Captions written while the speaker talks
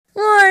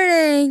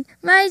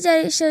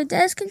Daddy Show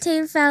does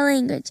contain foul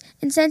language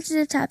and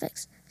sensitive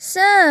topics.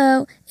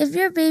 So, if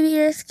your baby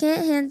ears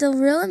can't handle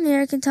real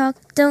American talk,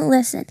 don't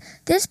listen.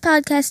 This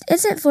podcast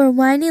isn't for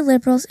whiny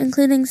liberals,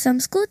 including some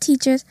school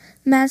teachers,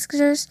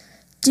 maskers,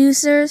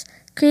 deucers,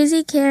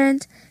 crazy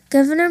Karens,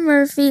 Governor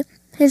Murphy,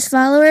 his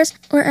followers,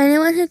 or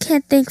anyone who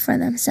can't think for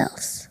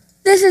themselves.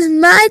 This is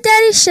my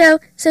daddy's show,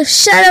 so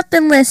shut up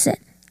and listen.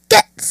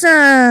 Get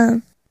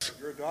some!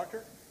 You're a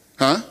doctor?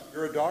 Huh?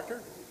 You're a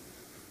doctor?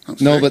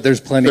 No, but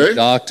there's plenty of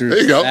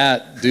doctors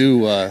that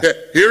do.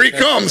 Here he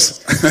comes.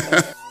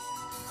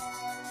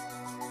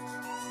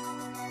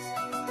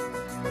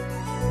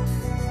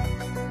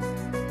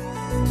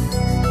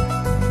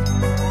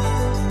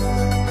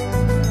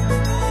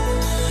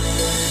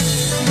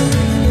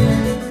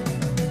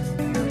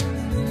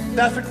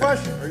 That's the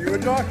question. Are you a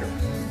doctor?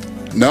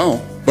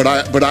 No, but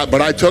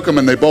I took them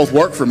and they both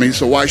work for me.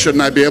 So why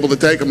shouldn't I be able to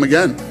take them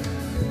again?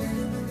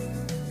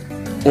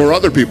 Or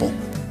other people?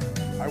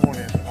 I won't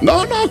answer.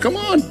 No, come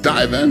on,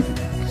 dive in.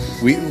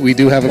 We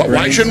do have a.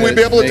 Why shouldn't we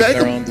be able to take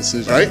our them? own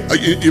decision. Right?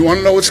 You want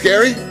to know what's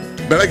scary?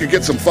 Bet I could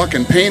get some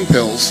fucking pain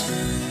pills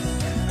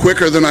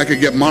quicker than I could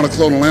get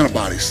monoclonal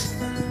antibodies.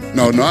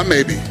 No, not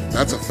maybe.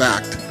 That's a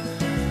fact.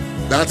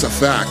 That's a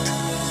fact.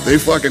 They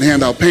fucking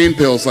hand out pain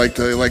pills like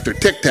they're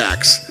Tic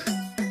Tacs.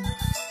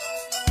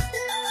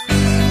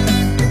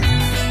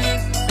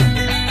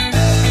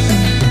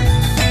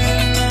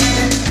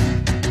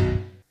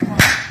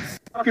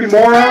 Fucking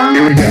moron.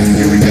 Here we go.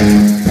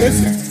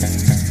 Listen.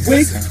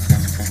 Wake.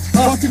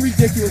 Fucking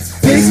ridiculous.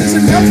 This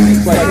isn't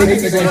helping.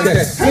 Wake.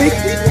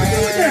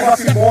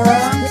 Fucking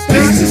moron.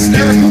 This is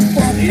hysterical.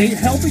 It ain't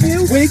helping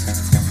you. Wake.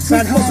 It's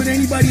not helping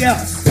anybody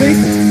else. Wake.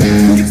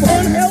 It's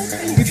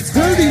unhealthy. It's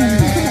hurting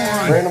you. Come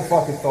on. Random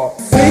fucking thought.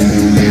 Wake.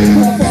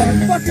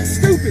 You're fucking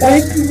stupid.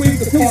 Wake. You wake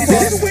the fuck up.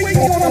 This is wake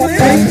on a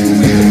man. You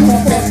wake the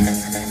fuck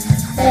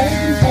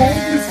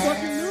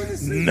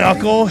up.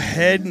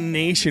 Knucklehead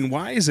Nation.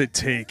 Why does it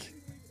take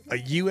a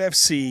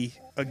UFC,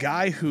 a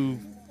guy who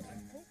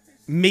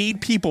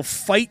made people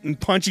fight and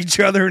punch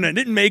each other, and I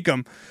didn't make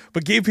them,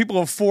 but gave people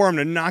a forum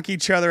to knock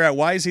each other out?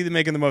 Why is he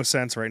making the most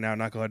sense right now,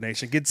 Knucklehead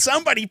Nation? Could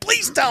somebody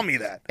please tell me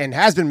that? And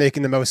has been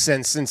making the most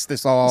sense since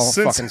this all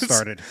fucking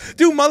started.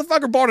 Dude,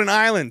 motherfucker bought an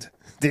island.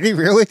 Did he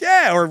really?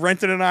 Yeah, or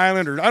rented an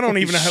island, or I don't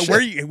even know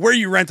where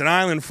you rent an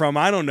island from.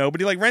 I don't know, but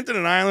he rented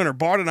an island or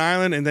bought an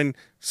island and then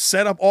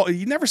set up all.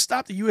 You never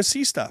stopped the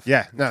USC stuff.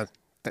 Yeah, no,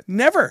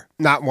 never.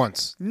 Not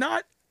once.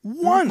 Not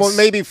once. Well,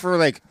 maybe for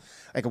like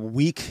a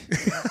week.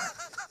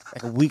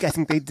 Like a week, I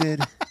think they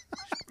did.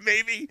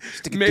 Maybe.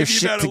 Just to get their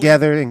shit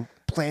together and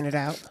plan it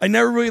out. I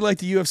never really liked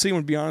the UFC,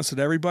 to be honest with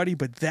everybody,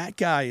 but that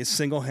guy is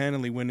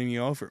single-handedly winning me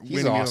over.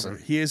 He's awesome.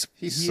 He is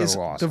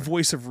so awesome. The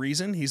voice of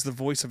reason. He's the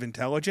voice of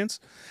intelligence.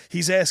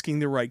 He's asking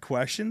the right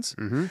questions.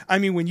 Mm-hmm. I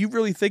mean, when you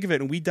really think of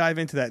it, and we dive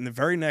into that in the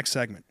very next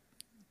segment,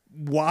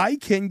 why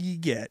can you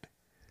get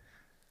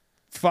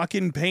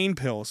fucking pain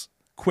pills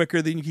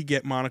quicker than you could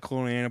get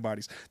monoclonal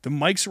antibodies? The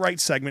Mike's Right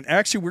segment,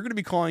 actually, we're going to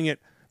be calling it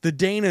the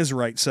Dana's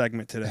Right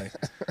segment today.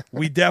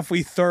 We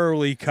definitely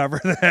thoroughly cover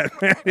that,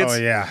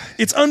 man.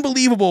 It's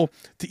unbelievable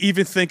to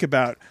even think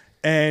about.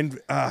 And,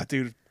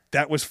 dude,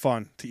 that was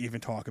fun to even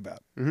talk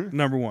about. Mm-hmm.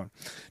 Number one.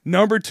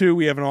 Number two,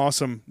 we have an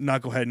awesome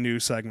Knucklehead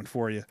News segment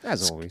for you.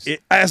 As always.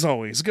 As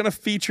always. It's going to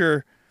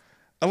feature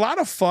a lot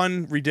of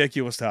fun,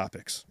 ridiculous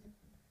topics.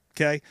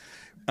 Okay?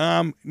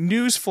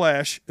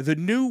 Newsflash, the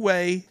new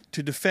way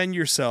to defend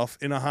yourself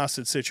in a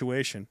hostage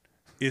situation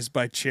is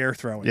by chair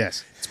throwing.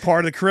 Yes. It's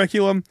part of the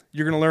curriculum.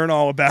 You're going to learn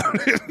all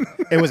about it.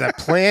 It was a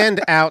planned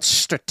out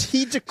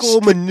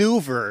strategical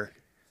maneuver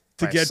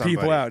to get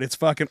people out. It's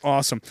fucking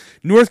awesome.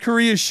 North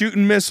Korea is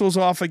shooting missiles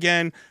off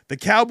again. The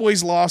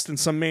Cowboys lost and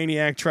some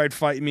maniac tried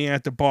fighting me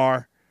at the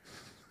bar.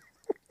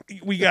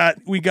 We got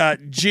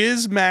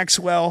Jiz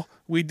Maxwell.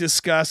 We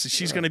discussed.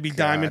 She's going to be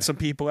diming some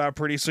people out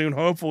pretty soon,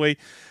 hopefully.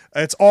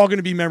 It's all going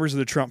to be members of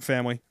the Trump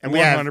family. And we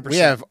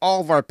have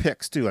all of our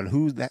picks, too, on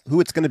who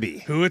it's going to be.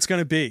 Who it's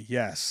going to be,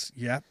 yes.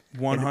 Yep,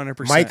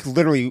 100%. Mike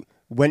literally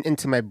went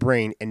into my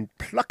brain and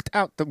plucked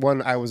out the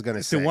one I was going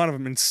to say. One of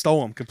them and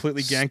stole him,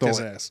 completely ganked his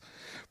ass.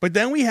 But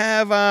then we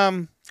have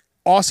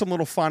awesome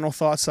little final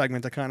thought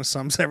segment that kind of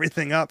sums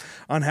everything up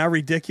on how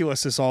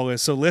ridiculous this all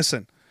is. So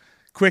listen,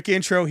 quick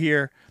intro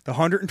here. The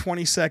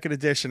 122nd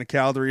edition of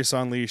Calderius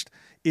Unleashed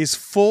is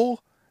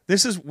full.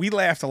 We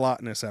laughed a lot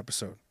in this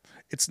episode.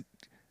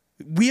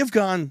 We have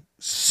gone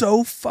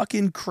so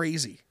fucking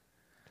crazy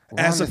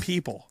as a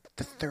people.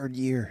 The third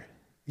year.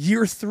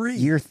 Year 3.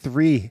 Year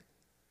 3.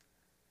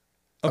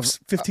 Of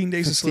 15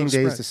 days of slow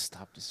 15 days spread. to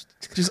stop this.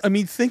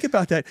 Think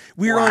about that.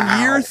 We're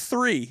on year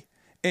 3,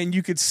 and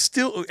you could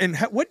still... And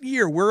what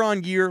year? We're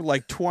on year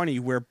 20,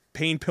 where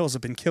pain pills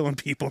have been killing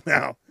people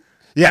now.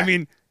 Yeah. I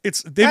mean,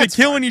 they've been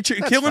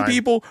killing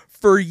people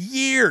for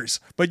years,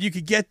 but you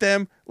could get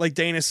them, like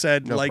Dana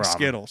said,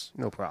 Skittles.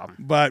 No problem.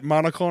 But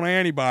monoclonal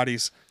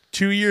antibodies...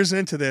 2 years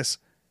into this,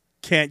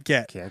 can't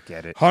get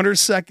it.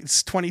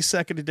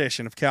 22nd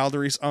edition of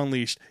Calderius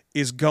Unleashed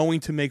is going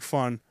to make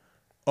fun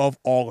of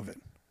all of it.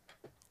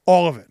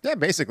 All of it. Yeah,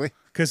 basically.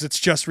 because it's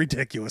just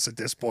ridiculous at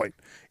this point.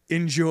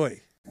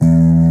 Enjoy.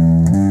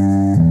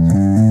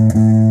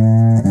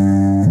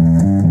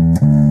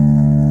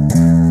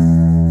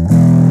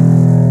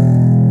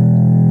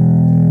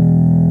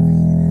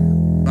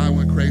 I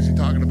went crazy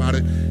talking about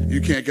it.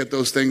 You can't get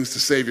those things to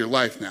save your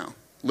life now,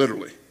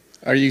 literally.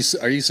 Are you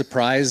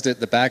surprised at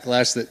the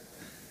backlash that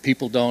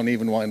people don't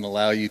even want to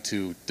allow you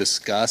to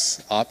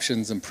discuss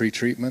options and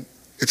pre-treatment?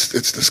 It's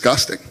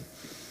disgusting.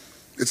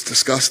 It's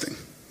disgusting.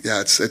 Yeah,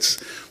 it's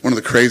one of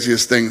the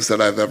craziest things that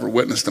I've ever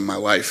witnessed in my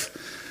life.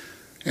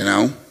 You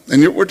know,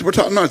 and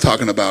I'm not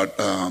talking about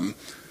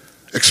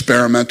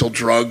experimental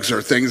drugs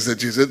or things that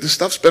this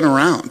stuff's been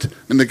around.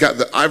 And the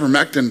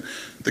ivermectin,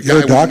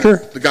 You're a doctor?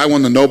 The guy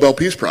won the Nobel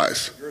Peace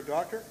Prize. You're a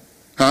doctor?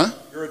 Huh?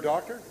 You're a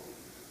doctor?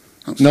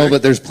 No,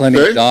 but there's plenty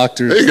of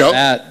doctors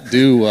that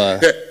do.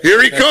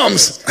 Here he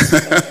comes.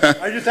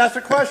 I just asked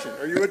a question.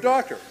 Are you a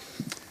doctor?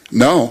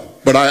 No,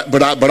 but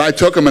I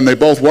took them and they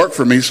both work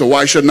for me. So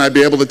why shouldn't I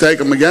be able to take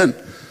them again?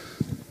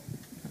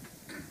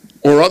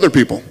 Or other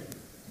people?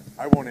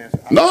 I won't answer.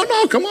 No,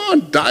 come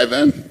on, dive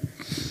in.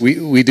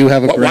 We do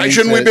have a brain. Why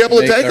shouldn't we be able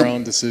to take our them?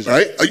 own decision?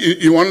 Right?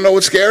 You want to know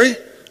what's scary?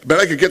 I bet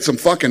I could get some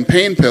fucking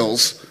pain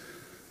pills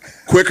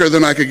quicker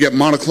than I could get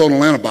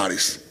monoclonal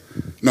antibodies.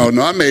 No,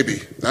 not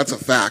maybe. That's a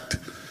fact.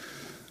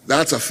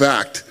 That's a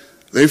fact.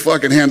 They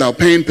fucking hand out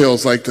pain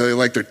pills like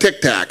they're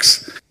Tic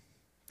Tacs.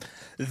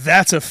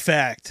 That's a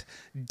fact.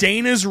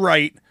 Dana's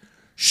right.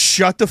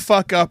 Shut the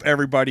fuck up,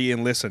 everybody,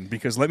 and listen.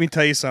 Because let me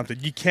tell you something.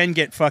 You can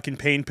get fucking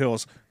pain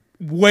pills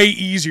way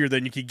easier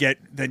than you could get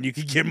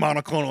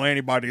monoclonal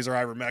antibodies or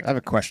ivermectin. I have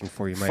a question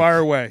for you, Mike. Fire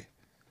away.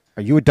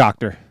 Are you a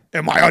doctor?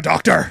 Am I a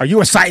doctor? Are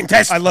you a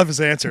scientist? I love his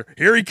answer.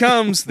 Here he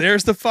comes.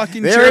 There's the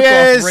fucking There he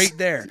jerk-off is. right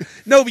there.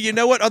 No, but you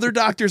know what? Other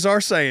doctors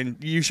are saying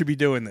you should be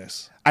doing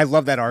this. I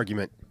love that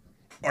argument.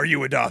 Are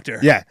you a doctor?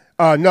 Yeah.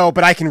 No,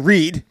 but I can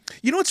read.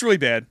 You know what's really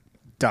bad?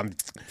 Dumb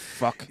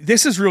fuck.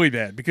 This is really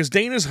bad because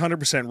Dana's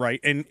 100% right.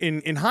 And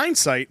in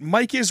hindsight,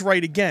 Mike is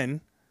right again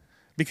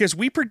because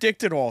we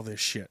predicted all this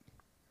shit.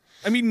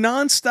 I mean,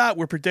 nonstop,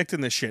 we're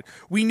predicting this shit.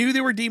 We knew they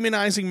were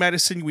demonizing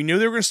medicine. We knew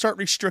they were going to start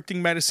restricting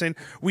medicine.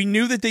 We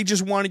knew that they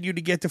just wanted you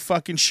to get the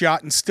fucking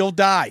shot and still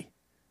die.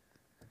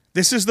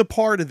 This is the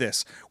part of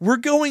this. We're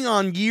going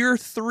on year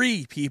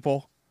 3,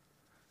 people.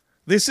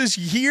 This is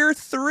year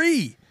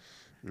 3.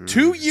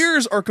 2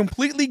 years are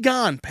completely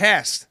gone,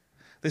 past.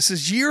 This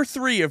is year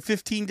 3 of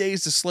 15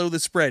 days to slow the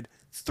spread.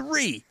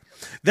 3.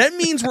 That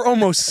means we're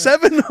almost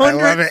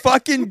 700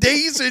 fucking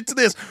days into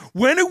this.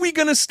 When are we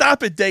going to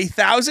stop at day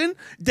 1,000?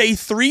 Day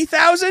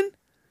 3,000?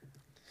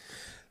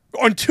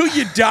 Until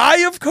you die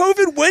of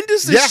COVID? When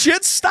does this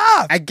shit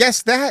stop? I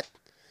guess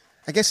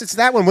it's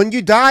that one. When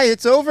you die,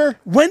 it's over.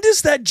 When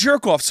does that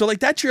jerk off? So like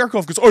that jerk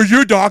off goes, "Are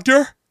you a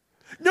doctor?"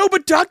 No,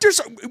 but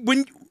doctors,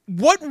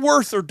 what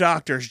worth are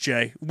doctors,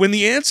 Jay? When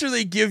the answer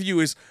they give you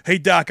is, "Hey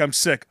doc, I'm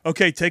sick.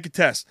 Okay, take a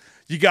test.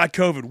 You got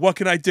COVID. What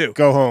can I do?"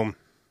 Go home.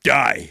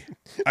 Die.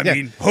 I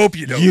mean, hope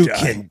you don't die. You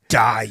can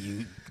die,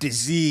 you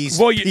disease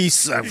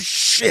piece of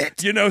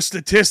shit. You know,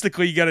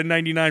 statistically, you got a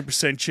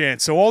 99%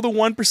 chance. So all the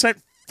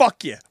 1%,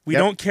 fuck you. We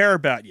don't care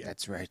about you.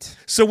 That's right.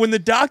 So when the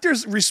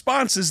doctor's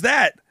response is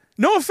that,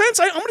 no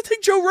offense, I'm going to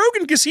take Joe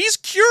Rogan because he's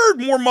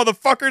cured more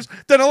motherfuckers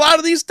than a lot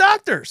of these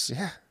doctors.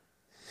 Yeah.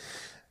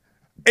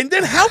 And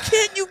then how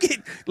can't you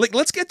get, like,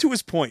 let's get to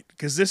his point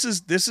because this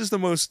is the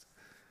most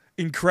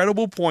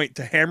incredible point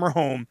to hammer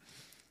home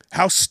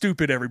how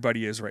stupid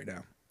everybody is right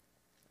now.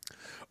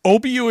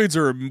 Opioids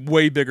are a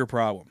way bigger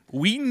problem.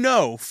 We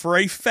know for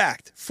a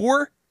fact.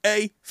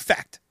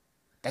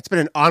 That's been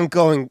an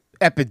ongoing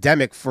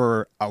epidemic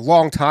for a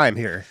long time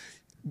here.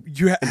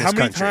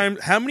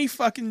 How many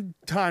fucking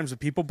times do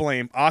people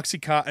blame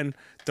OxyContin,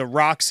 the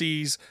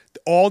Roxys,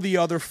 all the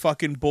other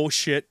fucking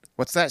bullshit?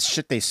 What's that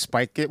shit they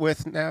spike it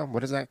with now?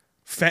 What is that?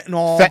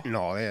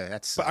 Fentanyl. Yeah,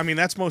 that's. But, I mean,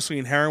 that's mostly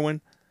in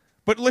heroin.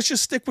 But let's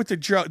just stick with the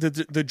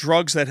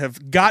drugs that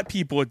have got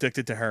people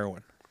addicted to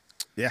heroin.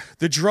 Yeah.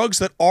 The drugs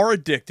that are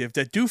addictive,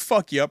 that do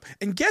fuck you up.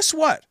 And guess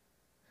what?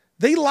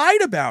 They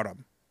lied about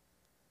them.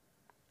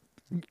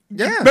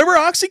 Yeah. Remember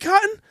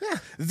OxyContin? Yeah.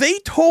 They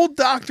told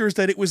doctors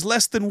that it was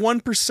less than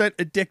 1%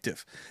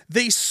 addictive.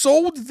 They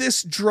sold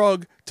this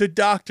drug to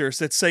doctors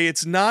that say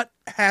it's not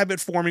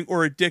habit-forming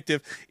or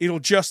addictive. It'll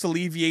just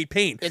alleviate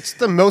pain. It's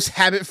the most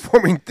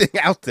habit-forming thing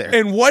out there.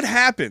 And what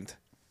happened?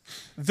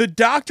 The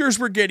doctors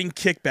were getting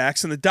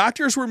kickbacks, and the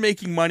doctors were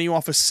making money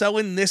off of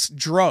selling this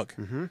drug.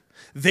 Mm-hmm.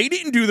 They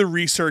didn't do the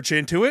research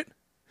into it.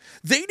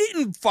 They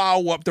didn't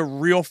follow up the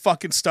real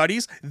fucking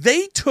studies.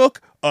 They took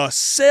a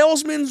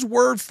salesman's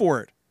word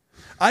for it.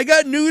 I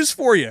got news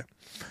for you.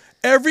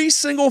 Every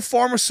single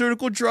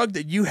pharmaceutical drug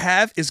that you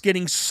have is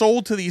getting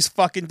sold to these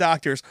fucking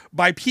doctors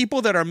by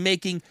people that are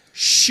making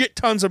shit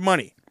tons of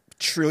money.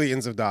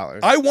 Trillions of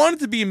dollars. I want it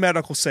to be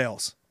medical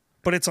sales,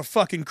 but it's a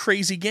fucking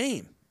crazy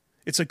game.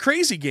 It's a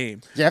crazy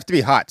game. You have to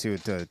be hot to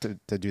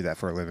do that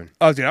for a living.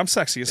 Oh, dude, I'm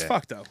sexy as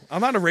fuck though. I'm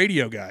not a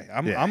radio guy.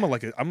 I'm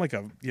like a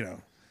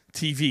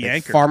TV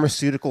anchor.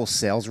 Pharmaceutical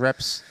sales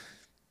reps.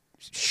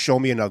 Show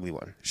me an ugly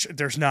one.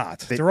 There's not.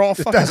 They're all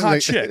fucking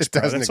hot chicks,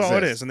 bro. That's all it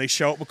exist. is. And they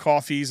show up with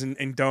coffees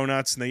and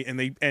donuts,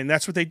 and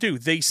that's what they do.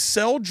 They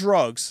sell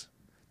drugs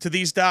to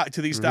these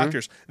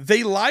doctors.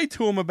 They lied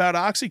to them about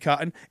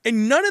OxyContin,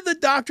 and none of the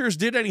doctors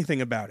did anything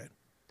about it.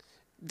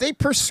 They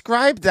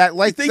prescribed that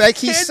like he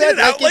handed said, it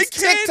out like it's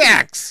Tic candy.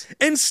 Tacs.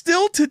 And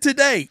still to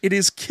today, it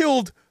has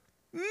killed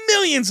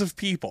millions of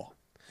people.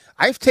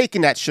 I've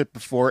taken that shit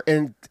before,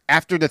 and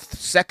after the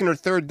second or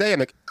third day, I'm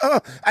like,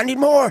 oh, I need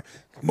more.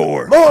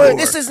 More.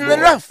 This isn't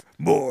enough.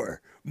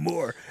 More.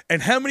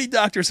 And how many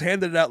doctors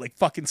handed it out like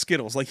fucking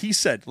Skittles? Like he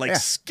said, like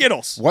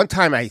Skittles. One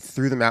time I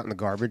threw them out in the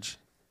garbage.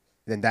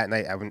 Then that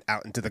night I went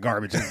out into the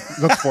garbage and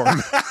looked for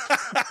them.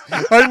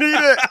 I need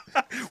it.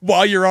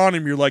 While you're on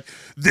him, you're like,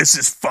 this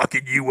is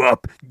fucking you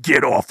up.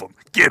 Get off him.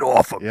 Get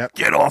off him. Yep.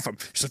 Get off him.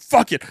 He said,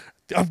 fuck it.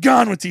 I'm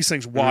gone with these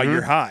things while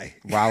you're high.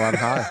 While I'm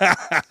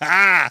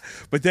high.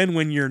 But then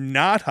when you're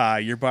not high,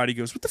 your body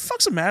goes, what the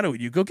fuck's the matter with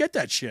you? Go get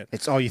that shit.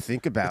 It's all you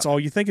think about. That's all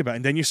you think about.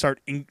 And then you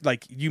start,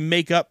 you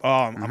make up,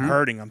 I'm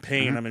hurting, I'm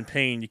pain, I'm in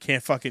pain. You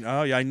can't fucking,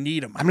 yeah, I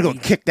need him. I'm going to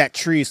go kick that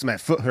tree so my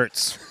foot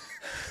hurts.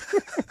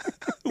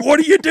 What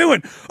are you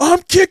doing?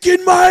 I'm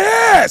kicking my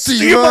ass. Do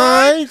you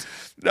mind?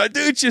 No,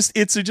 dude,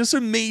 it's just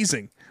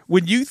amazing.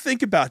 When you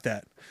think about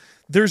that,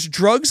 there's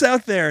drugs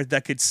out there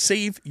that could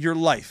save your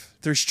life.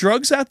 There's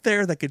drugs out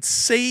there that could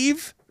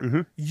save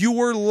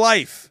your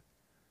life.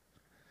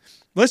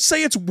 Let's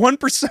say it's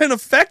 1%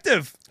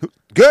 effective.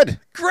 Good.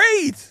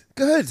 Great.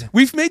 Good.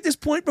 We've made this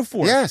point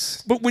before.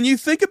 Yes. But when you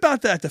think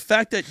about that, the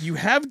fact that you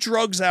have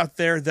drugs out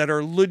there that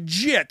are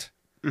legit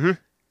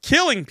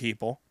killing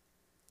people,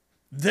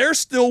 they're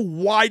still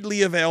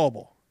widely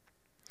available.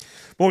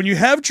 But when you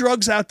have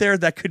drugs out there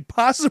that could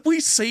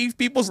possibly save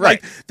people's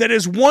life, that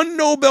has won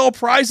Nobel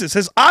Prizes,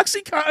 has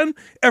OxyContin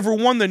ever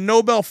won the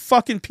Nobel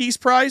fucking Peace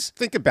Prize?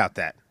 Think about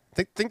that.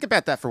 Think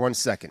about that for 1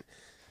 second.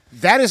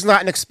 That is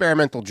not an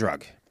experimental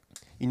drug.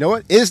 You know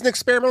what is an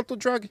experimental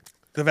drug?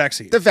 The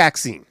vaccine. The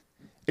vaccine.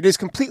 It is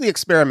completely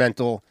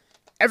experimental.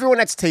 Everyone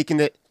that's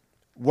taken it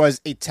was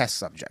a test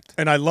subject.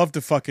 And I love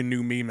the fucking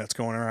new meme that's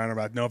going around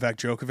about Novak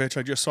Djokovic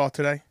I just saw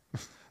today.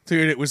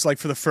 Dude, it was like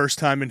for the first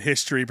time in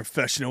history, a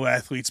professional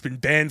athlete's been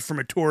banned from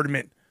a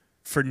tournament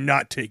for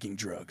not taking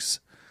drugs.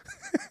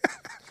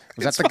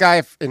 Was that the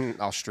guy in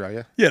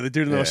Australia? Yeah, the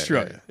dude in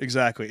Australia. Yeah.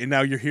 Exactly. And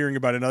now you're hearing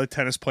about another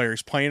tennis player.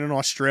 He's playing in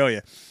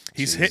Australia.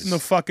 He's hitting the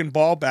fucking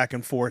ball back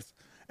and forth.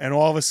 And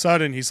all of a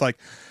sudden, he's like,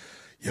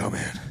 yo,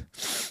 man,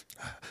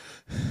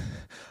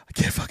 I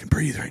can't fucking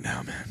breathe right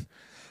now, man.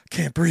 I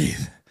can't breathe.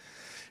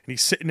 And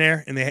he's sitting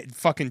there, and the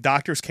fucking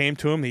doctors came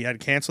to him. He had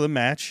to cancel the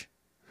match.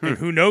 And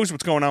who knows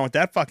what's going on with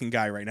that fucking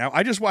guy right now.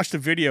 I just watched a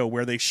video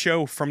where they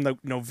show from the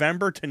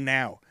November to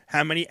now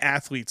how many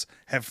athletes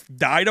have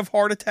died of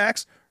heart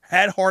attacks,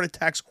 had heart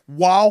attacks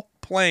while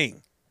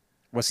playing.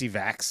 Was he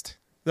vaxxed?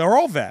 They're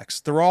all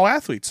vaxxed. They're all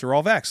athletes. They're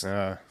all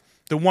vaxxed.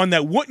 The one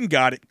that wouldn't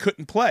got it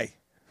couldn't play.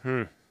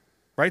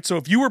 Right? So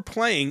if you were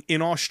playing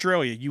in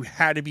Australia, you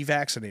had to be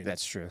vaccinated.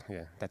 That's true.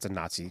 Yeah, that's a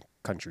Nazi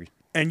country.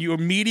 And you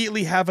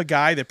immediately have a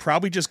guy that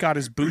probably just got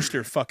his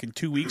booster fucking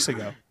 2 weeks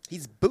ago.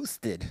 He's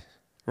boosted.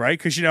 Right?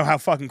 Because you know how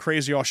fucking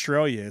crazy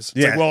Australia is.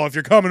 It's like, well, if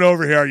you're coming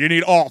over here, you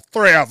need all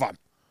 3 of them.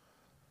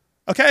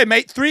 Okay,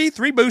 mate, three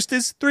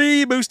boosters.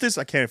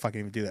 I can't fucking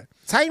even do that.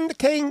 Time to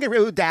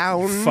kangaroo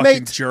down, fucking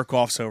mate.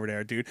 Jerk-offs over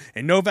there, dude.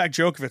 And Novak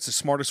Djokovic's the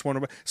smartest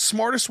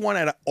one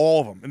out of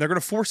all of them. And they're going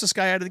to force this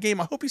guy out of the game.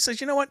 I hope he says,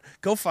 you know what?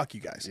 Go fuck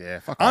you guys. Yeah,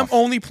 fuck I'm off.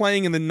 only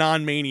playing in the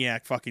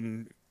non-maniac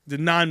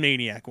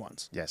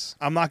ones. Yes.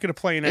 I'm not going to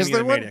play in any of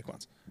the maniac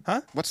ones.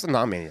 Huh? What's the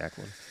non-maniac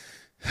one?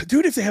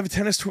 Dude, if they have a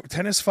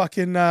tennis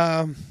fucking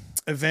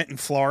event in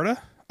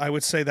Florida, I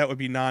would say that would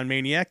be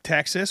non-maniac.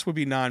 Texas would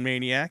be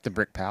non-maniac. The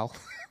Brick Pal.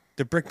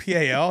 The Brick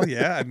PAL,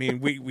 yeah. I mean,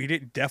 we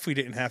definitely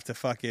didn't have to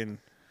fucking.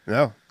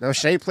 No.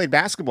 Shea played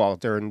basketball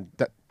during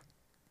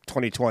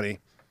 2020,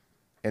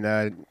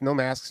 and no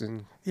masks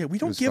and. Yeah, we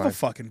don't give a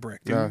fucking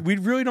brick, dude. No. We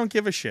really don't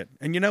give a shit.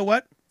 And you know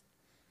what?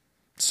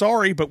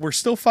 Sorry, but we're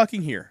still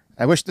fucking here.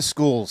 I wish the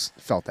schools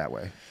felt that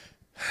way.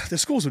 The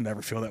schools would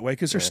never feel that way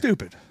because they're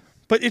stupid.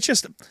 But it's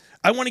just,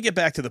 I want to get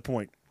back to the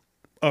point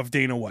of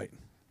Dana White.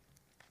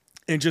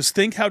 And just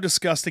think how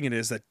disgusting it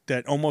is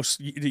that almost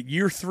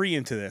year 3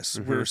 into this,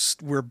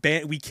 we're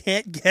banned. We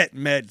can't get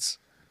meds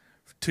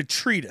to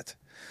treat it.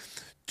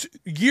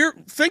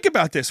 Think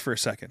about this for a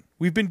second.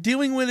 We've been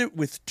dealing with it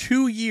with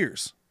 2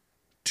 years.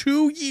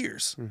 2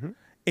 years.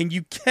 And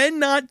you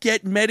cannot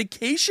get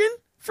medication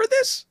for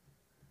this?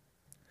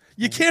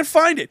 You can't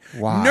find it.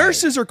 Why?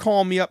 Nurses are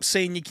calling me up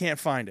saying you can't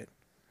find it.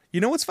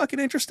 You know what's fucking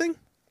interesting?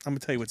 I'm going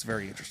to tell you what's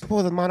very interesting.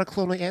 Well, the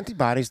monoclonal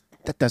antibodies,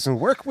 that doesn't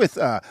work with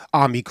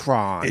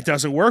Omicron. It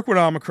doesn't work with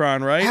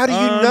Omicron, right? How do you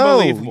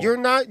know? You're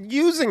not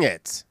using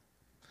it.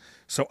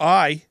 So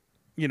I,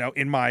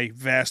 in my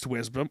vast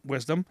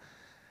wisdom,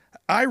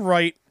 I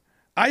write,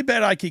 I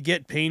bet I could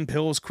get pain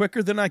pills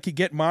quicker than I could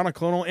get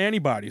monoclonal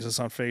antibodies.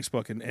 It's on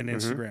Facebook and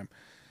Instagram.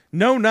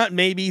 No, not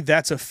maybe.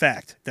 That's a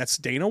fact. That's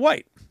Dana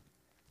White.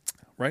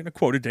 Right? And I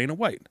quoted Dana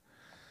White.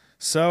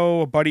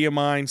 So a buddy of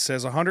mine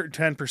says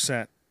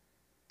 110%.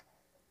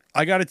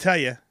 I got to tell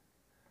you,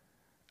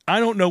 I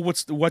don't know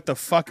what the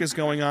fuck is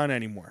going on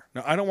anymore.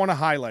 Now, I don't want to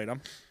highlight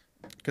him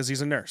because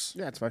he's a nurse.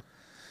 Yeah, that's fine.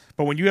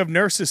 But when you have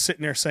nurses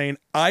sitting there saying,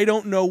 I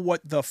don't know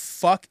what the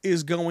fuck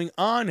is going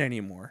on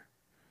anymore.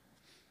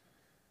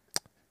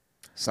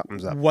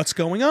 Something's up. What's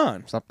going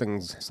on?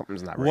 Something's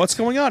not right. What's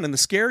going on? And the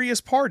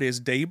scariest part is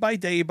day by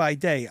day by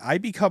day, I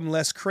become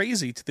less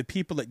crazy to the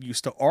people that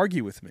used to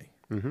argue with me.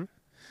 Mm-hmm.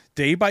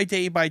 Day by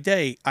day by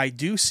day, I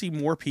do see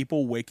more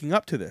people waking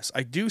up to this.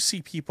 I do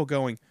see people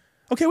going,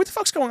 okay, what the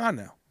fuck's going on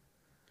now?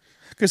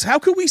 Because how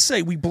could we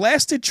say we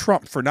blasted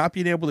Trump for not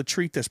being able to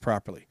treat this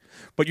properly,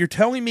 but you're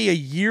telling me a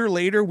year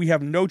later we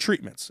have no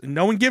treatments and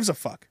no one gives a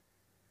fuck?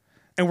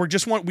 And we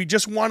just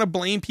want to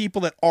blame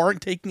people that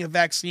aren't taking a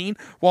vaccine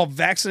while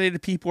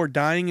vaccinated people are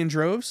dying in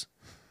droves?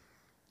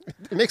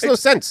 It makes no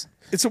sense.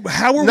 It's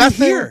how are Nothing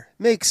we here?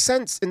 Makes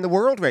sense in the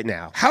world right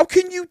now. How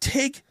can you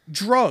take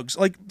drugs?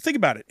 Like, think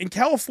about it. In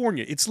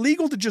California, it's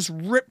legal to just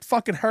rip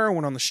fucking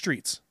heroin on the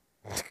streets.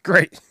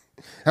 Great.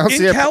 I don't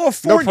see In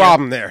California, no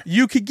problem there.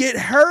 You could get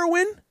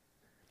heroin,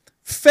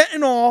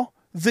 fentanyl,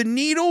 the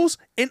needles,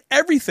 and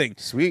everything.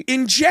 Sweet.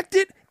 Inject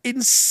it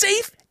in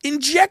safe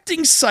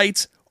injecting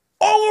sites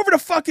all over the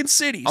fucking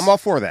cities. I'm all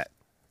for that.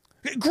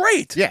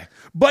 Great. Yeah.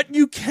 But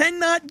you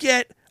cannot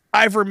get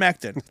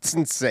ivermectin. It's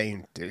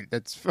insane, dude.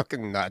 That's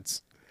fucking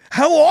nuts.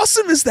 How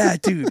awesome is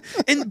that, dude?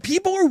 And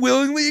people are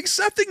willingly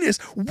accepting this.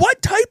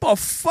 What type of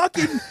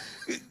fucking...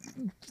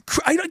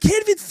 I can't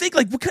even think.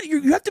 Like, what kind,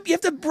 you have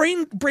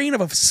the brain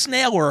of a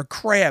snail or a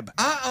crab.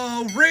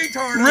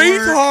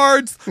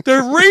 Retards.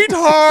 They're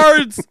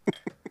retards.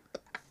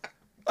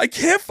 I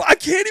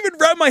can't even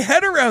wrap my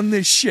head around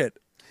this shit.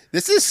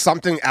 This is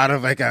something out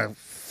of like a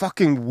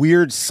fucking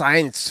weird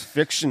science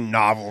fiction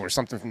novel or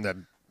something from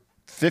the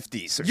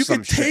 50s or You some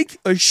can shit. take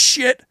a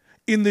shit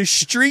in the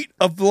street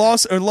of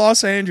Los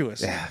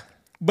Angeles. Yeah.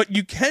 But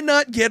you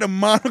cannot get a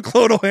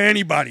monoclonal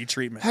antibody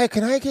treatment. Hey,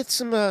 can I get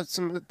some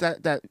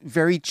that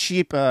very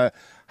cheap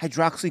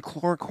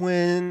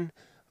hydroxychloroquine?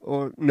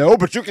 Or no,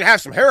 but you can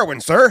have some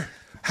heroin, sir.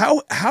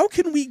 How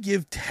can we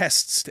give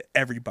tests to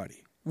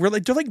everybody?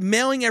 They're like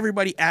mailing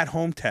everybody at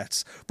home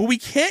tests, but we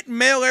can't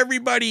mail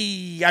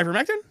everybody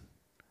ivermectin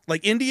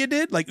like India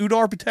did, like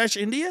Uttar Pradesh,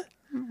 India.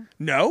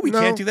 No, we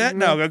can't do that.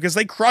 No, because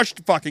they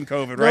crushed fucking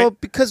COVID, right? Well,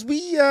 because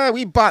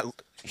we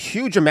bought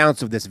huge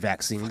amounts of this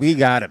vaccine. We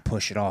gotta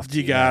push it off.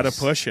 You gotta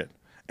push it.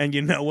 And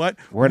you know what?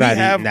 We're not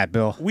eating that,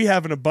 Bill. We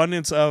have an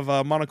abundance of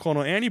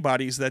monoclonal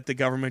antibodies that the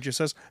government just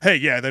says, hey,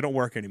 yeah, they don't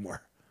work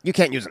anymore. You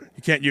can't use them.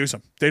 You can't use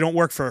them. They don't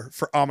work for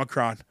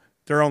Omicron.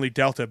 They're only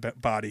Delta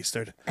bodies.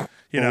 They're,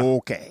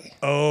 Okay.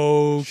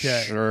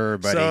 Okay. Sure,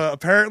 buddy. So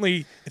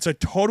apparently it's a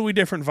totally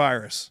different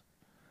virus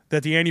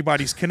that the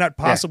antibodies cannot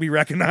possibly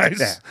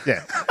recognize.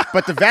 Yeah.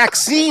 But the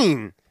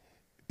vaccine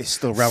is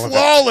still relevant.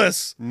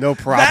 Flawless. No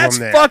problem That's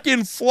there.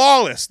 fucking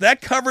flawless.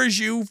 That covers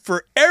you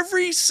for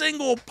every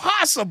single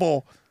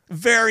possible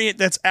variant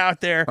that's out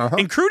there,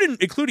 including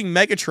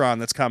Megatron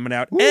that's coming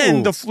out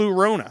and the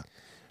Flurona.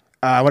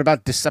 What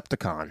about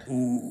Decepticon?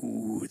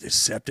 Ooh,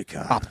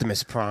 Decepticon.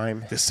 Optimus Prime.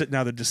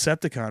 Now, the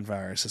Decepticon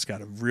virus has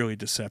got a really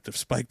deceptive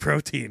spike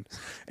protein,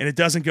 and it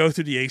doesn't go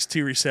through the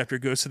ACE2 receptor.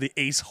 It goes to the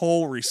ACE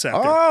hole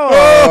receptor.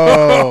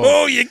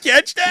 Oh, you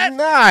catch that?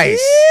 Nice.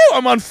 Woo,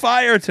 I'm on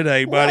fire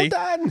today, buddy.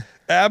 Well done.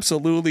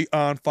 Absolutely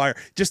on fire.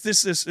 Just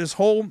this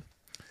whole...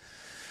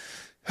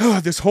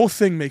 this whole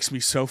thing makes me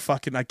so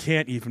fucking... I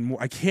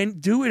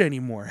can't do it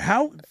anymore.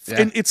 How?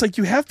 Yeah. And it's like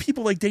you have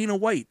people like Dana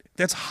White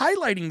that's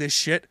highlighting this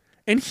shit,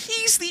 and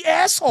he's the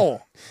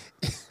asshole.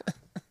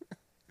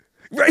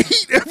 Right?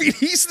 I mean,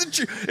 he's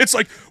the... It's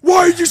like, why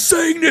are you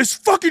saying this?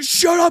 Fucking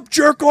shut up,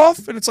 jerk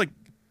off. And it's like,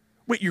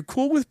 wait, you're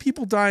cool with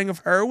people dying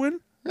of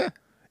heroin? Yeah.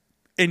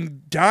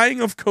 And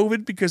dying of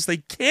COVID because they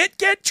can't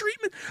get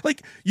treatment?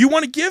 Like, you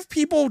want to give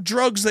people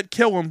drugs that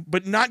kill them,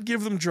 but not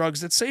give them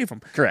drugs that save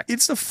them. Correct.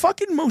 It's the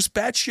fucking most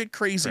batshit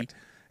crazy.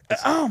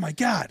 Oh, my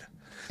God.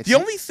 It's The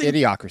only thing...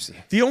 Idiocracy.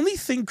 The only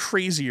thing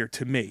crazier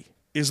to me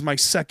is my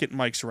second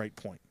Mike's Right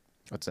point.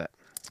 What's that?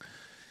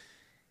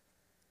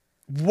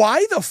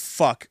 Why the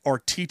fuck are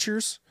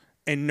teachers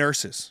and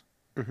nurses,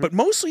 but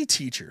mostly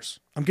teachers,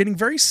 I'm getting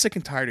very sick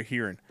and tired of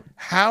hearing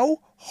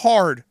how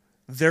hard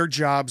their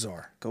jobs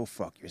are. Go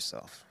fuck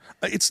yourself.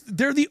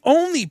 They're the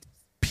only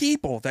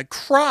people that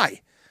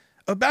cry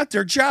about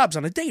their jobs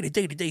on a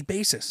day-to-day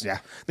basis. Yeah.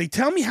 They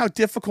tell me how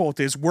difficult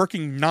it is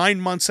working 9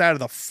 months out of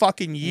the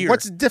fucking year.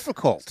 What's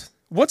difficult?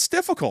 What's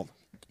difficult?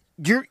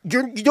 You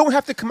don't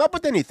have to come up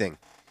with anything.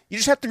 You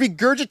just have to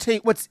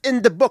regurgitate what's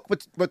in the book,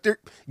 what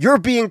you're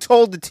being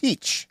told to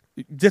teach.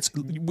 That's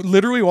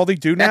literally all they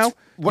do now. That's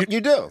what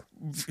you do.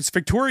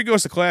 Victoria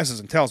goes to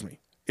classes and tells me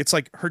it's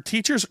like her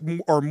teachers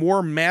are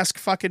more mask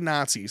fucking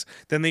Nazis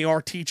than they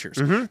are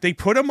teachers. They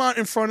put them on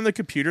in front of the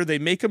computer. They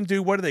make them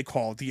do, what do they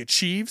call it? The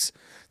achieves.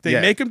 They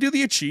make them do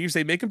the achieves.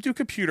 They make them do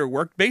computer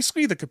work.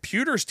 Basically, the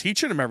computer's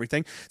teaching them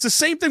everything. It's the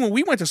same thing when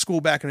we went to school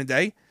back in the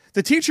day.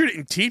 The teacher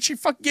didn't teach. He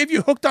fucking gave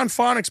you a Hooked on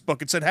Phonics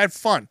book and said, have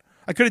fun.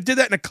 I could have did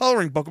that in a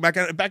coloring book back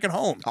at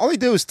home. All they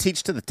do is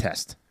teach to the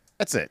test.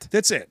 That's it.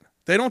 That's it.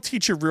 They don't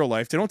teach you real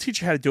life. They don't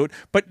teach you how to do it.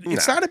 But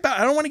it's not about,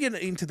 I don't want to get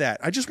into that.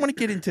 I just want to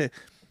get into,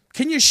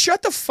 can you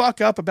shut the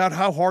fuck up about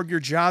how hard your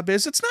job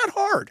is? It's not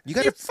hard. You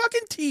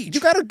fucking teach.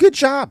 You got a good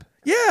job.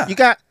 Yeah. You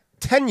got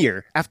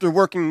tenure after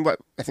working,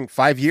 I think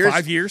 5 years?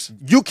 5 years.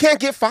 You can't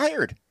get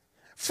fired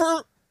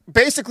for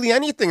basically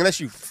anything unless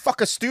you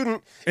fuck a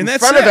student in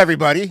that's front of it.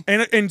 everybody.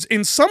 And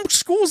in some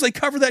schools, they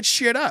cover that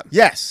shit up.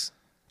 Yes.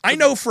 I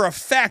know for a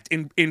fact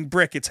in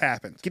Brick it's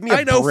happened. Give me a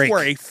I know break.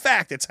 for a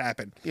fact it's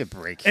happened. Give me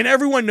a break. And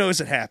everyone knows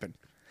it happened.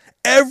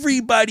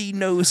 Everybody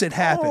knows it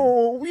happened.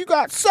 Oh, you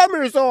got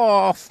summers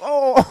off.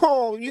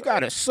 Oh, you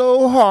got it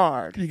so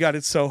hard. You got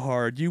it so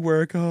hard. You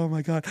work. Oh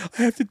my God.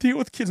 I have to deal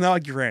with kids. Now,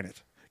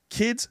 granted,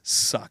 kids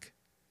suck.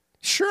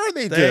 Sure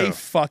they do. They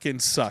fucking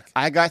suck.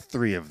 I got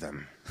 3 of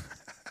them.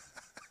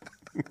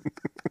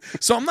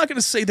 So I'm not going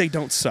to say they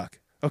don't suck.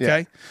 Okay.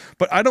 Yeah.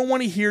 But I don't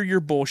want to hear your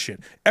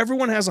bullshit.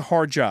 Everyone has a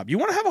hard job. You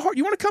want to have a hard,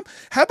 you want to come?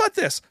 How about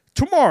this?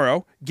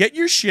 Tomorrow, get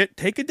your shit,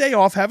 take a day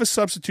off, have a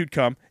substitute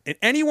come, and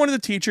any one of the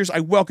teachers, I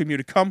welcome you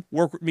to come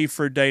work with me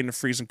for a day in the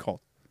freezing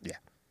cold. Yeah.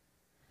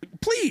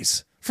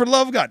 Please, for the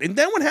love of God. And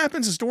then what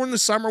happens is during the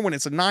summer when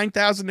it's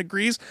 9,000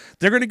 degrees,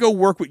 they're going to go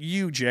work with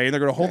you, Jay, and they're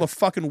going to hold a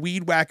fucking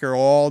weed whacker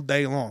all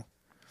day long.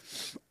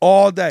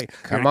 All day.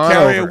 Come they're on going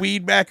to carry over. a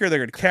weed whacker. They're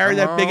going to carry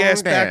Come that big ass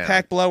on down.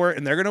 backpack blower,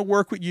 and they're going to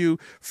work with you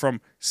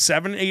from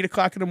 7, 8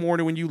 o'clock in the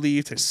morning when you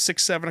leave to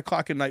 6, 7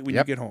 o'clock at night when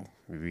Yep. you get home.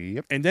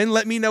 Yep. And then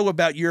let me know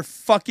about your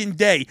fucking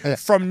day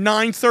from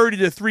 9:30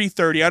 to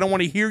 3:30. I don't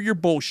want to hear your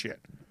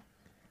bullshit.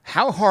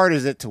 How hard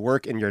is it to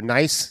work in your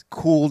nice,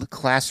 cooled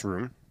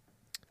classroom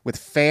with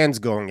fans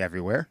going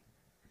everywhere,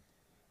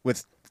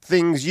 with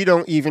things you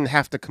don't even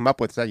have to come up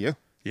with? Is that you?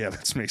 Yeah,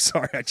 that's me.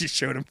 Sorry, I just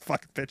showed him a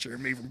fucking picture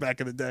of me from back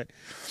in the day.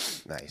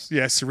 Nice.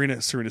 Yeah, Serena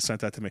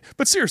sent that to me.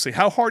 But seriously,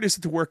 how hard is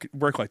it to work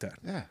like that?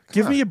 Yeah,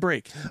 Give come me on. a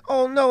break.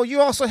 Oh no!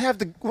 You also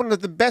have one of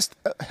the best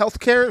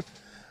healthcare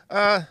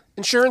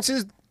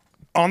insurances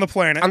On the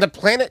planet. on the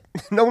planet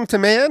known to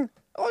man.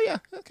 Oh yeah.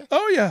 Okay.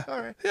 Oh yeah. All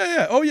right.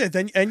 Yeah. Oh yeah.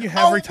 Then and you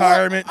have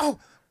retirement. Oh,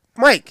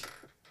 Mike.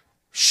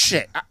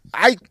 Shit.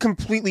 I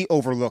completely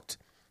overlooked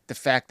the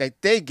fact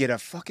that they get a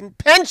fucking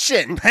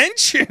pension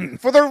Pension.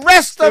 for the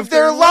rest of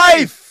their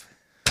life.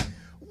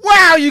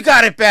 Wow, you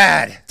got it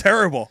bad.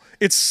 Terrible.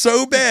 It's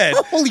so bad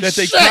Holy that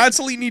they shit.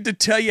 constantly need to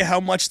tell you how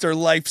much their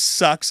life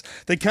sucks.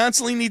 They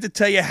constantly need to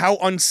tell you how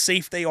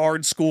unsafe they are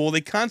in school.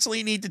 They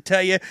constantly need to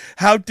tell you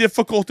how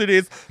difficult it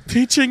is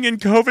teaching in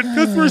COVID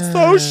because we're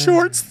so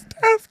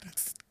short-staffed.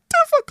 It's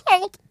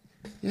difficult.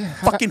 Yeah.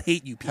 Fucking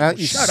hate you people. How about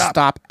you Shut up.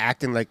 stop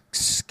acting like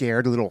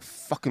scared little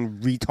fucking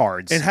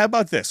retards? And how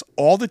about this?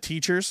 All the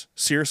teachers,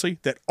 seriously,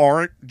 that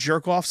aren't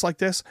jerk-offs like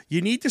this,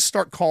 you need to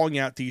start calling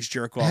out these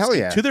jerk-offs Hell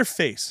yeah. to their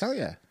face. Hell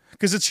yeah.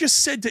 Because it's just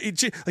said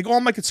to, like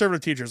all my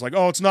conservative teachers, like,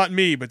 oh, it's not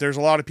me, but there's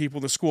a lot of people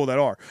in the school that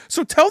are.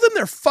 So tell them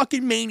they're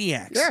fucking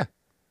maniacs. Yeah.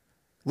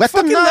 Let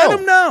them Fucking know. let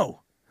them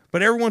know.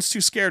 But everyone's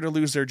too scared to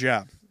lose their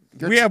job.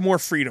 We have more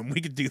freedom. We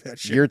could do that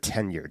shit. You're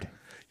tenured,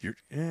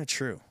 Yeah,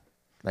 true.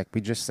 like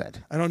we just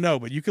said. I don't know,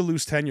 but you could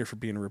lose tenure for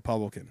being a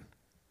Republican.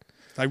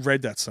 I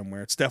read that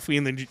somewhere. It's definitely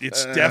in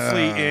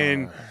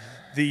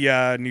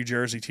the New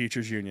Jersey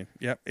Teachers Union.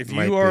 Yep.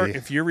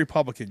 If you're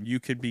Republican, you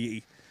could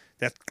be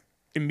that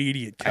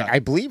immediate cut. I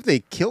believe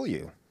they kill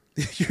you.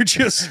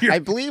 You're I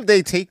believe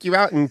they take you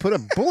out and put a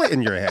bullet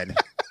in your head.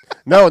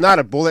 No, not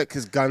a bullet,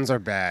 because guns are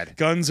bad.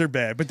 guns are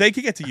bad, but they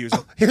could get to use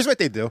it Here's what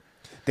they do.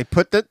 They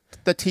put the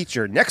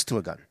teacher next to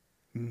a gun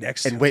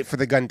next and to wait for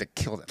the gun to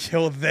kill them.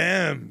 kill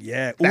them.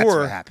 Yeah. That's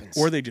or what happens.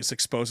 Or they just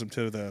expose them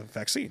to the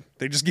vaccine.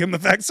 They just give them the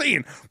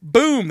vaccine.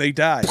 Boom, they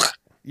die.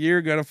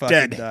 You're gonna fucking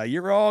Dead. die.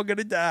 You're all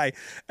gonna die.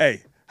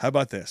 Hey, how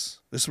about this?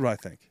 This is what I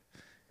think.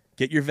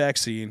 Get your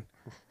vaccine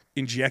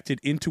injected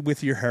into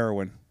with your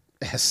heroin.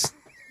 Yes.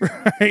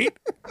 Right?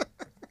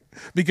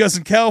 Because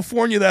in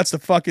California, that's the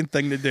fucking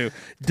thing to do.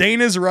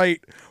 Dana's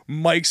right.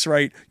 Mike's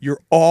right. You're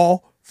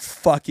all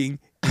fucking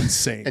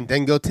insane. And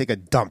then go take a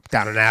dump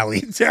down an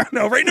alley.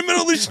 No, right in the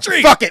middle of the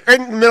street. Fuck it, right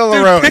in the middle of the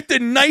Dude, road. pick the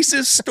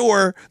nicest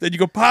store that you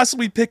could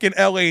possibly pick in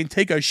LA and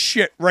take a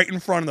shit right in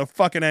front of the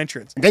fucking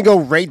entrance. And then go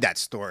raid that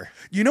store.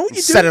 You know what And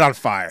you do? set it on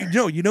fire. You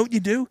know what you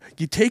do?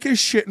 You take a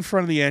shit in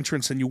front of the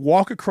entrance and you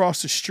walk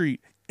across the street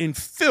and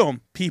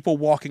film people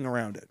walking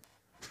around it.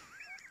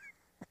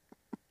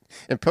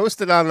 And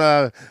post it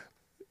on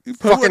Put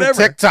fucking whatever,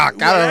 TikTok.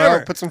 I don't know.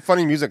 whatever. Put some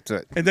funny music to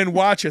it. And then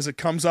watch as it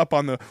comes up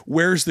on the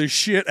Where's the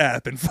Shit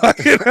app in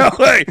fucking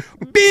LA.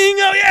 Bing!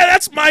 Oh yeah,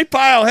 that's my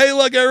pile. Hey,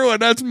 look, everyone,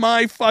 that's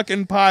my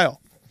fucking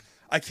pile.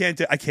 I can't.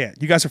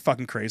 You guys are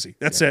fucking crazy.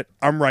 That's it.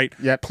 I'm right.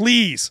 Yep.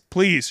 Please,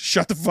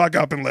 shut the fuck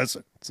up and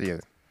listen. See you.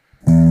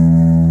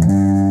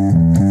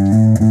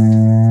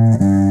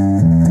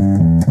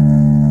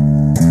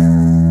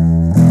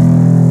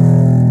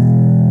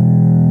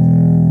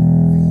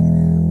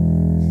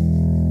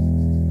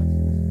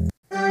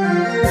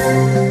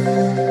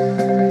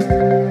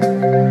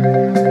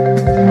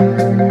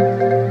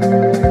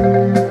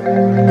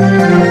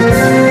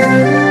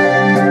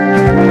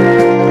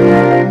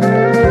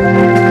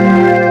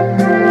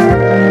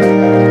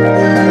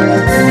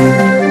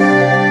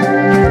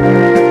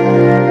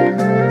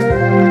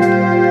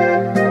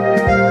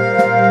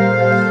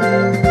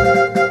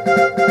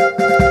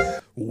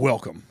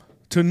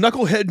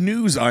 Knucklehead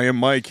News. I am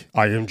Mike.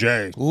 I am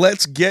Jay.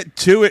 Let's get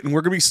to it, and we're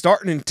going to be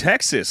starting in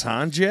Texas,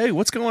 huh, Jay?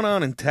 What's going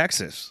on in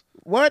Texas?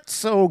 What's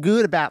so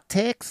good about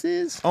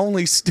Texas?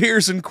 Only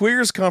steers and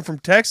queers come from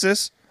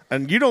Texas,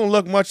 and you don't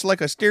look much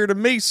like a steer to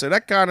me, so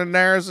that kind of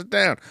narrows it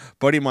down.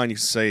 Buddy of mine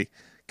used to say,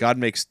 God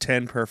makes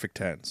 10 perfect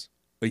 10s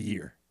a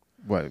year.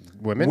 What,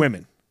 women?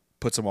 Women.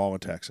 Puts them all in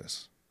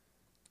Texas.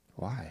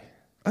 Why?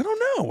 I don't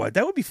know.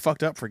 That would be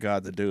fucked up for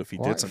God to do if he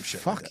did some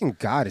shit like that. Fucking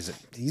God,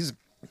 he's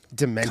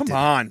demented.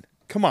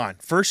 Come on.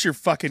 First you're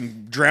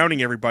fucking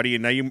drowning everybody,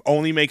 and now you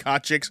only make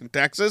hot chicks in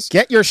Texas?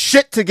 Get your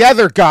shit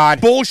together,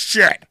 God.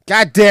 Bullshit.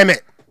 God damn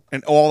it.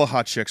 And all the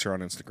hot chicks are on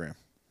Instagram.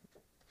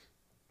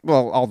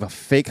 Well, all the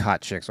fake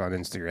hot chicks on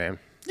Instagram.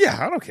 Yeah,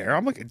 I don't care.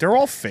 I'm looking. They're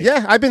all fake.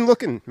 Yeah, I've been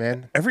looking,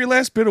 man. Every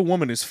last bit of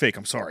woman is fake.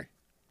 I'm sorry.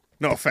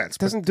 No offense.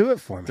 But Doesn't do it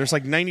for me. there's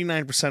like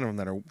 99% of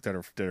them that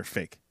are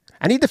fake.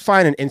 I need to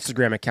find an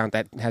Instagram account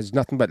that has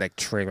nothing but like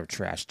trailer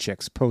trash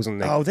chicks posing.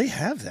 Like, Oh, they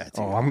have that.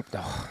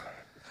 Dude.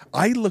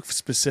 I look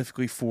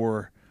specifically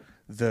for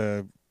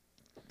the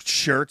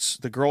shirts,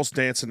 the girls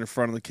dancing in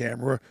front of the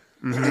camera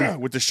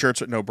with the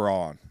shirts with no bra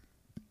on,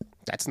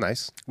 that's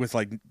nice. with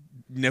like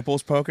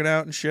nipples poking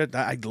out and shit.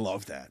 I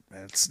love that,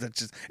 man. That's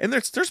just, and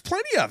there's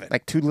plenty of it.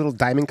 Like two little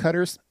diamond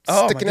cutters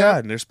Oh my sticking god, out.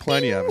 and there's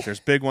plenty of it. There's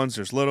big ones,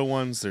 there's little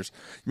ones. There's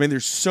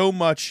so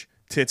much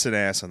tits and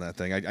ass on that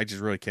thing. I just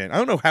really can't. I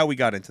don't know how we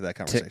got into that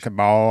conversation. Tit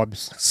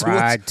kebabs, So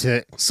fried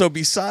tit. So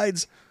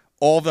besides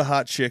all the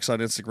hot chicks on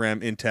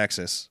Instagram in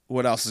Texas,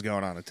 what else is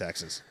going on in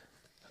Texas?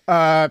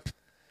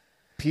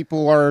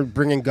 People are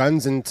bringing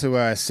guns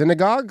into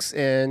synagogues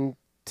and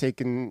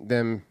taking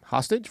them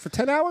hostage for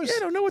 10 hours. Yeah, I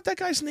don't know what that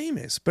guy's name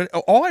is, but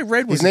all I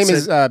read was His name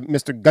is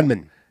Mr.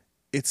 Gunman.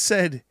 it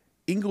said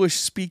English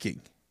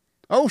speaking.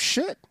 Oh,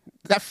 shit.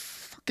 That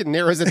fucking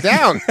narrows it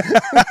down.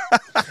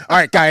 All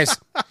right, guys.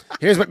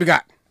 Here's what we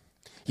got.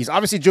 He's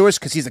obviously Jewish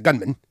because he's a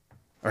gunman.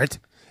 All right?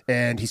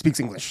 And he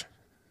speaks English.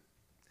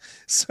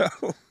 So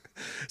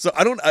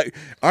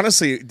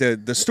honestly,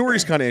 the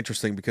story's kind of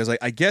interesting because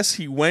I guess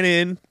he went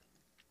in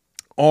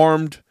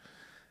armed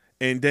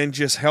and then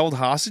just held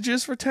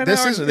hostages for 10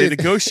 hours and they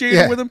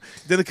negotiated with him.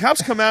 Then the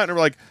cops come out and are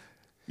like,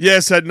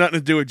 yes, had nothing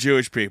to do with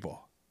Jewish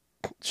people.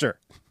 Sure.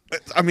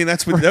 I mean,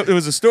 that's what that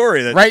was a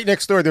story. That, Right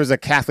next door, there was a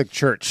Catholic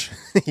church.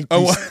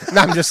 No,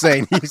 I'm just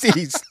saying.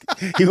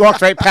 He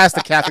walks right past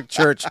the Catholic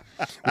church,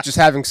 which is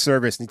having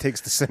service, and he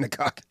takes the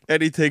synagogue.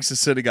 And he takes the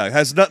synagogue.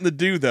 Has nothing to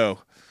do, though,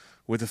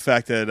 with the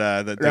fact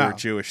that they were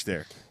Jewish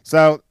there.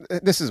 So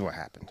this is what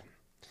happened.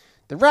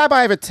 The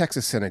rabbi of a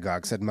Texas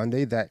synagogue said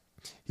Monday that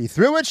he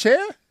threw a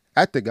chair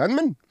at the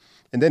gunman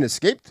and then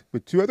escaped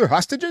with 2 other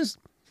hostages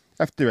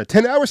after a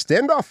 10-hour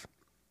standoff,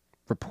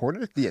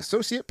 reported the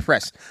Associated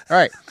Press. All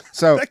right,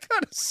 so That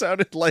kind of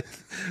sounded like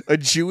a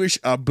Jewish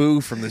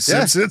Abu from The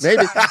Simpsons.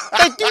 maybe.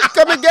 Thank you,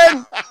 come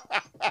again.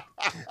 All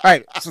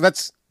right, so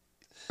that's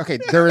okay.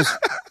 There is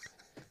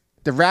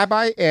the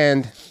rabbi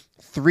and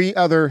 3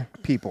 other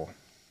people.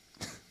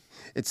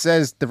 It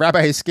says the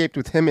rabbi escaped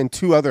with him and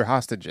 2 other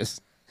hostages,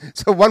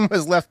 so 1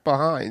 was left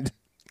behind.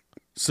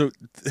 So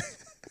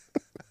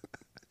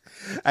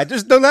I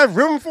just don't have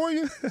room for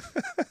you.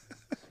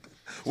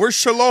 where's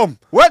Shalom?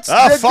 What's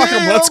the fuck deal?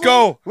 'em, let's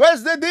go.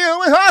 What's the deal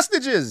with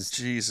hostages?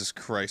 Jesus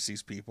Christ,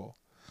 these people.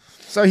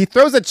 So he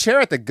throws a chair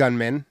at the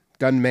gunman,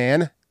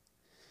 and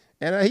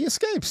he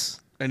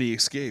escapes. And he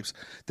escapes.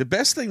 The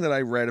best thing that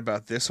I read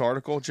about this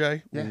article,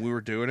 Jay, when we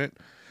were doing it,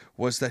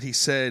 was that he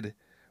said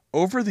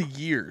over the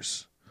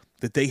years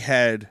that they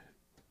had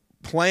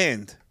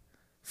planned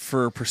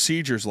for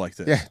procedures like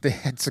this. Yeah, they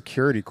had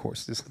security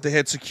courses. They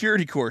had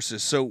security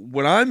courses. So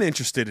what I'm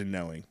interested in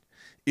knowing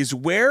is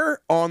where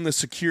on the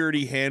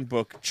security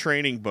handbook,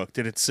 training book,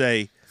 did it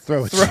say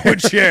Throw a a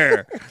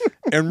chair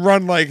and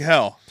run like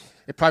hell?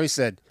 It probably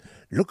said,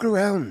 look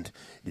around.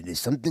 If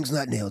something's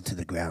not nailed to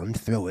the ground,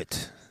 throw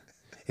it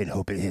and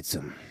hope it hits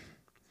him.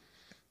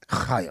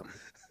 Chaim.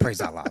 Praise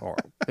Allah. Or,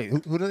 wait,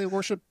 who do they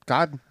worship?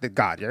 God? The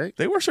God, right?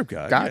 They worship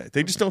God. God. Yeah.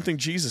 They just don't think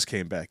Jesus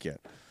came back yet.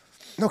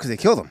 No, because they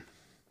killed him.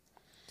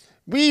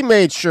 We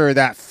made sure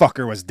that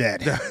fucker was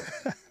dead.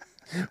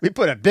 We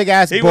put a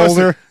big-ass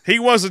boulder. He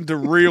wasn't the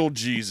real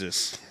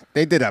Jesus.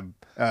 They did a...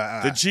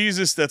 The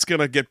Jesus that's going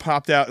to get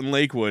popped out in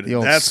Lakewood, the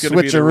old that's going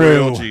to be the switcheroo.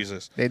 real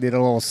Jesus. They did a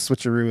little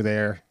switcheroo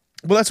there.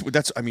 Well,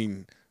 that's. I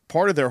mean,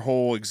 part of their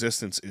whole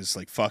existence is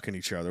like fucking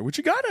each other, which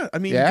you gotta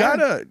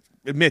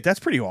admit that's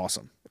pretty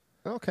awesome.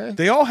 Okay.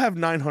 They all have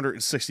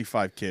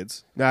 965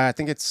 kids. No, I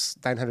think it's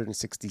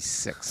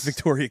 966.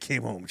 Victoria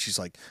came home and she's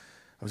like,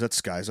 I was at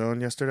Sky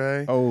Zone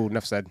yesterday. Oh,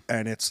 enough said.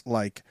 And it's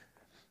like,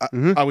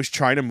 I was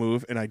trying to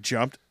move and I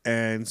jumped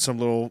and some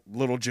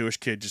little Jewish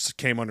kid just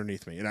came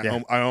underneath me.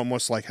 And I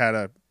almost like had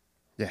a,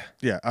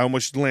 Yeah. I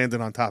almost landed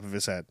on top of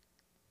his head.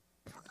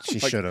 She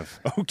should have.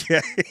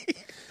 Okay.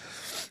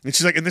 And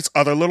she's like, and this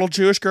other little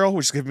Jewish girl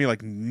was giving me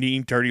like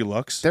mean, dirty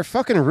looks. They're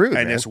fucking rude,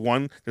 And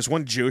man. this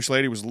one Jewish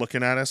lady was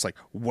looking at us like,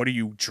 what are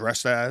you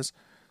dressed as?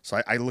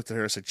 So I looked at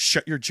her and said,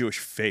 shut your Jewish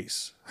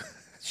face.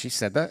 She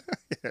said that?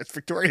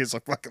 Victoria's a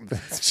fucking,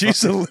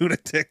 she's a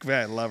lunatic,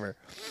 man. Love her.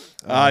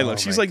 I love,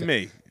 she's like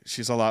me.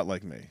 She's a lot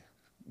like me.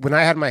 When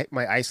I had my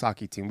ice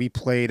hockey team, we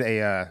played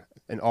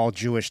an all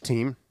Jewish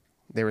team.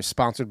 They were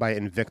sponsored by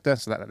Invicta,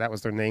 so that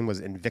was their name,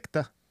 was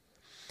Invicta.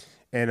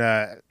 And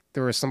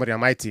there was somebody on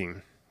my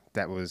team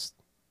that was,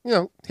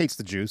 hates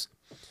the Jews.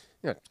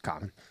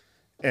 Common.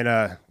 And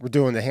we're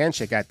doing the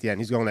handshake at the end.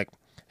 He's going like,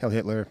 "Hail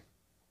Hitler,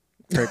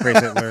 praise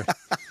Hitler,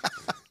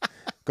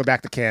 go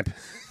back to camp."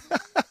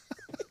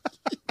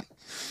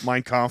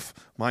 Mein Kampf,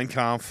 Mein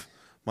Kampf,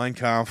 Mein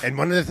Kampf. And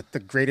one of the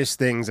greatest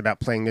things about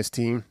playing this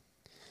team,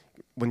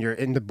 when you're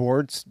in the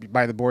boards,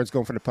 by the boards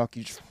going for the puck,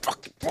 you just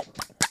fucking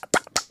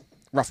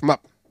rough them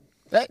up.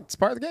 Hey, it's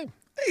part of the game.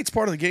 Hey, it's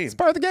part of the game. It's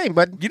part of the game,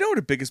 but You know what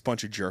the biggest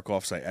bunch of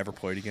jerk-offs I ever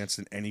played against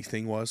in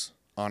anything was,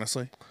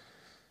 honestly?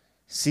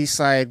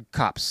 Seaside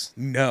Cops.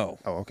 No.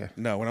 Oh, okay.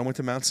 No, when I went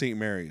to Mount St.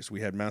 Mary's,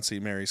 we had Mount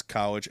St. Mary's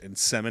College and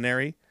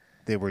Seminary.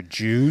 They were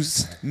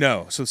Jews.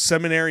 No, so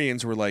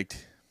seminarians were like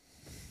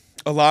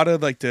a lot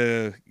of like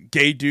the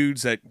gay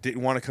dudes that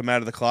didn't want to come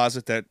out of the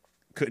closet that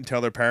couldn't tell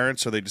their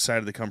parents, so they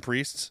decided to become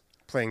priests.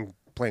 Playing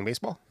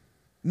baseball?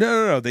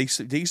 No. They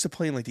used to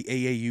play in like the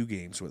AAU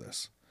games with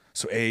us.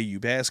 So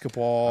AAU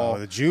basketball. Oh,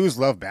 the Jews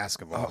love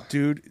basketball. Oh,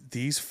 dude,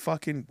 these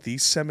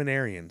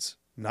seminarians,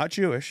 not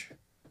Jewish,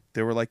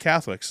 they were like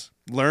Catholics,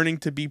 learning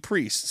to be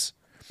priests,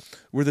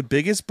 were the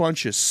biggest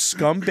bunch of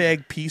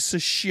scumbag piece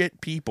of shit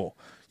people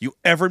you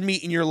ever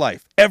meet in your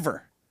life.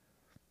 Ever.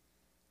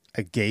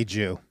 A gay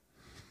Jew.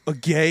 A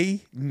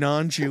gay,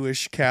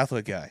 non-Jewish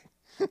Catholic guy.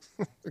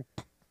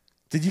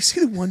 Did you see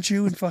the one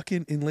Jew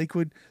in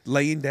Lakewood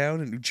laying down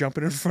and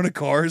jumping in front of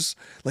cars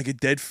like a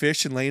dead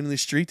fish and laying in the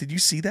street? Did you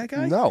see that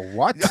guy? No,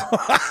 what?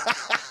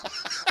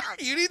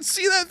 You didn't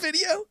see that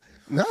video?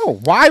 No,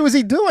 why was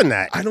he doing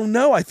that? I don't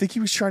know. I think he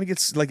was trying to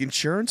get like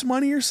insurance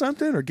money or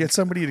something, or get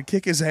somebody to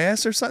kick his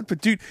ass or something.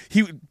 But dude,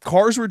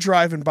 cars were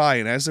driving by,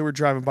 and as they were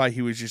driving by,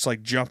 he was just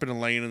like jumping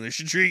and laying in the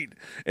street,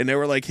 and they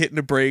were like hitting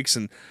the brakes,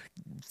 and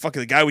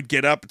fucking the guy would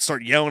get up and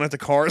start yelling at the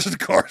cars, and the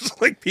cars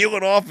like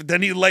peeling off, and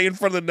then he'd lay in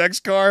front of the next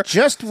car.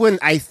 Just when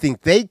I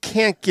think they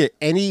can't get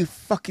any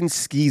fucking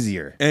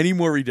skeezier, Any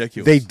more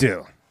ridiculous? they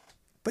do.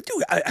 But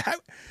dude,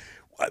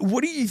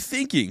 what are you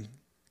thinking?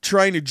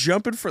 Trying to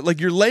jump in front,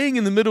 like you're laying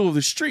in the middle of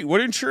the street.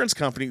 What insurance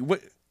company? What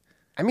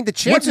I mean, the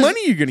chances.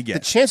 money are you gonna get? The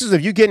chances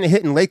of you getting a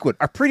hit in Lakewood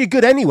are pretty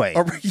good anyway.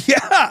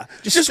 Yeah,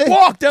 just stay-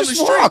 walk down just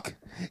the street. walk.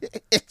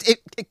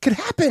 It could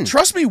happen.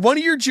 Trust me, one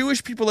of your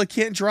Jewish people that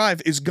can't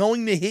drive is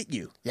going to hit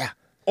you. Yeah.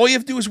 All you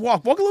have to do is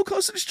walk. Walk a little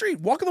closer to the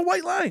street. Walk on the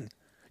white line.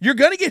 You're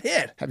gonna get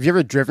hit. Have you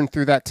ever driven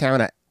through that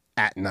town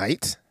at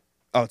night?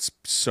 Oh, it's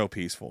so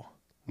peaceful.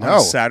 No.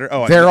 On Saturday.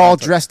 Oh, they're all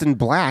dressed in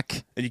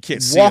black, and you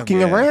can't see walking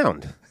them, yeah.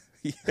 around.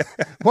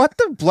 What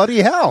the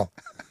bloody hell?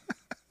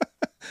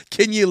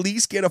 Can you at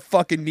least get a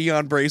fucking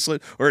neon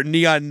bracelet or a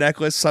neon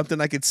necklace, something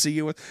I could see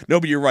you with? No,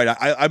 but you're right.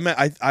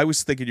 I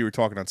was thinking you were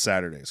talking on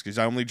Saturdays because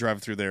I only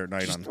drive through there at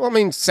night on Well, I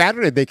mean,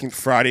 Saturday they can.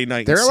 Friday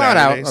night. They're and allowed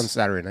out Saturdays. on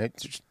Saturday night.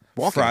 Just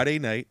walking. Friday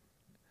night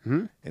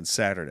and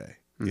Saturday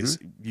is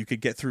you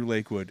could get through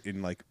Lakewood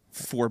in like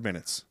 4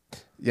 minutes.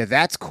 Yeah,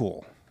 that's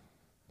cool.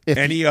 If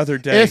Any other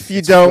day, if you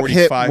it's don't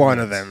hit 45 one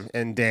of minutes. them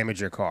and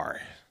damage your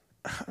car.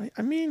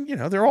 I mean,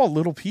 they're all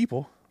little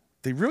people.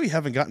 They really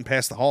haven't gotten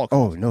past the Holocaust.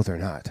 Oh no, they're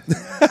not.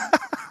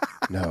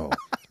 No,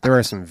 there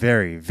are some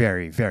very,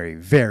 very, very,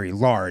 very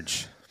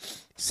large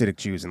Hasidic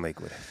Jews in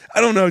Lakewood,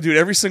 I don't know, dude.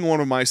 Every single one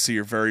of them I see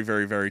are very,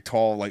 very, very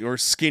tall, like or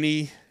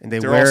skinny. and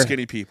They're all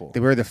skinny people. They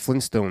wear the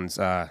Flintstones.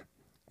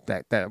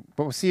 That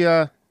what was he?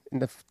 In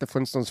the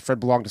Flintstones, Fred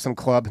belonged to some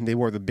club, and they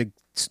wore the big,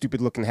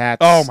 stupid-looking hats.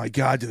 Oh my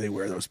God, do they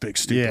wear those big,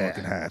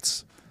 stupid-looking Yeah.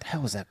 hats? What the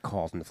hell was that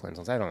called in the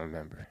Flintstones? I don't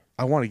remember.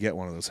 I want to get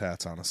one of those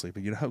hats, honestly,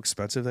 but you know how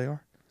expensive they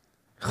are?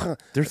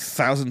 They're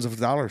thousands of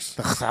dollars.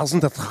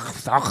 Thousands.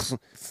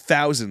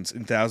 Thousands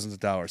and thousands of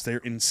dollars. They're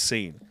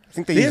insane. I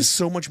think They they have use.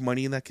 so much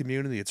money in that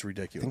community, it's I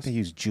ridiculous. think they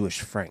use Jewish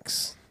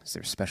francs as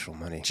their special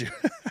money.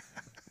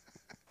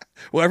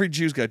 Well, every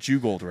Jew's got Jew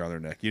gold around their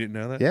neck. You didn't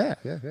know that?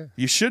 Yeah.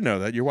 You should know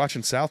that. You're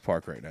watching South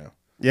Park right now.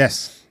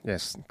 Yes.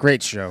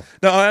 Great show.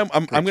 No,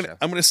 I'm show.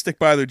 gonna stick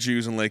by the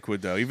Jews in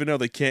Lakewood though. Even though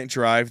they can't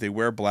drive, they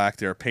wear black.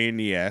 They're a pain in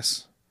the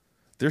ass.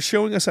 They're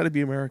showing us how to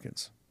be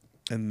Americans,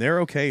 and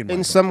they're okay in my In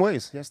book. some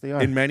ways, yes, they are.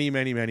 In many,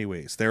 many, many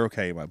ways, they're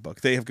okay in my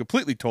book. They have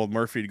completely told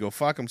Murphy to go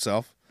fuck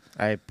himself.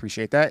 I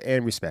appreciate that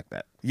and respect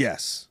that.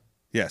 Yes,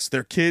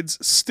 their kids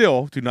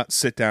still do not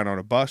sit down on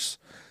a bus.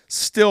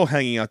 Still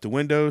hanging out the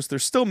windows. They're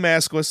still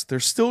maskless. They're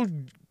still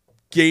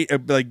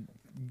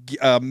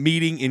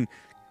meeting in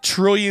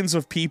trillions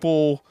of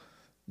people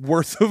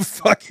worth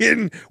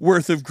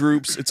of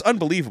groups. It's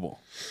unbelievable.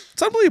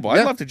 It's unbelievable.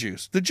 Yeah. I love the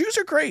Jews. The Jews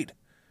are great.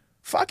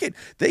 Fuck it.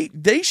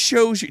 They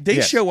show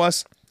Yes.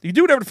 us you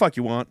do whatever the fuck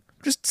you want.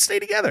 Just stay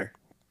together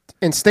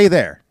And stay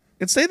there.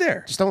 and stay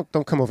there. Just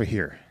don't come over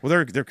here. Well,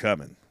 they're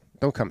coming.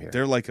 Don't come here.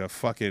 They're like a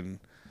fucking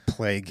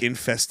Plague.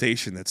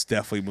 infestation that's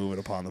definitely moving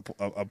upon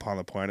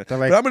the planet. They're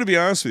like- But I'm going to be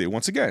honest with you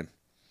once again.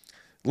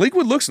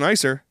 Lakewood looks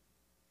nicer.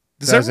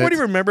 Does Does everybody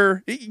it?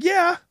 remember?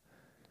 Yeah.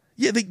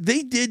 Yeah, they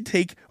did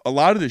take a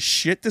lot of the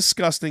shit,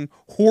 disgusting,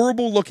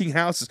 horrible looking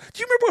houses. Do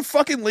you remember what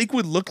fucking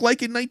Lakewood looked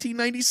like in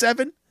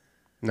 1997?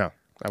 No.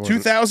 I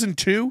wasn't.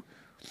 2002,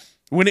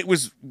 when it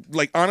was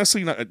like,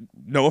 honestly,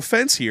 no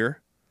offense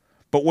here,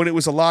 but when it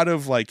was a lot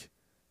of like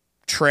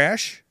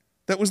trash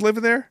that was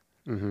living there,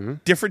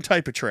 different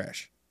type of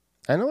trash.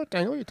 I know what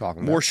you're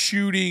talking about. More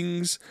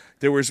shootings.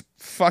 There was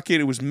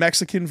it was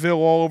Mexicanville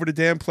all over the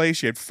damn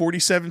place. You had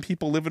 47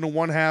 people living in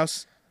one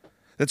house.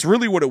 That's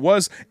really what it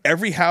was.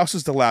 Every house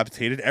is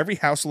dilapidated. Every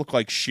house looked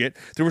like shit.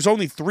 There was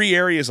only 3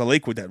 areas of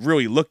Lakewood that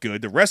really looked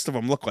good. The rest of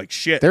them looked like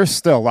shit. There's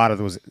still a lot of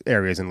those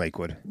areas in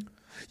Lakewood.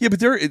 Yeah,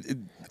 but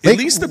at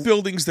least the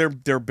buildings they're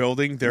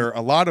building, there are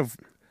a lot of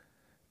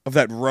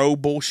that row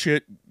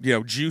bullshit,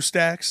 Jew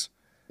stacks.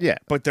 Yeah.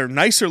 But they're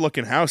nicer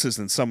looking houses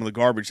than some of the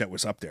garbage that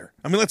was up there.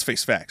 I mean, let's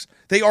face facts.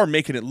 They are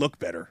making it look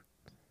better.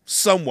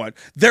 Somewhat.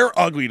 They're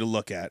ugly to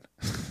look at.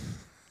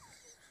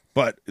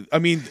 But, I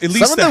mean, at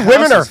least some of the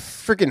women are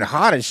freaking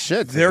hot as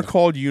shit. They're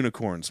called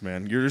unicorns,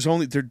 man.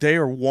 They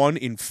are 1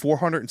 in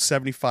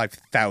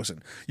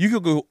 475,000. You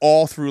could go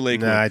all through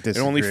Lakewood and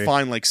only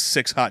find like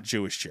 6 hot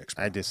Jewish chicks.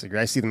 I disagree.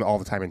 I see them all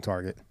the time in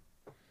Target.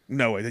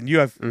 No way. Then you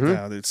have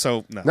no.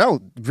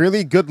 No,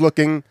 really good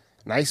looking,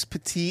 nice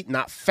petite,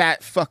 not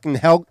fat fucking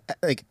Helga.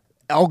 Is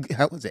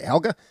it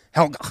Helga?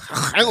 Helga.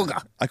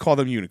 I call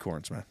them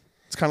unicorns, man.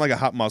 It's kind of like a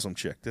hot Muslim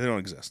chick. They don't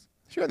exist.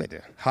 Sure they do.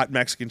 Hot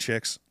Mexican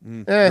chicks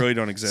really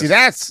don't exist.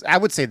 See, I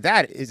would say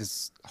that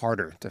is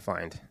harder to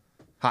find.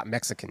 Hot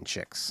Mexican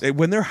chicks.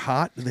 When they're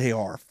hot, they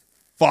are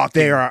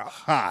fucking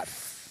hot.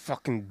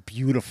 Fucking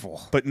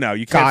beautiful. But no,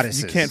 you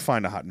can't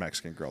find a hot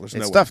Mexican girl. There's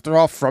no way. They're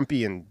all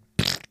frumpy and...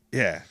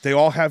 Yeah, they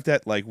all have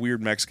that like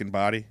weird Mexican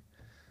body.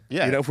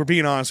 Yeah. If we're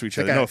being honest with each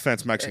other, no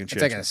offense, Mexican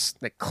chicks. It's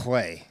like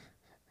clay.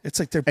 It's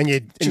like they're... And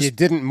you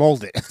didn't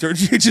mold it.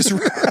 You just...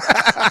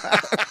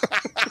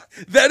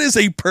 That is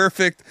a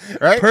perfect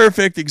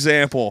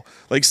example.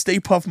 Like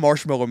Stay Puft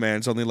Marshmallow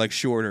Man's only like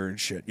shorter and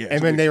shit. Yeah.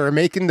 And when they were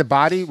making the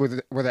body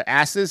with their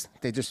asses,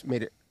 they just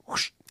made it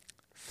whoosh,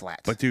 flat.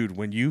 But dude,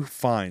 when you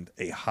find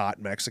a hot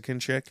Mexican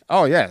chick,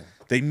 oh yeah,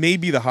 they may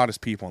be the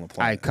hottest people on the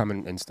planet. I come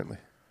in instantly.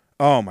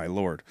 Oh my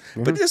lord!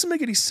 But it doesn't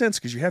make any sense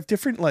because you have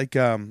different like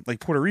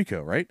Puerto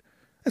Rico, right?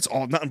 That's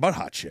all nothing but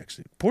hot chicks.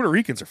 Puerto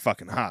Ricans are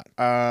fucking hot.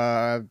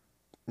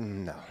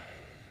 No.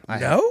 I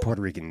have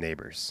Puerto Rican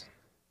neighbors.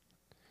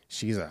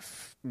 She's I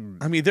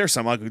mean, there's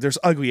some ugly. There's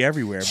ugly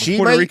everywhere. But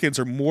Puerto Ricans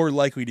are more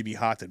likely to be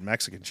hot than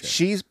Mexican chicks.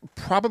 She's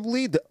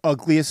probably the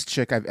ugliest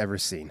chick I've ever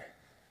seen.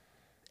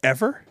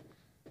 Ever?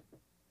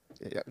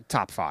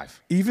 Top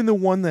 5. Even the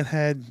one that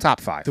had...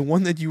 Top 5. The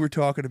one that you were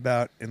talking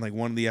about in like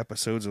one of the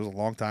episodes, it was a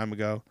long time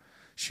ago.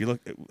 She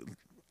looked...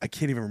 I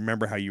can't even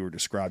remember how you were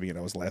describing it.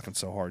 I was laughing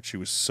so hard. She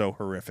was so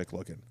horrific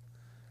looking.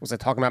 Was I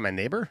talking about my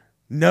neighbor?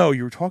 No,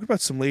 you were talking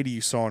about some lady you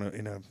saw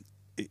in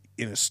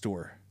a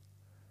store.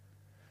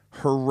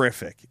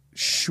 Horrific.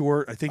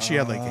 Short. I think she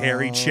had like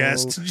hairy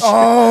chest.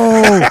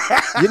 Oh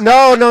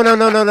no!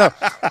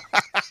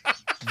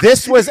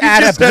 This was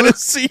at a Blue...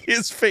 see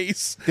his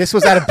face. This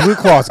was at a Blue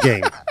Claws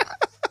game.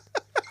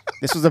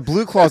 This was a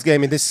Blue Claws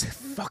game, and this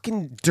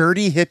fucking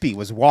dirty hippie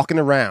was walking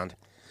around,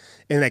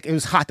 and like it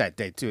was hot that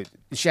day too.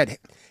 She had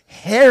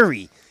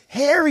hairy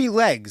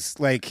legs,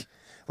 like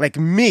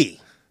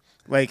me,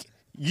 like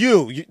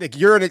you. Like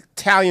you're an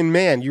Italian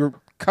man. You're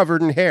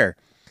covered in hair.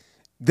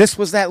 This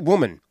was that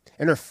woman.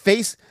 And her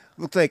face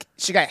looked like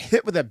she got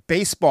hit with a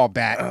baseball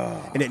bat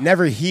and it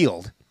never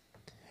healed.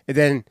 And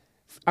then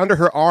under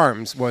her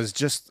arms was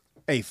just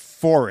a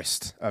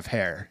forest of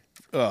hair.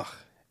 Ugh.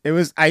 It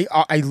was, I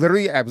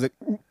was like...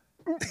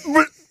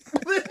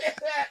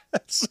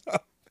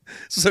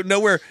 So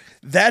nowhere,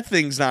 that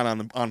thing's not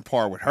on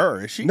par with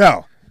her, is she?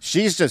 No.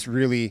 She's just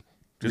really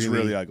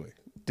ugly.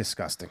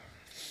 Disgusting.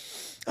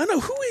 I know.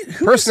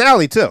 Who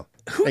personality, too.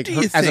 Who like, do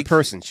you think... As a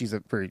person, she's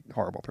a very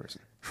horrible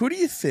person. Who do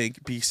you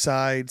think,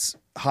 besides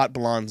hot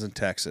blondes in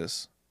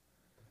Texas,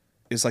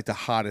 is like the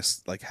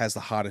hottest, like has the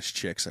hottest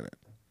chicks in it?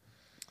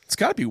 It's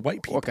got to be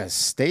white people. Like a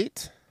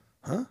state?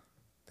 Huh?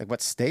 Like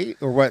what state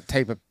or what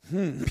type of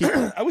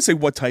people? I would say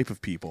what type of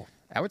people?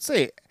 I would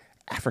say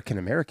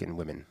African-American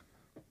women.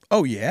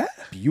 Oh, yeah?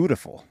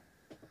 Beautiful.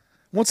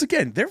 Once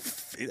again, they're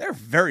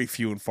very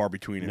few and far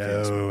between.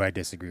 No, I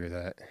disagree with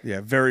that.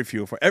 Yeah, very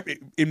few and far.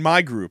 In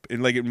my group,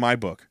 in my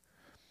book,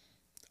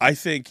 I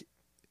think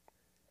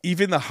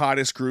even the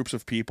hottest groups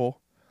of people,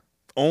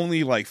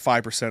 only like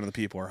 5% of the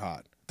people are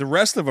hot. The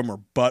rest of them are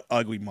butt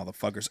ugly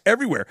motherfuckers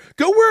everywhere.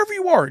 Go wherever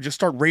you are and just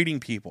start rating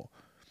people.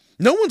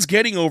 No one's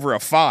getting over a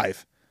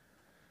 5.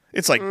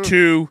 It's like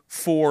 2,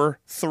 4,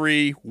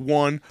 3,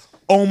 1.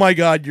 Oh my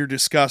God, you're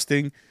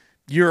disgusting.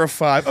 You're a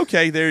 5.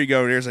 Okay, there you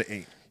go. There's an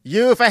 8.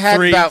 You, if I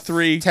had about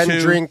 10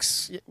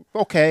 drinks,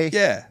 okay.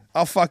 Yeah,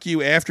 I'll fuck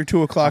you after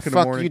 2 o'clock in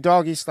the morning. Fuck you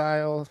doggy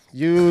style.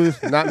 You,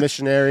 not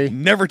missionary.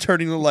 Never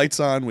turning the lights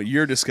on when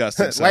you're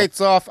disgusting.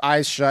 Lights off,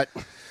 eyes shut.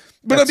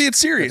 But I'm being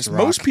serious.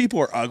 Most people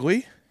are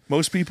ugly.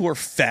 Most people are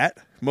fat.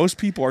 Most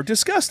people are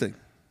disgusting.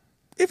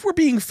 If we're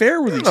being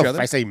fair with each other. If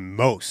I say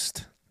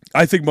most.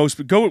 I think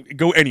most. Go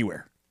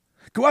anywhere.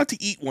 Go out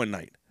to eat one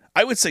night.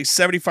 I would say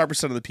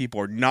 75% of the people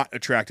are not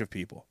attractive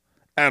people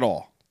at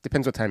all.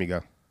 Depends what time you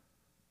go.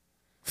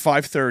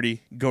 5:30,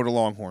 go to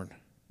Longhorn.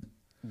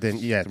 then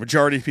yeah, The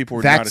majority of people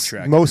are not that's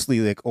attractive. mostly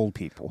like old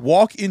people.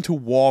 Walk into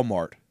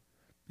Walmart.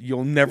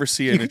 You'll never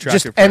see an You could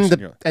attractive just end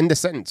person. end the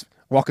sentence.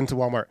 Walk into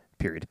Walmart.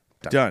 Period.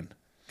 Done. Done.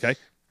 Okay?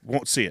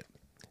 Won't see it.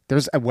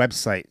 There's a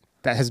website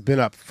that has been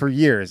up for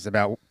years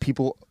about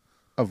people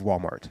of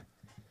Walmart.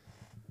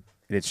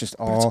 And it's just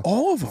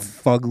all of them.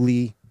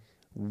 fugly,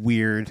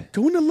 weird,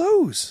 Go into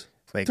Lowe's.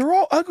 like They're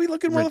all ugly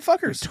looking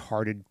motherfuckers.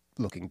 retarded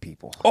looking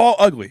people. All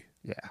ugly.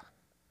 Yeah.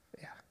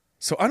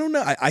 So I don't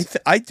know. I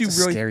do It's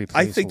a really. scary I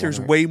place, think there's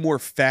Walmart. way more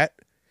fat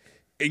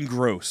and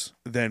gross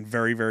than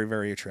very, very,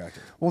 very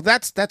attractive. Well,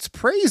 that's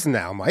praise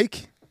now,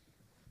 Mike.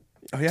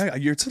 Oh yeah,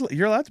 you're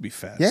allowed to be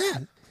fat. Yeah.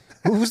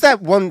 Who's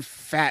that one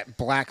fat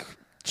black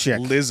chick?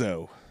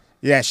 Lizzo.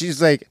 Yeah,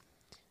 she's like,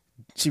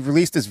 she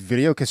released this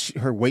video because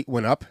her weight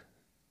went up.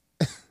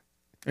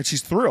 And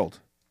she's thrilled.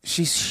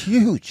 She's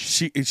huge.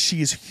 She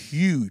is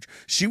huge.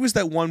 She was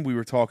that one we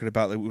were talking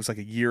about. It was like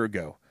a year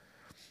ago,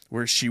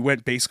 where she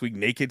went basically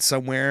naked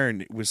somewhere,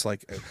 and it was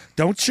like,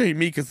 "Don't shame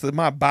me because of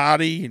my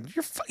body." And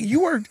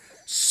you are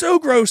so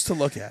gross to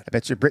look at, I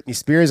bet you Britney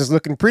Spears is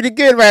looking pretty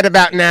good right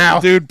about now.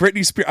 dude.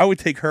 Britney Spears. I would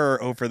take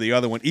her over the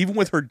other one, even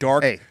with her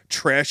dark, Hey.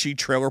 trashy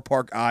trailer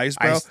park eyes,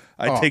 bro.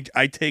 oh.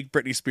 I take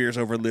Britney Spears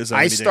over Lizzo.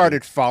 I any day.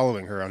 started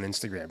following her on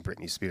Instagram,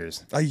 Britney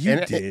Spears. Oh, you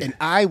and, did. And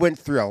I went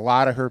through a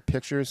lot of her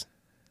pictures.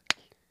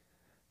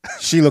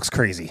 She looks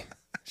crazy.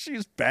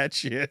 She's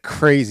batshit.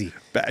 Crazy.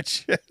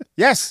 Batshit.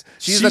 Yes.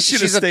 She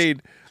should have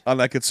stayed on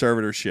that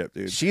conservatorship,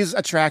 dude. She's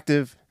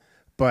attractive,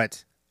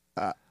 but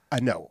a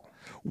no.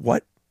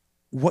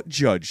 What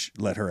judge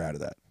let her out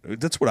of that?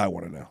 That's what I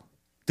want to know.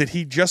 Did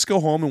he just go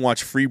home and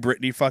watch Free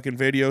Britney fucking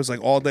videos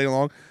like all day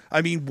long?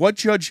 I mean, what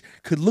judge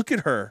could look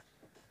at her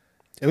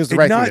It was the and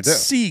right thing not to do.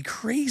 see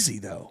crazy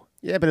though?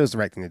 Yeah, but it was the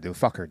right thing to do.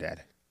 Fuck her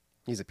dad.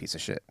 He's a piece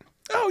of shit.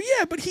 Oh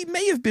yeah, but he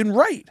may have been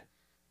right.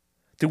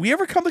 Did we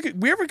ever come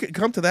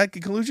to that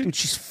conclusion? Dude,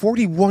 she's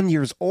 41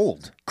 years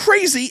old.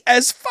 Crazy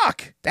as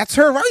fuck. That's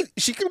her right.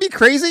 She can be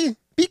crazy.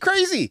 Be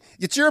crazy.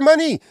 It's your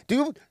money.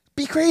 Dude,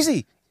 be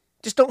crazy.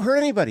 Just don't hurt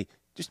anybody.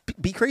 Just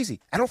be crazy.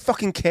 I don't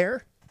fucking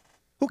care.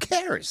 Who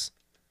cares?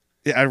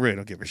 Yeah, I really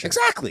don't give a shit.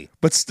 Exactly.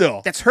 But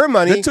still, That's her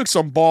money. It took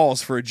some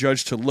balls for a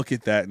judge to look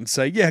at that and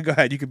say, "Yeah, go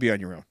ahead, you can be on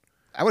your own."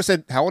 I would have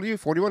said, how old are you?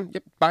 41?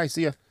 Yep, bye,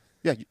 see ya.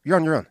 Yeah, you're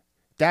on your own.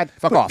 Dad,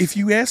 fuck off. If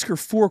you ask her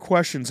 4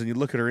 questions and you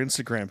look at her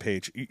Instagram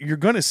page, you're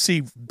going to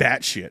see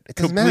batshit. It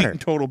doesn't Complete matter. and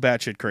total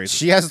batshit crazy.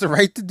 She has the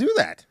right to do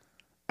that.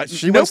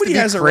 She wants to Nobody be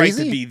has a right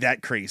crazy. to be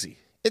that crazy.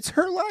 It's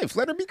her life.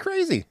 Let her be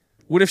crazy.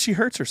 What if she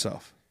hurts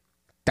herself?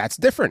 That's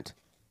different.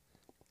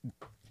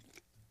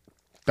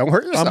 Don't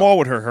hurt yourself. I'm all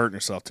with her hurting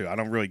herself, too. I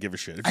don't really give a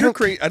shit. If I you're don't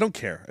crazy, I don't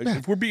care.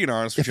 If we're being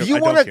honest with If you, you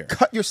I want don't to care.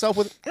 cut yourself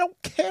with, I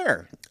don't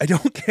care. I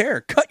don't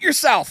care. Cut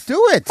yourself.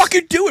 Do it.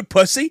 Fucking do it,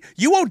 pussy.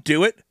 You won't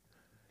do it.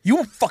 You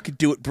won't fucking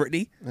do it,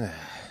 Brittany.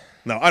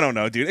 No, I don't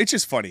know, dude. It's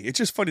just funny. It's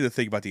just funny to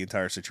think about the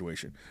entire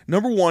situation.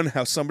 Number one,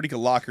 how somebody could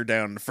lock her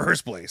down in the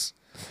first place.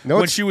 No,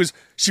 When it's-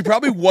 she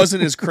probably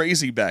wasn't as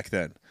crazy back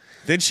then.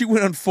 Then she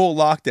went on full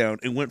lockdown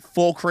and went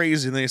full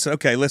crazy. And they said,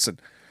 "Okay, listen,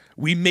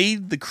 we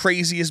made the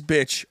craziest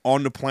bitch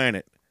on the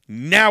planet.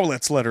 Now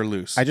let's let her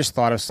loose." I just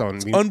thought of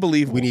someone.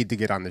 unbelievable. We need to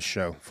get on this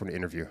show for an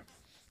interview.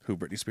 Who?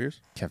 Britney Spears?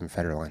 Kevin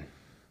Federline.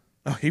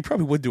 Oh, he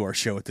probably would do our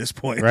show at this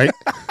point, Right?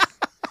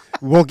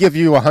 We'll give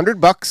you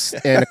 $100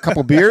 and a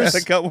couple beers.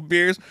 a couple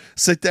beers.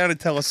 Sit down and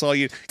tell us all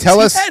you. Tell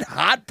us- He had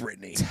hot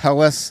Britney.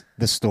 Tell us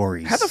the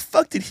stories. How the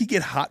fuck did he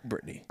get hot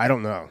Britney? I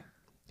don't know.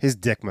 His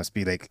dick must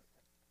be like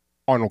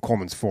Arnold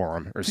Coleman's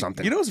forearm or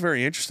something. You know what's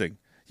very interesting?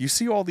 You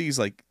see all these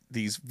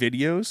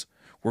videos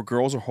where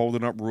girls are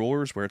holding up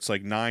rulers where it's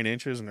like 9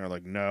 inches and they're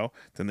like, no.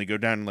 Then they go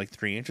down to like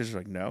 3 inches,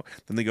 they're like, no.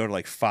 Then they go to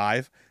like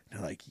 5 and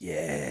they're like,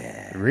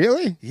 yeah.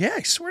 Really? Yeah,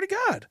 I swear to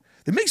God.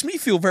 It makes me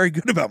feel very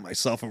good about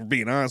myself if we're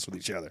being honest with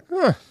each other.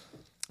 Huh.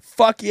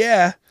 Fuck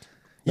yeah.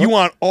 You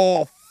want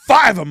all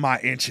 5 of my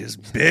inches,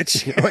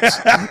 bitch. You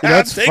know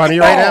what's Take funny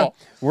them right all. now?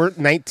 We're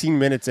 19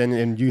 minutes in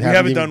and you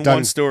haven't even done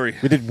one story.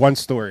 We did one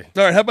story.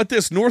 All right, how about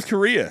this? North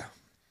Korea.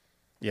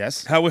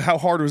 Yes. How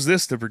hard was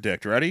this to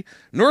predict? Ready?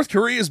 North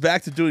Korea is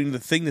back to doing the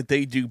thing that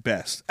they do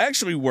best.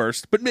 Actually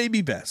worst, but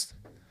maybe best.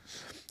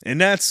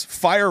 And that's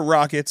fire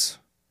rockets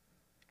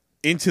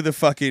into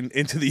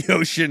the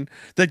ocean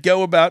that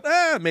go about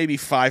maybe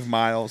 5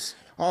 miles.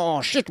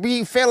 Oh, shit,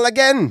 we fell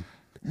again.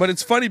 But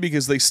it's funny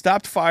because they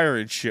stopped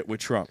firing shit with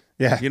Trump.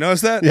 Yeah. You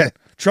notice that? Yeah.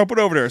 Trump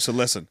went over there and said,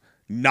 "Listen,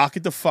 knock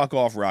it the fuck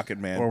off, Rocket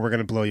Man, Or we're going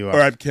to blow you up.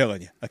 or I'm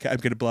killing you. Okay, I'm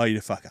gonna blow you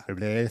the fuck up."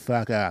 Blow the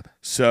fuck up.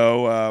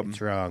 So It's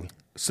wrong.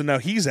 so now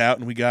he's out,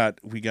 and we got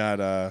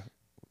the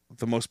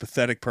most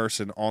pathetic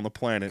person on the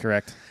planet.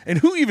 Correct. And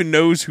who even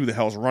knows who the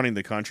hell's running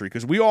the country?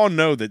 Because we all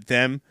know that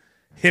him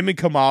and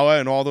Kamala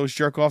and all those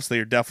jerk-offs, they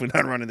are definitely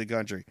not running the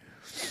country.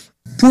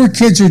 Poor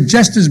kids are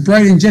just as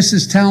bright and just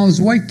as talented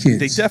as white kids.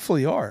 They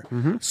definitely are.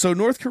 So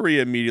North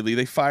Korea immediately,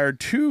 they fired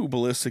 2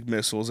 ballistic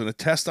missiles in a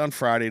test on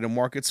Friday to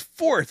mark its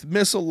 4th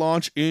missile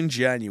launch in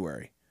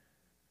January.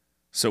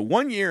 So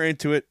 1 year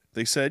into it,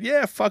 they said,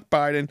 "Yeah, fuck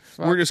Biden.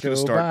 We're just going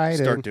to Joe start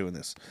Biden." doing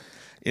this."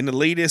 In the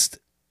latest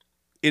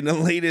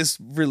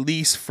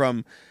release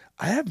from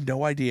I have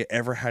no idea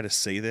ever how to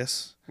say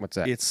this. What's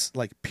that? It's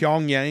like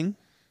Pyongyang.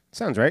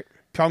 Sounds right.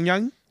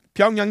 Pyongyang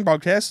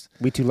broadcast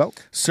We too low.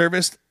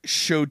 service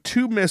showed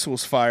 2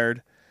 missiles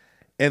fired,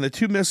 and the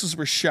 2 missiles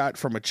were shot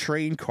from a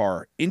train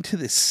car into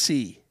the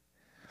sea.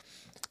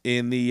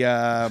 In the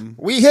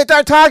We hit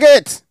our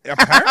target.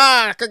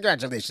 Appar-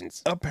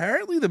 Congratulations.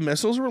 apparently the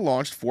missiles were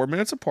launched 4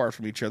 minutes apart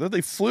from each other.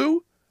 They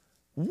flew.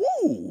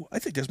 Whoa! I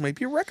think this might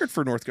be a record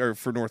for North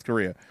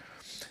Korea.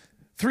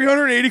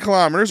 380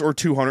 kilometers or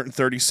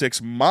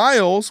 236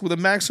 miles with a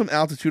maximum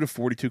altitude of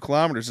 42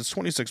 kilometers. It's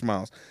 26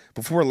 miles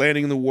before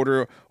landing in the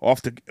water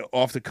off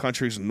the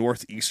country's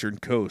northeastern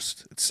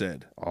coast. It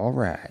said. All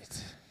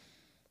right.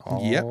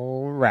 Yep.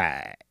 All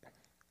right.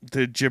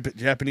 The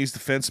Japanese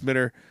defense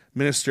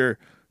minister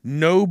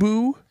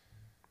Nobu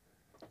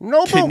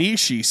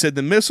Kenichi said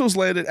the missiles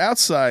landed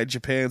outside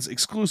Japan's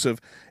exclusive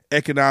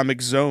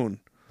economic zone,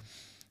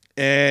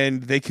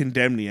 and they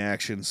condemned the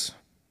actions.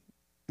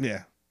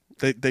 Yeah,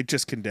 they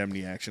just condemned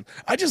the action.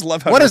 I just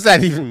love how. What does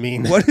that even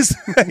mean? What is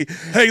that?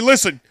 Hey,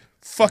 listen,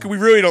 fuck, we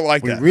really don't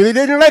like We that. really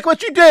didn't like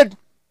what you did.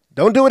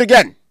 Don't do it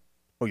again,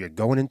 or you're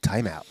going in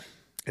timeout.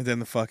 And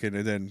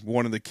then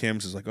one of the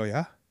Kims is like, "Oh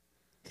yeah,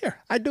 here,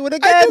 I do it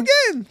again. I do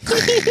again."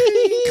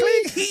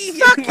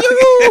 Fuck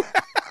you.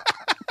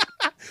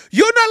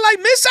 You're not like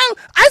missile.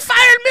 I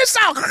fired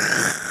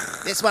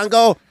missile. This one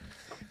go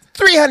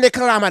 300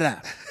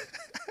 kilometer.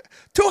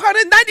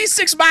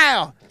 296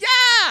 mile.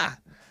 Yeah.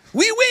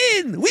 We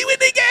win. We win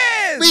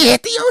again. We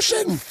hit the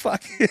ocean.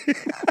 Fuck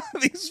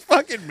these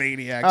fucking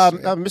maniacs.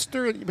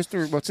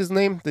 Mr. What's his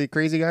name? The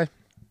crazy guy.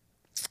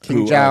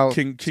 Who,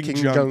 Kim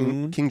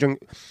Jong-un? Kim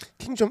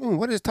Jong-un.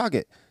 What is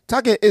target?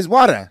 Target is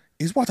water.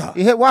 Is water.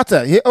 You hit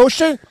water. You hit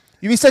ocean.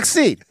 You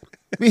succeed.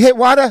 We hit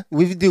water.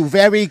 We do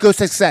very good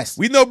success.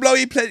 We don't blow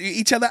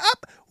each other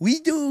up. We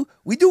do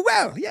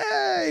well.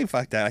 Yay.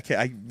 Fuck that.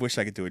 I wish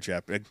I could do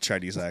a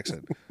Chinese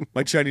accent.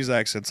 My Chinese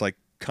accent's like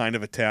kind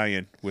of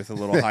Italian with a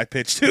little high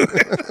pitch to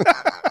it.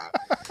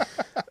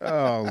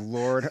 Oh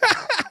Lord.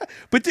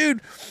 But dude,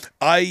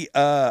 I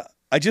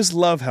just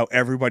love how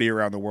everybody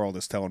around the world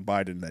is telling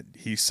Biden that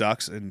he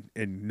sucks and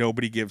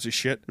nobody gives a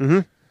shit. Mm-hmm.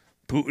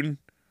 Putin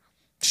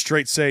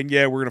straight saying,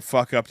 yeah, we're going to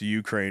fuck up the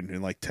Ukraine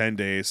in like 10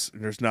 days,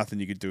 and there's nothing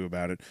you can do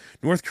about it.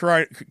 North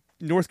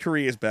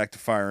Korea is back to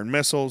firing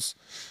missiles.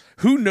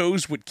 Who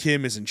knows what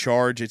Kim is in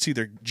charge? It's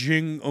either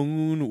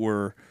Jong-un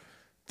or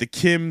the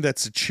Kim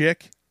that's a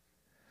chick.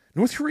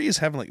 North Korea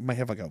is might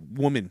have like a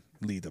woman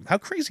lead them. How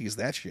crazy is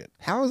that shit?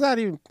 How is that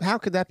even? How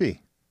could that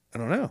be? I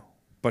don't know.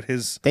 But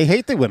They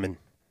hate the women.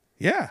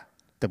 yeah,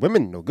 The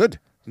women no good.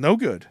 no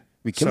good.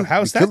 We kill So them.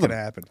 how's We that kill going to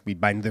them. happen? We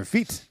bind their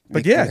feet. But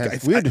Make yeah, them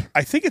have weird.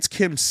 I think it's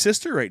Kim's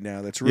sister right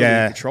now that's really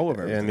in control of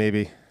everything. Yeah,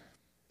 maybe.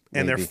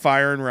 And they're maybe.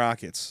 firing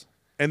rockets.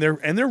 And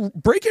they're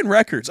breaking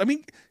records. I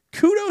mean,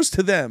 kudos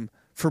to them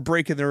for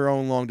breaking their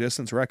own long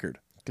distance record.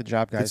 Good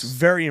job, guys. It's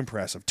very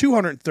impressive.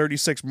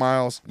 236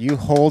 miles. You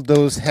hold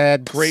those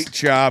heads. Great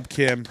job,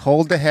 Kim.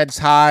 Hold the heads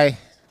high.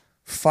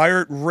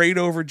 Fire it right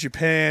over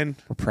Japan.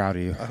 We're proud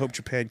of you. I hope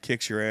Japan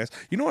kicks your ass.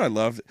 You know what I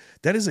love?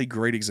 That is a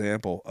great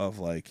example of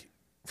like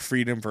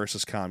freedom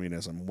versus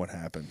communism. What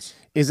happens?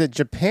 Is it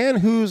Japan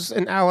who's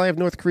an ally of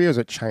North Korea, or is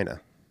it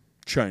China?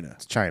 China.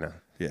 It's China.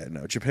 Yeah,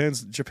 no.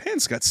 Japan's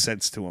got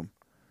sense to them.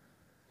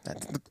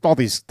 All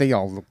these, they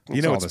all look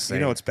You know all the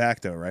same. it's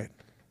back though, right?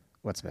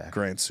 What's back?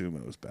 Grand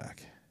Sumo is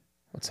back.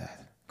 What's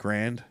that?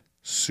 Grand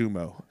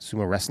Sumo.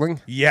 Sumo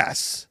wrestling?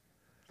 Yes.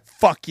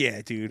 Fuck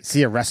yeah, dude. Is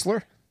he a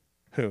wrestler?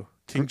 Who?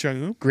 Kim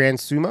Jong-un? Grand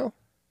Sumo?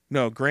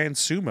 No, Grand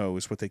Sumo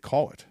is what they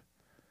call it.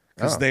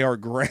 Because they are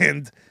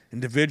grand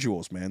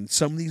individuals, man.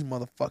 Some of these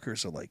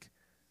motherfuckers are like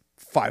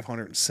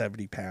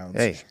 570 pounds.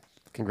 Hey,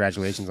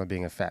 congratulations on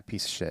being a fat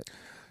piece of shit.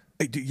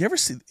 Hey, do you ever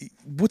see?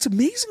 What's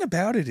amazing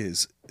about it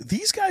is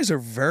these guys are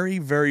very,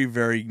 very,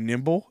 very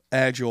nimble,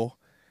 agile,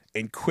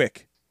 and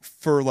quick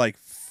for like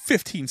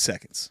 15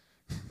 seconds.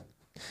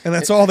 And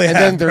that's all they have.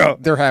 And then bro.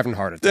 they're having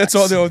heart attacks.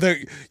 That's all.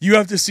 You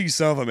have to see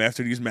some of them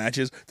after these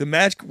matches. The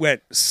match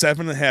went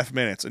 7.5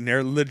 minutes, and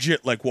they're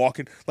legit like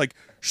walking, like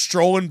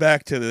strolling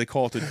back to they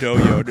call it the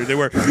doyo. They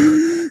were,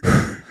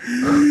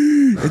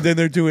 and then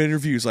they're doing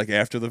interviews like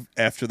after the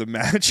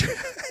match.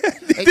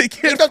 they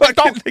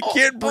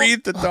can't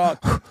breathe to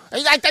talk.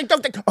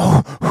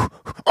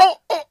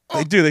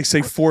 They do. They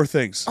say 4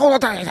 things.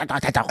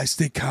 I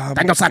stay calm,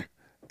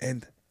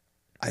 and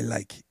I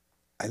like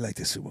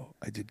the sumo.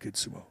 I did good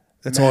sumo.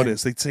 That's all it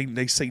is. They say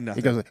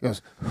nothing. He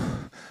goes,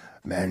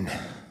 man,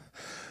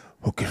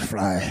 who can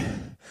fly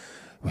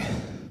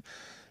with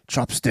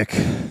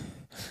chopstick,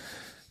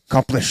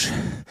 accomplish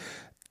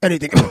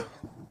anything.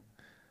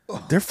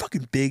 They're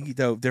fucking big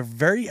though. They're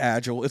very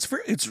agile. It's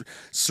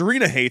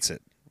Serena hates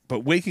it,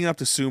 but waking up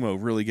to sumo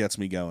really gets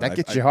me going. That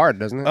gets you hard,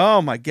 doesn't it?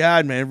 Oh my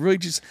god, man! It really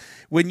just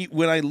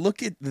when I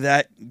look at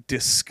that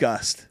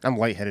disgust. I'm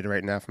lightheaded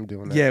right now from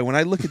doing that. Yeah, when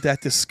I look at that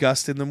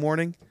disgust in the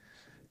morning,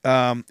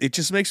 it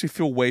just makes me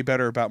feel way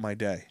better about my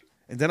day.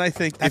 And then I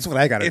think That's what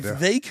I gotta do. If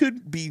they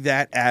could be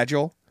that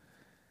agile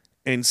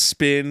and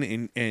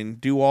spin and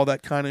do all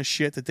that kind of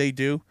shit that they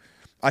do,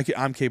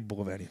 I'm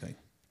capable of anything.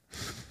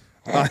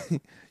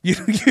 You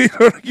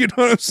know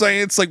what I'm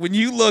saying? It's like when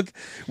you look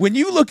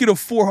at a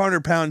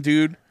 400-pound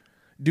dude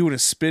doing a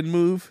spin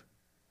move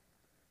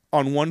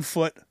on one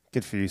foot.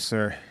 Good for you,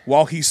 sir.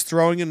 While he's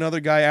throwing another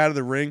guy out of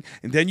the ring,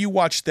 and then you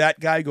watch that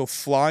guy go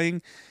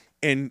flying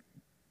and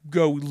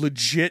go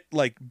legit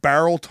like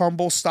barrel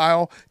tumble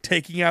style,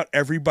 taking out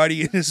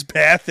everybody in his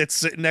path that's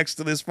sitting next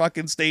to this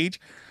fucking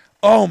stage.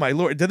 Oh my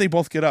Lord. Then they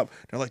both get up.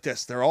 They're like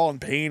this. They're all in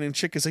pain and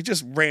shit because they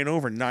just ran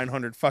over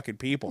 900 fucking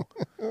people.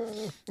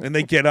 And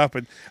they get up,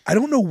 and I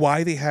don't know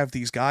why they have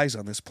these guys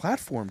on this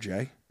platform,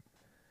 Jay.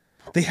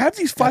 They have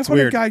these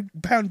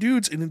 500-pound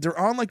dudes, and they're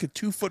on like a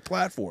 2-foot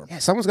platform. Yeah,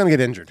 someone's going to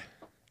get injured.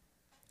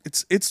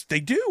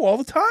 They do all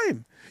the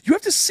time. You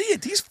have to see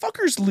it. These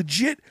fuckers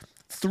legit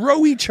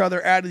throw each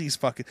other out of these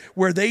fucking,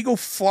 where they go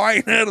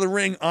flying out of the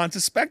ring onto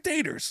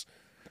spectators.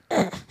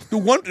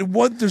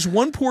 There's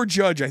one poor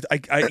judge.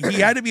 He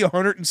had to be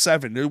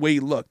 107 the way he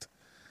looked.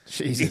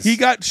 Jesus. He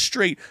got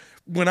straight.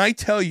 When I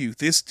tell you,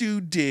 this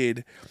dude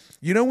did,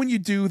 you know when you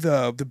do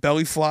the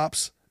belly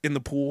flops in the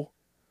pool?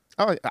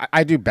 Oh,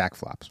 I do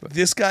backflops. But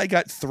This guy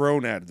got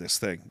thrown out of this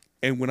thing.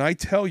 And when I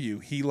tell you,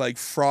 he like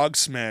frog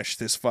smashed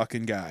this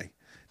fucking guy.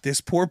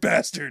 This poor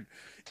bastard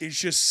is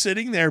just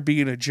sitting there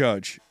being a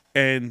judge.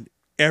 And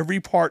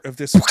every part of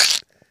this,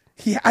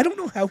 I don't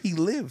know how he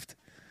lived.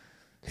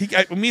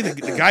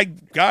 The guy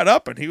got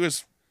up and he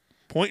was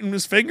pointing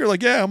his finger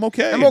like, yeah, I'm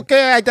okay. I'm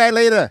okay. I die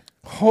later.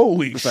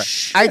 Holy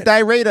shit. I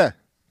die later.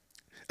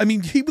 I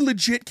mean, he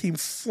legit came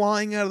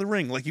flying out of the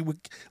ring like he would,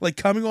 like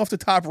coming off the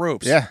top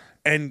ropes. Yeah.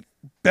 And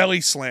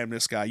belly slammed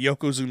this guy,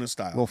 Yokozuna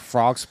style. Little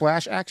frog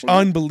splash action.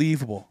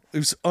 Unbelievable. It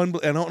was I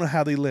don't know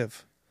how they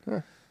live.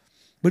 Huh.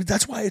 But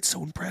that's why it's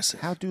so impressive.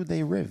 How do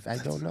they live? I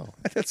don't know.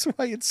 That's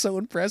why it's so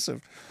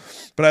impressive.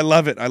 But I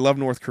love it. I love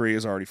North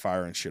Korea's already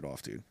firing shit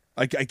off, dude.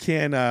 I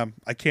can't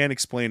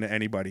explain to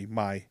anybody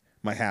my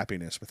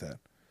happiness with that.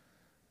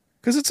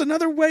 Because it's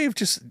another way of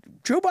just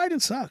Joe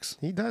Biden sucks.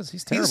 He does.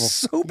 He's terrible. He's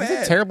so bad.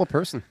 He's a terrible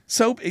person.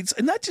 So it's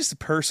not just a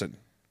person.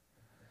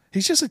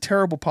 He's just a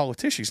terrible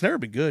politician. He's never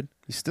been good.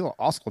 He's still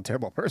also a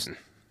terrible person.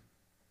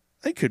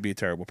 He could be a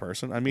terrible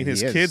person. I mean, He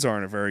his is. kids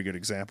aren't a very good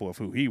example of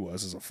who he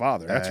was as a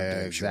father. That's for damn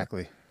sure.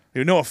 Exactly.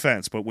 No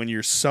offense, but when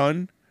your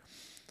son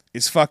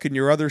is fucking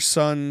your other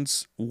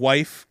son's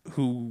wife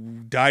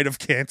who died of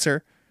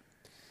cancer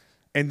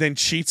and then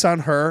cheats on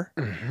her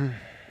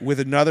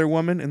with another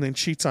woman and then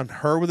cheats on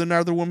her with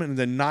another woman and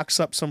then knocks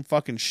up some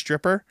fucking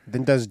stripper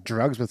Then does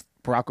drugs with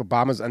Barack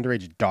Obama's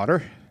underage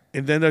daughter.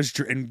 and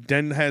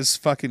then has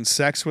fucking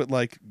sex with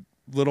like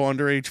little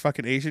underage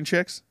fucking Asian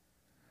chicks.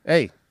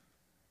 Hey,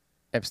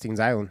 Epstein's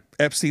Island.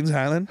 Epstein's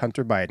Island.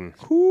 Hunter Biden.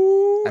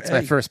 Ooh, That's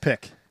my first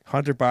pick.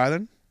 Hunter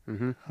Biden.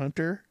 Mm-hmm.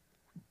 Hunter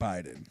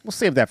Biden. We'll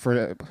save that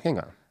for... hang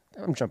on.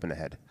 I'm jumping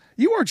ahead.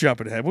 You are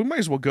jumping ahead. We might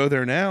as well go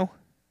there now.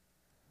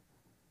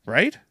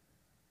 Right?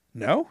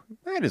 No?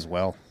 Might as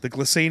well. The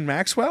Ghislaine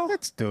Maxwell?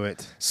 Let's do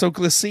it. So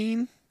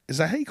Ghislaine, is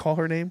that how you call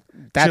her name?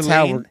 That's Ghislaine?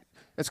 how we're...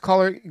 Let's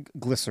call her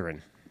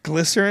Glycerin.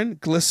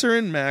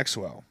 Glycerin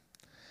Maxwell.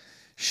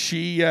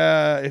 She,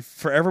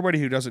 for everybody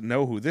who doesn't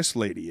know who this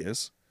lady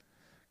is,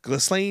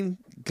 Ghislaine,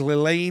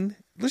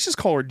 let's just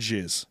call her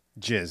Jizz.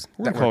 Jizz.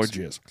 We're going to call her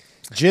Jizz.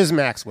 Jizz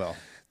Maxwell.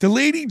 The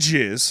lady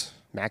Jizz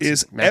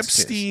is Max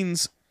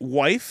Epstein's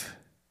wife.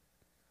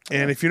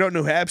 And if you don't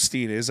know who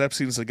Epstein is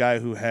the guy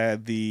who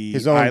had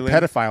his own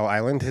pedophile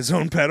island. His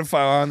own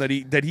pedophile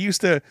island that he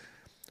used to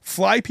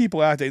fly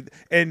people out there.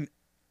 And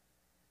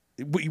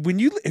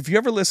if you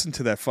ever listen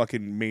to that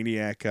fucking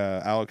maniac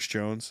Alex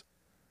Jones,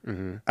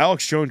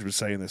 Alex Jones was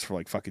saying this for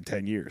like fucking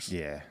 10 years.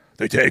 Yeah.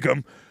 They take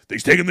them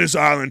to this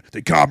island,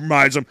 they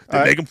compromise them,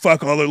 they make them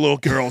fuck all their little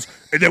girls,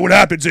 and then what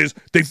happens is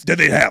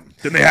they have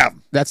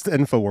them. That's the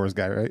InfoWars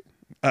guy, right?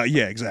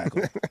 Yeah,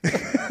 exactly.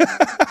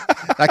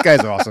 That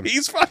guy's awesome.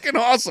 He's fucking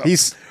awesome.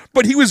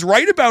 But he was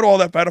right about all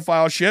that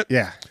pedophile shit.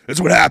 Yeah.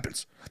 That's what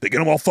happens. They get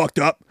them all fucked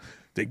up.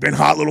 They've been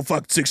hot little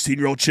fucking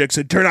 16-year-old chicks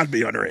and turn out to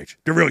be underage.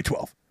 They're really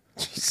 12.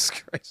 Jesus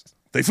Christ.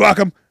 They fuck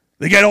them.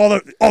 They get all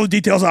the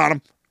details on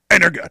them,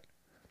 and they're good.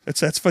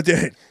 That's what they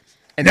did.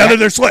 And now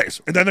they're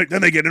slaves. And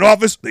then they get in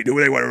office. They do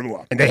whatever they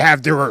want. And they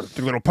have their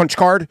little punch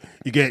card.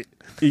 You get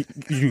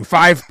you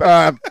 5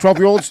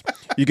 12-year-olds.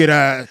 You get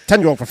a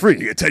 10-year-old for free.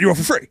 You get a 10-year-old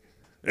for free.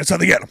 That's how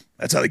they get them.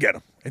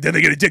 And then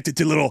they get addicted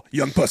to little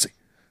young pussy.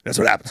 That's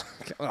what happens.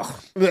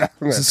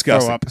 It's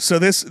disgusting. So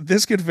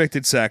this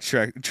convicted sex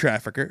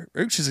trafficker,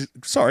 she's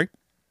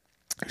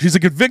a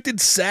convicted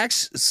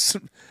sex.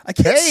 I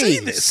can't say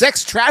this.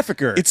 Sex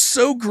trafficker. It's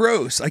so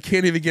gross. I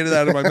can't even get it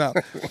out of my mouth.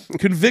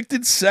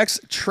 Convicted sex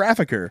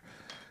trafficker.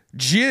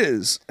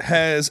 Jizz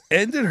has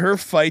ended her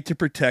fight to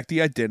protect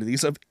the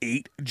identities of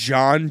 8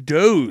 John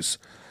Does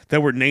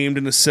that were named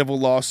in a civil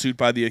lawsuit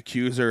by the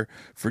accuser,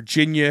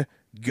 Virginia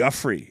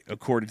Guffrey,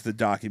 according to the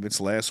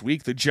documents last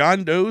week. The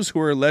John Does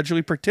who are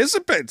allegedly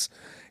participants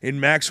in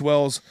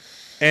Maxwell's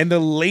and the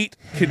late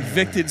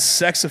convicted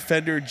sex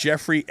offender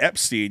Jeffrey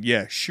Epstein.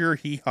 Yeah, sure,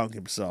 he hung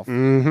himself.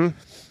 Mm-hmm.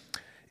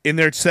 In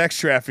their sex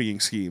trafficking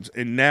schemes,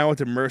 and now at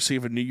the mercy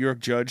of a New York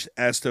judge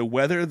as to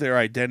whether their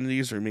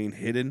identities remain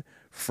hidden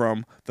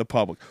from the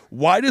public.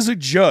 Why does a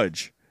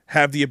judge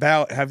have the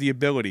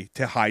ability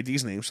to hide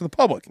these names from the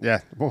public?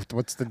 Yeah. Well,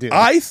 what's the deal?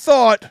 I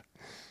thought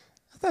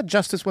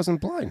justice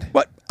wasn't blind.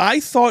 But I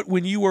thought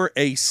when you were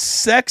a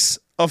sex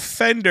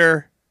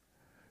offender,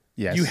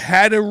 Yes. you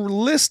had to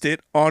list it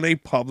on a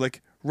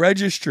public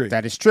registry.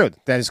 That is true.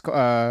 That is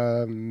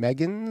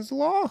Megan's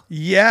Law.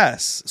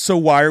 Yes. So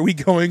why are we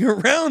going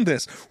around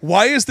this?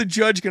 Why is the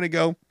judge going to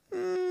go, I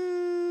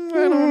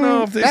don't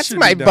know if this That's should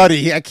my be done."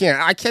 buddy. I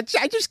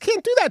just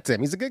can't do that to him.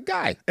 He's a good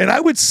guy. And I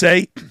would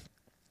say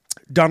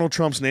Donald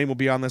Trump's name will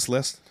be on this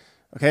list.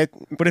 Okay.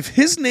 But if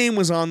his name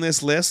was on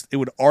this list, it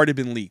would have already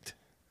been leaked.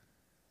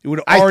 It would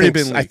have already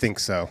been leaked. I think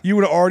so. You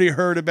would have already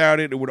heard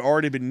about it. It would have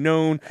already been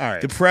known. All right.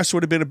 The press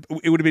would have been.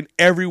 It would have been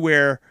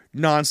everywhere,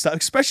 nonstop.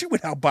 Especially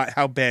with how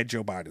bad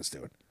Joe Biden's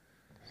doing.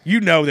 You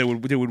know they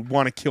would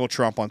want to kill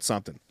Trump on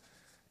something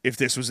if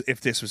this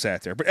was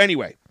out there. But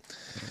anyway,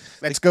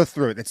 Let's go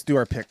through it. Let's do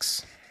our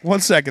picks. 1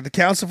 second. The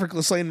counsel for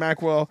Ghislaine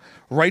Maxwell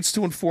writes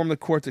to inform the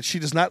court that she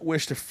does not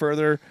wish to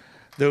further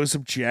those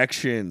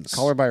objections.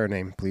 Call her by her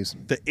name, please.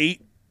 The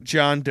 8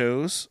 John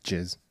Does.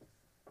 Jizz.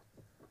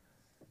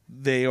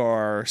 They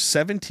are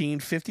 17,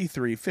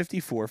 53,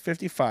 54,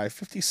 55,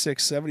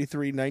 56,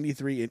 73,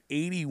 93, and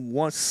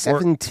 81.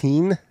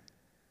 17?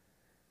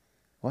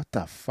 What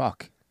the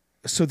fuck?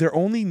 So they're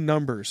only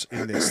numbers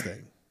in this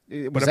thing.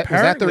 Was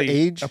that their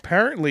age?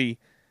 Apparently,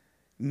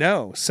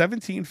 no.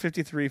 17,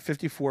 53,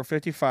 54,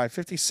 55,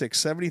 56,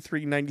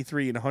 73,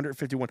 93, and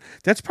 151.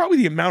 That's probably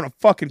the amount of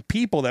fucking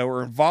people that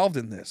were involved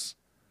in this.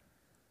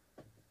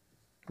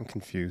 I'm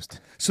confused.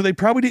 So they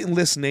probably didn't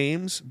list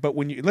names, but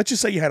let's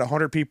just say you had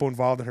 100 people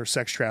involved in her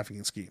sex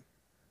trafficking scheme,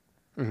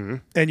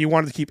 and you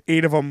wanted to keep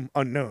 8 of them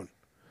unknown.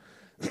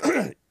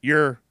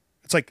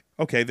 It's like,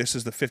 okay, this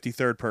is the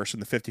 53rd person,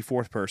 the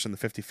 54th person, the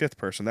 55th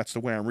person. That's the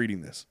way I'm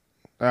reading this.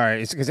 All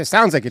right, because it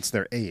sounds like it's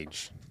their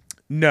age.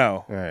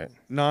 No. All right.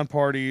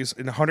 Non-parties,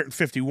 and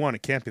 151,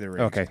 it can't be their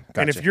age. Okay,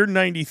 And if gotcha. you're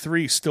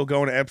 93 still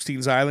going to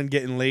Epstein's Island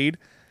getting laid,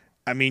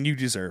 I mean, you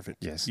deserve it.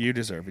 Yes. You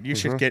deserve it. You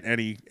should get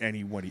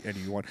anyone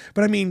you want.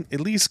 But I mean, at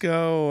least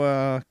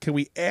go, can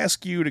we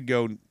ask you to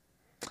go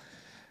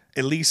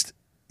at least,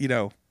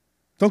 don't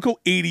go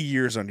 80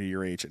 years under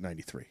your age at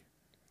 93.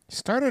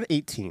 Start at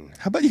 18.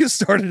 How about you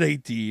start at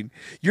 18?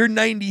 You're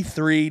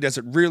 93. Does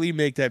it really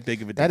make that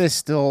big of a difference? That is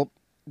still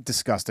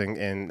disgusting,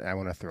 and I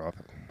want to throw up.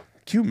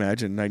 Can you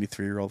imagine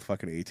 93-year-old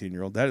fucking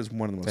 18-year-old? That is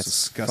one of the most That's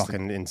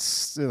disgusting.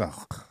 fucking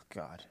oh,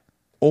 God.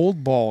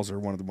 Old balls are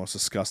one of the most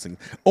disgusting.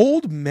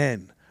 Old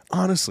men,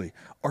 honestly,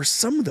 are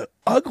some of the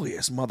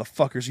ugliest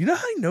motherfuckers. You know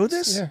how I know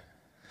this? Yeah.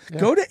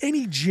 Go to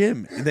any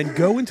gym and then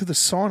go into the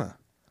sauna.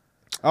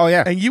 Oh,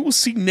 yeah. And you will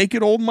see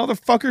naked old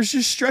motherfuckers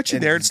just stretching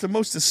there. It's the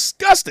most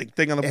disgusting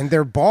thing on the And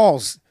their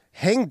balls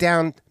hang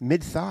down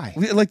mid-thigh.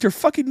 like their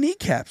fucking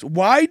kneecaps.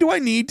 Why do I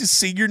need to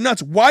see your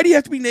nuts? Why do you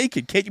have to be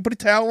naked? Can't you put a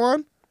towel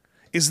on?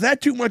 Is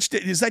that too much to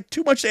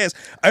ask?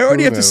 I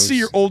already Who have to see knows?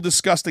 your old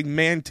disgusting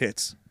man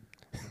tits.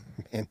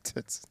 Man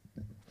tits.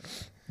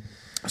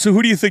 So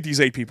who do you think these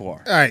 8 people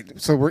are? All right,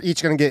 so we're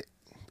each going to get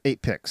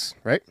 8 picks,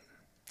 right?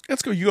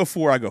 Let's go. You go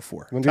 4, I go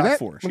 4. Wanna do Top that?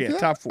 4. Wanna do Yeah, that?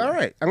 top 4. All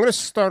right. I'm going to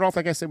start off,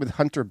 like I said, with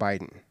Hunter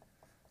Biden.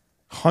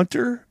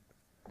 Hunter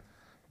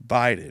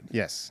Biden.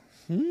 Yes.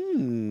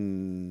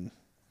 I'm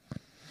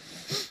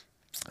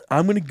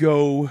going to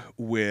go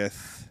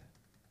with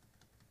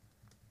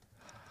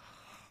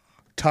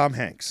Tom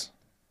Hanks.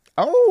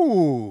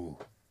 Oh,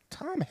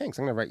 Tom Hanks.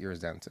 I'm going to write yours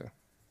down, too.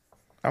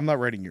 I'm not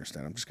writing yours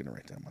down. I'm just going to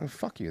write down mine. Oh,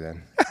 fuck you,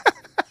 then.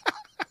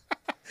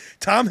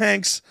 Tom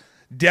Hanks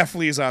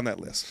definitely is on that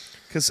list.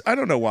 Because I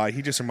don't know why.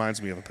 He just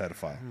reminds me of a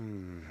pedophile.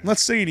 I'm not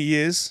saying he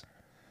is.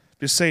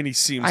 Just saying he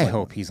seems I like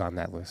hope he's on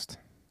that list.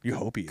 You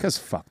hope he is. Because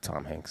fuck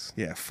Tom Hanks.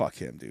 Yeah, fuck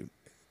him, dude.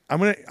 I'm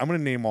gonna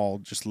name all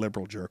just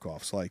liberal jerk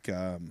offs. Like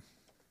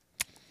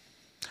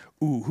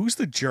who's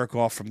the jerk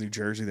off from New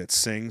Jersey that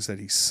sings that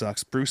he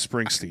sucks? Bruce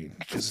Springsteen.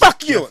 is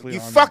Fuck you. definitely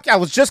You on fuck. I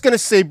was just going to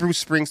say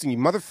Bruce Springsteen, you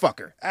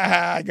motherfucker.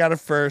 I got it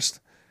first.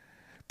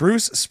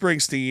 Bruce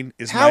Springsteen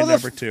is How my the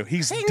number f- 2.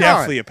 He's Hang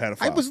definitely on. a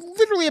pedophile. I was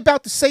literally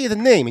about to say the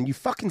name, and you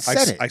fucking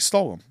said it. I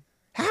stole him.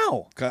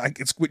 How?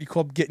 It's what you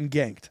call getting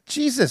ganked.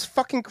 Jesus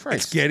fucking Christ.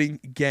 It's getting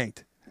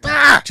ganked.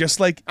 Ah! Just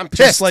like I'm just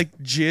pissed. like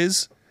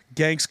Jizz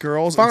ganks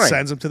girls and Fine.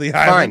 sends them to the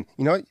Fine. island.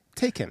 You know what?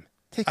 Take him.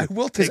 Take him. I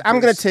will 'Cause take I'm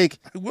going Bruce. to take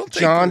I will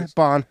take John Bruce.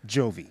 Bon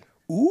Jovi.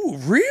 Ooh,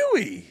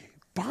 really?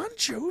 Bon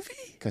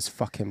Jovi? Because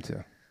fuck him,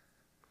 too.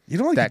 You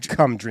don't like That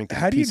cum drinking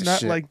How do you piece of not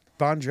shit. like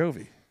Bon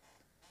Jovi?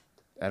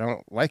 I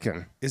don't like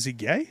him. Is he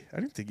gay? I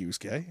didn't think he was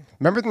gay.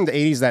 Remember in the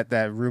 80s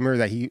that rumor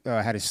that he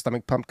had his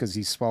stomach pumped because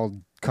he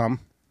swallowed cum?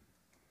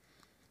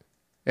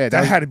 Yeah, That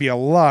was- had to be a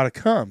lot of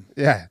cum.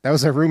 Yeah, that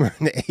was a rumor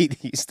in the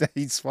 80s that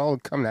he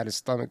swallowed cum and had his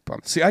stomach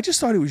pumped. See, I just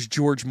thought it was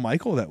George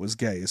Michael that was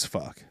gay as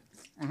fuck.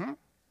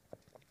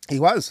 He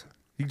was.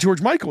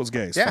 George Michael was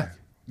gay as Yeah. fuck.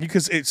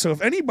 Because so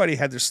if anybody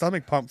had their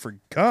stomach pumped for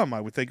cum,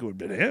 I would think it would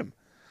have been him.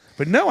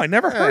 But no, I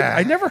never heard.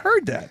 I never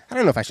heard that. I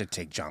don't know if I should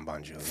take John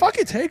Bon Jovi. Fuck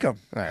it, take him.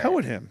 All right. Hell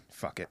with him.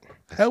 Fuck it.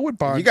 Hell with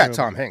Bon You got Jovi.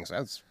 Tom Hanks.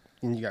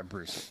 And you got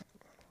Bruce.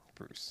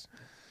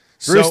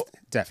 Bruce, So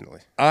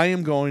definitely. I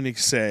am going to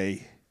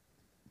say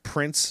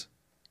Prince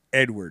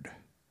Edward,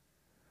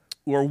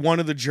 or one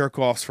of the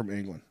jerk-offs from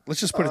England. Let's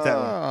just put it that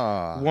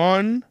way.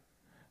 One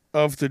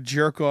of the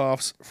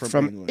jerk-offs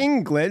from England.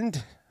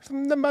 England,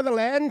 from the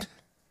motherland.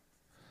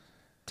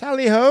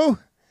 Tally-ho.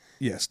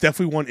 Yes,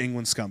 definitely one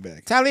England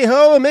scumbag.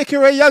 Tally-ho, and make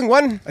her a young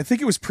one. I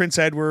think it was Prince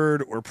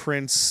Edward or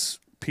Prince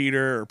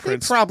Peter or They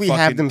Prince probably fucking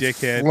have them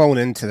dickhead. flown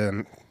into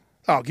them.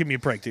 Oh, give me a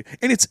break, dude.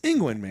 And it's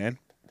England, man.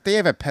 They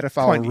have a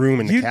pedophile room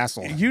in the You-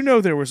 castle. You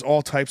know there was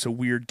all types of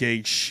weird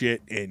gay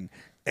shit, and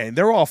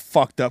they're all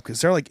fucked up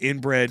because they're like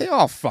inbred. They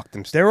all fucked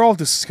them. They're all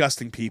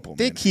disgusting people.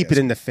 They man, keep it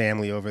in the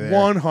family over there.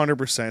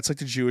 100%. It's like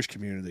the Jewish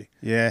community.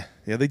 Yeah.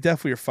 Yeah, they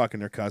definitely are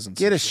fucking their cousins.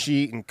 Get a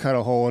sheet and cut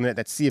a hole in it.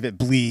 Let's see if it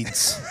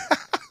bleeds.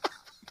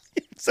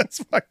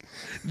 That's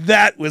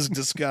that was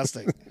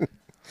disgusting.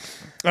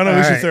 I don't know.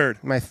 Who's your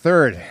third? My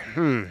third.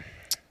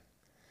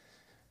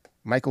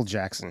 Michael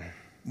Jackson.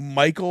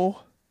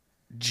 Michael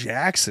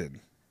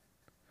Jackson.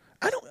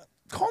 I don't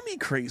call me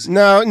crazy.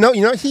 No,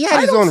 you know, he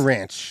had his own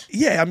ranch.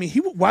 Yeah, I mean,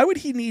 why would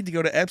he need to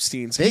go to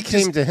Epstein's? They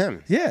came to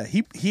him. Yeah,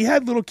 he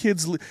had little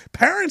kids.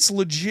 Parents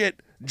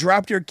legit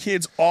dropped their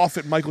kids off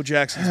at Michael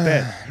Jackson's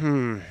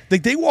bed.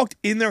 They walked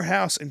in their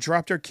house and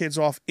dropped their kids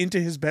off into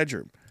his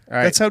bedroom. All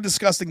right. That's how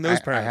disgusting those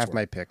I parents have were.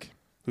 my pick.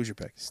 Who's your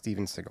pick?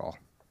 Steven Seagal.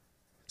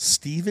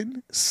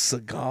 Steven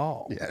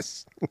Seagal.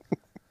 Yes.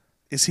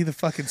 Is he the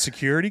fucking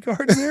security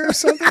guard there or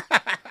something?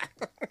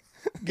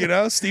 You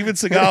know, Steven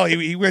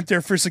Seagal, he went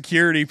there for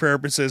security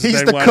purposes. He's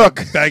and the then wound up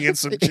cook. Banging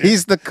some chick.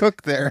 He's the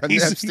cook there on the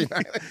Epstein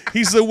Island.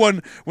 He's the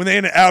one, when they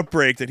had an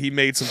outbreak, that he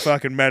made some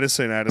fucking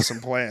medicine out of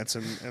some plants.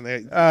 And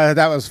they,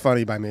 That was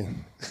funny by me.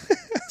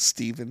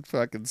 Steven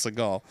fucking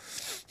Seagal.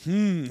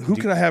 Who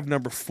could I have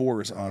number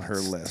 4 is on her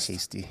list?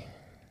 Tasty.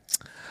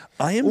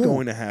 I am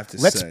going to have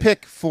to Let's say.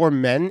 pick 4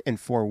 men and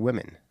 4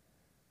 women.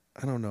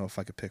 I don't know if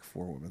I could pick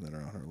 4 women that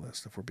are on her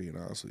list, if we're being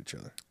honest with each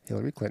other.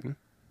 Hillary Clinton.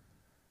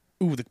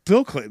 Ooh, the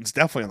Bill Clinton's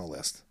definitely on the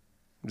list.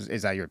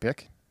 Is that your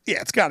pick?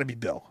 Yeah, it's got to be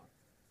Bill.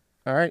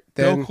 All right.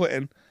 Bill Then,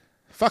 Clinton.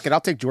 fuck it. I'll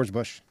take George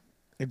Bush.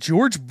 And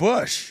George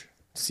Bush.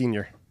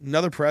 Senior.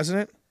 Another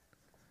president?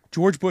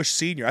 George Bush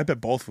Sr. I bet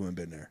both of them have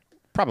been there.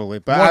 Probably.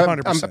 But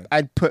 100%.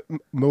 I'd put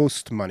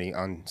most money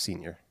on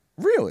Senior.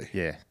 Really?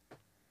 Yeah.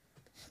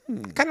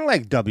 Kind of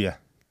like W.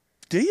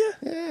 Do you?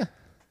 Yeah.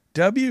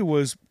 W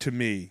was, to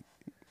me,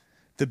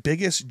 the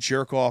biggest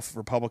jerk-off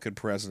Republican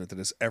president that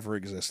has ever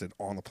existed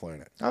on the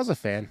planet. I was a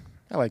fan.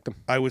 I liked him.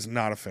 I was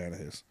not a fan of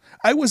his.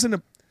 I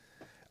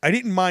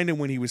didn't mind him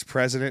when he was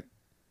president,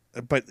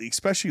 but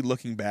especially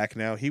looking back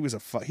now, he was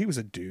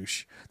a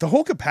douche. The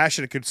whole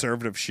compassionate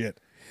conservative shit.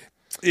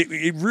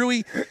 It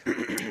really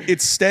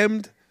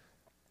stemmed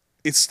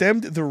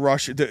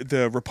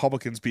the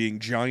Republicans being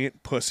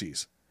giant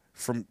pussies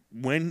from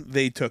when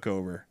they took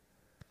over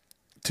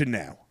to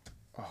now.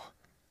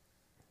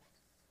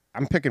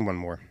 I'm picking one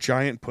more.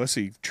 Giant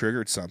pussy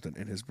triggered something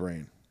in his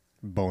brain.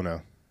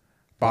 Bono.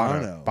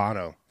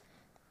 Bono.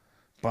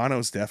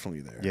 Bono's definitely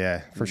there.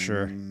 Yeah, for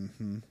sure.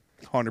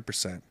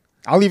 100%.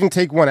 I'll even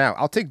take one out.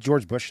 I'll take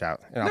George Bush out.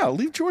 No,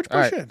 leave George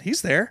Bush in.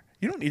 He's there.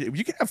 You don't need it.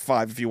 You can have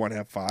 5 if you want to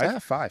have 5. Yeah,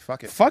 5.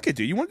 Fuck it. Fuck it,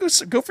 dude. You want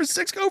to go for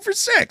 6? Go for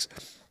 6.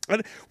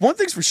 And one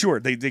thing's for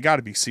sure. They got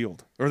to be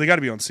sealed. Or they got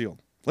to be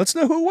unsealed. Let's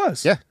know who it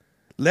was. Yeah.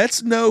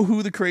 Let's know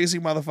who the crazy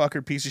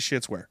motherfucker piece of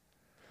shits were.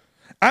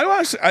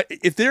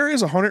 If there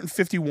is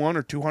 151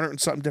 or 200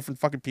 and something different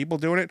fucking people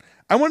doing it,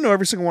 I want to know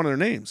every single one of their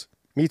names.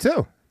 Me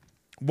too.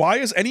 Why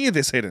is any of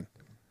this hidden?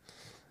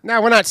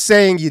 Now, we're not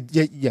saying you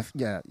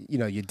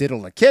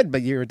diddled a kid,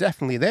 but you're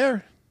definitely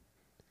there.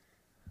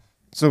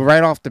 So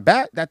right off the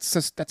bat, that's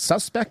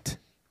suspect.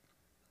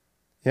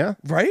 Yeah.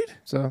 Right?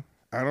 So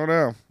I don't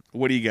know.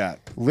 What do you got?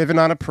 living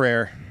on a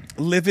prayer.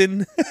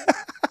 Living.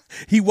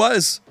 He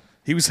was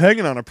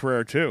hanging on a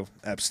prayer too,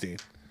 Epstein.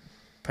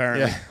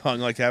 Apparently hung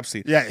like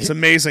Epstein. Yeah, it's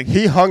amazing.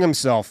 He hung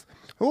himself.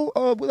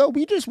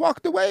 We just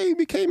walked away.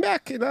 We came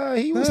back, and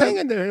he was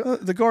hanging there.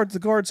 The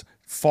guards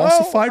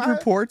falsified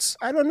reports.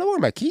 I don't know where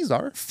my keys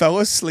are. Fell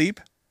asleep.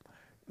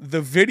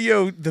 The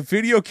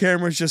video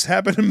cameras just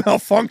happened to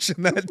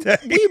malfunction that day.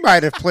 We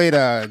might have played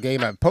a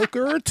game of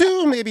poker or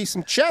two, maybe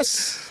some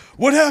chess.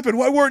 What happened?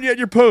 Why weren't you at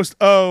your post?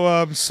 Oh,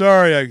 I'm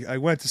sorry. I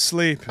went to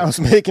sleep. I was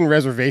making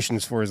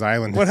reservations for his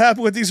island. What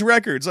happened with these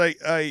records?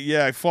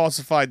 I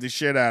falsified the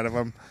shit out of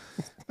them.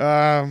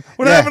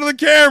 What happened to the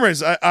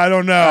cameras? I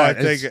don't know. I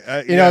think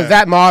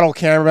that model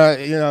camera.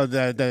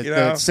 The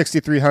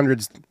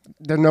 6300s.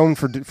 They're known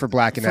for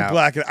blacking out.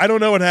 I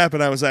don't know what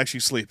happened. I was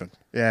actually sleeping.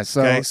 Yeah.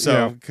 So what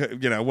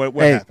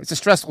hey, happened? It's a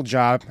stressful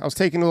job. I was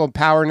taking a little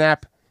power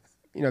nap.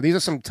 These are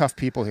some tough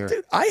people here.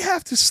 Dude, I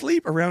have to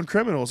sleep around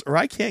criminals, or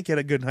I can't get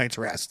a good night's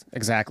rest.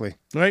 Exactly.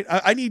 Right?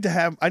 I need to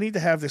have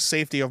the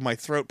safety of my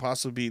throat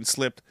possibly being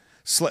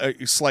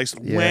sliced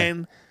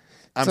when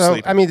I'm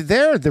sleeping. I mean,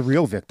 they're the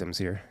real victims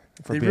here.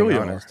 They really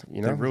honest,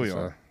 are. They really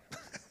are.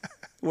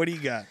 What do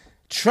you got?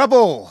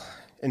 Trouble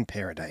in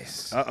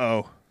Paradise.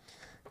 Uh-oh.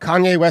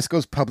 Kanye West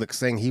goes public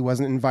saying he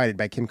wasn't invited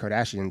by Kim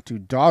Kardashian to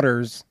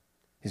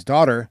his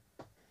daughter,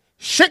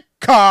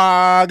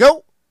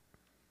 Chicago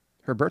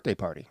her birthday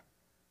party.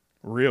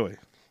 Really?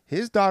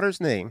 His daughter's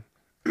name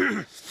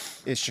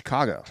is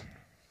Chicago.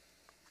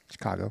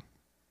 Chicago.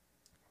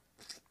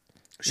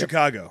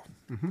 Chicago.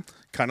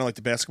 Kind of like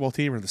the basketball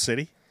team or the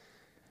city.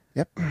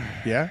 Yep.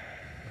 Yeah.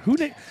 Who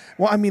they?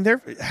 Well, I mean,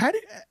 they're how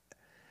did.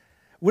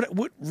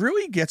 What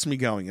really gets me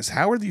going is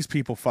how are these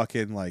people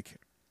fucking like?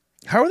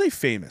 How are they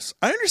famous?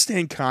 I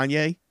understand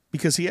Kanye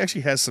because he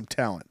actually has some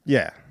talent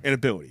Yeah. and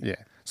ability. Yeah.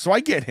 So I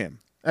get him.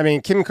 I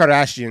mean, Kim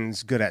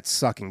Kardashian's good at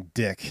sucking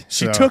dick.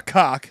 She so- took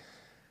cock.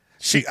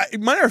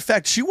 Matter of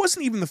fact, she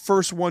wasn't even the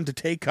first one to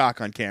take cock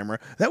on camera.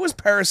 That was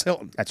Paris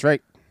Hilton. That's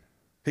right.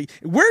 Hey,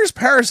 where's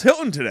Paris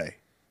Hilton today?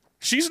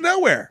 She's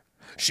nowhere.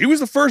 She was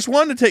the first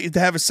one to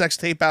have a sex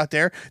tape out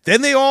there.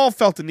 Then they all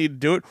felt the need to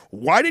do it.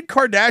 Why did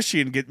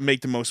Kardashian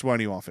make the most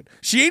money off it?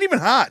 She ain't even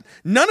hot.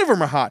 None of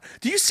them are hot.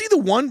 Do you see the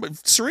one?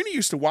 Serena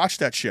used to watch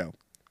that show.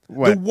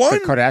 What? The one the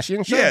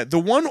Kardashian show? Yeah, the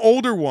one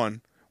older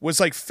one was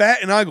like fat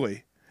and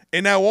ugly.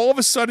 And now all of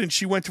a sudden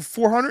she went to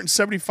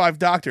 475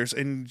 doctors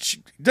and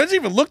she doesn't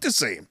even look the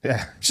same.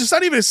 Yeah. She's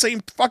not even the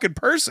same fucking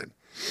person.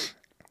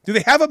 Do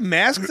they have a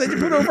mask they can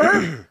put over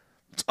her?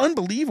 It's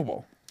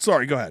unbelievable.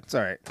 Sorry, go ahead. It's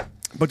all right.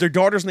 But their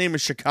daughter's name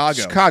is Chicago.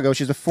 Chicago.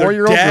 She's a Their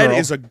 4-year-old dad girl.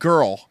 is a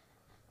girl.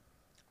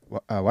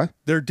 What?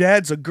 Their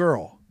dad's a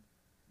girl.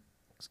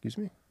 Excuse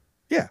me?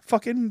 Yeah,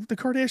 fucking the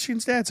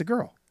Kardashians' dad's a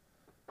girl.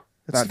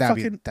 That's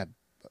That'd fucking.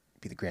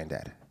 be the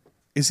granddad.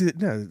 Is it?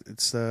 No,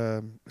 it's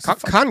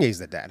Kanye's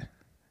the dad.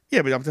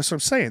 yeah, but that's what I'm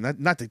saying.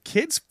 Not the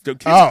kids. The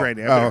kids' Oh,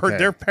 granddad. oh, Her- okay.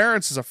 Their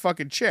parents is a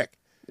fucking chick.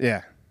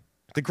 Yeah.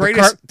 The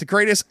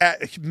greatest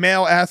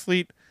male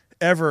athlete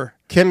ever.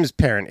 Kim's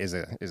parent is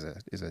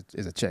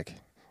a chick.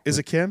 Is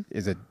it Kim?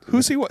 Is it?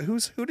 Who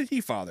did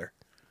he father?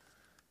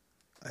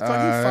 I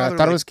thought he I fathered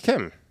thought it like was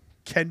Kim.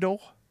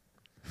 Kendall.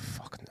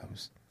 Fuck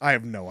knows. I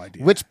have no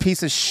idea. Which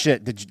piece of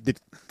shit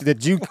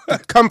did you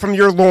come from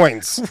your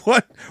loins?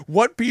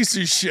 What piece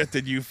of shit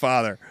did you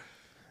father?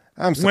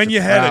 I'm such When a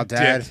you had a proud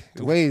dad. dick.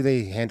 The way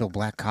they handle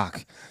black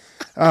cock.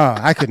 Oh,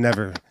 I could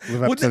never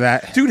live up to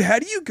that. Dude, how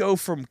do you go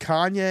from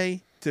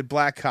Kanye to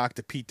Black Cock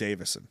to Pete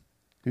Davidson?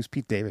 Who's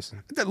Pete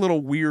Davidson? That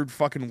little weird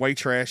fucking white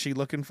trashy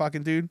looking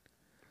fucking dude.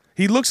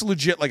 He looks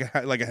legit like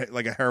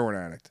a heroin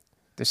addict.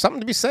 There's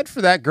something to be said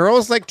for that.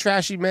 Girls like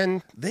trashy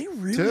men. They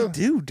really Too.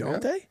 do, don't Yeah.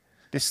 they?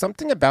 There's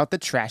something about the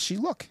trashy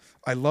look.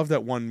 I love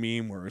that one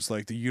meme where it's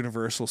like the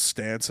universal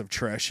stance of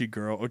trashy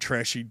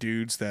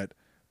dudes that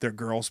their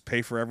girls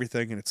pay for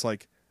everything, and it's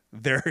like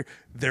they're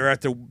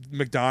at the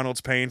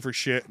McDonald's paying for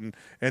shit,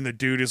 and the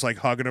dude is like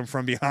hugging them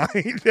from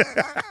behind.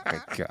 My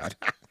God.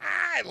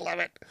 I love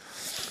it.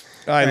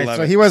 Right, love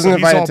so it. he wasn't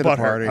he's all invited to the butthurt,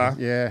 party. huh?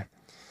 Yeah.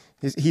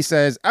 He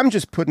says, I'm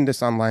just putting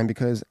this online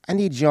because I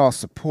need y'all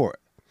support.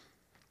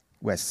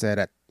 West said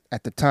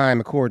at the time,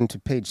 according to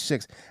page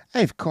 6,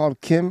 I've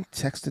called Kim,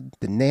 texted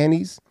the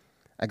nannies.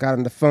 I got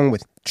on the phone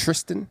with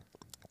Tristan.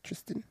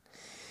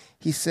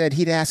 He said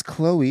he'd ask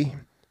Chloe,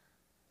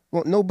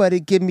 won't nobody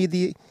give me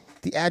the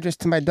address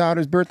to my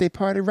daughter's birthday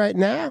party right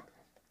now?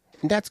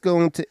 And that's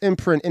going to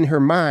imprint in her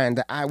mind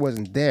that I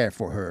wasn't there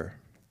for her.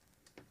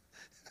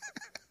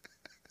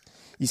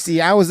 You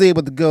see, I was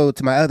able to go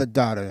to my other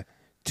daughter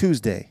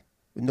Tuesday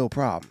with no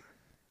problem.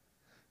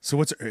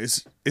 So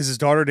is his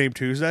daughter named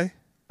Tuesday?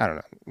 I don't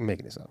know. I'm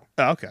making this up.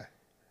 Oh, okay.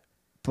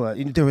 But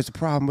there was a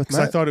problem with 'Cause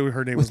I thought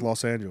her name was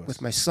Los Angeles.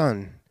 with my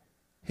son.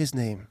 His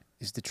name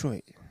is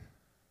Detroit.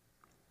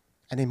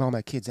 I name all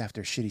my kids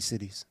after shitty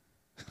cities.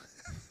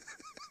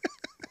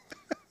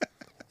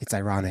 It's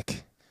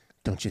ironic,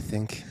 don't you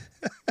think?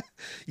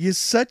 You're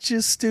such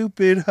a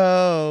stupid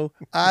hoe.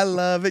 I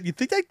love it. You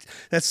think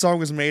that song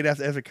was made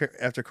after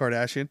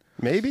Kardashian?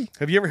 Maybe.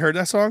 Have you ever heard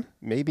that song?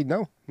 Maybe.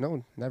 No,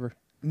 never.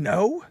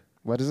 No.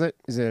 What is it?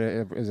 Is it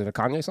a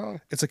Kanye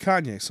song? It's a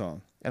Kanye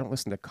song. I don't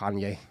listen to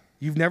Kanye.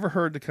 You've never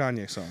heard the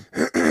Kanye song.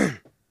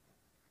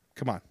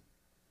 Come on.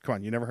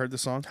 You never heard the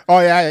song? Oh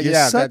yeah, You're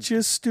yeah. such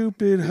a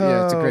stupid hoe.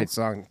 Yeah, it's a great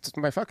song. It's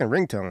my fucking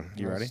ringtone.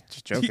 You ready?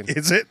 Just joking.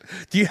 Is it?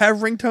 Do you have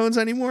ringtones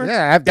anymore?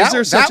 Yeah, I have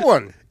that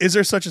one. Is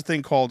there such a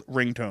thing called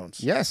ringtones?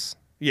 Yes,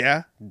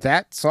 Yeah.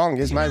 that song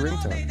is my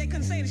ringtone. They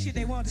couldn't say the shit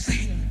they wanted to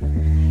say.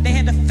 They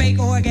had the fake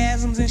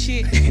orgasms and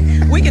shit.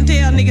 We can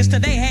tell niggas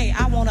today, hey,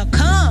 I wanna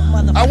come,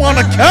 motherfucker. I want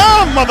to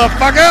come,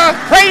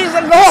 motherfucker. Praise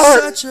the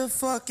Lord. Such a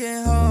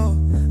fucking hoe.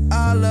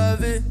 I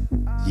love it.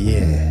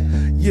 Yeah,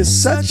 You're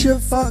such a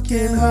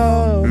fucking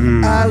hoe.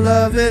 I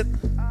love it.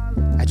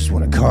 I just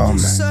want to come.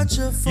 Such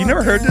a You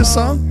never heard this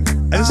song?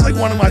 This is like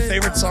one of my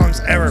favorite songs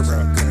ever, bro.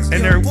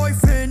 And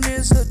boyfriend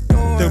is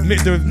adorable.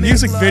 the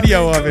music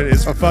video of it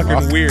is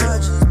fucking weird.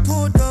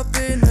 Pulled up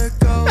in the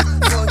go.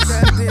 Fucked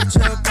that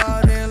bitch up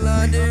out in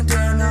London.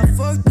 Then I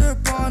fucked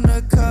up on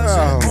the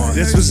cousin.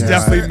 This was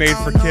definitely made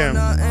for Kim.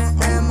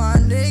 And my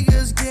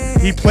niggas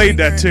get He played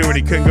that too when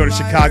he couldn't go to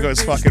Chicago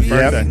his fucking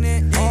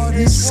birthday.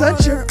 You're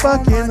such a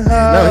fucking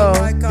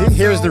hoe. No,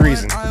 here's the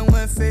reason. I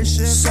went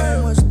fishing.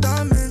 So much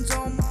diamonds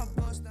on my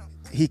bust.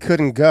 He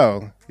couldn't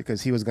go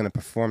because he was going to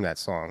perform that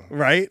song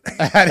Right?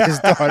 at his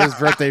daughter's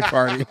birthday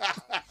party.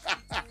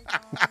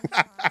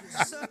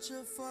 Such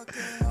a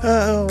fucking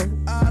hoe.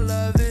 I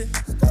love it.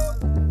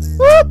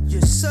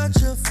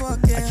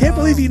 I can't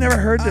believe you never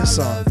heard this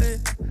song.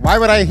 Why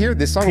would I hear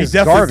this song? He Is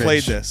definitely garbage.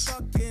 played this.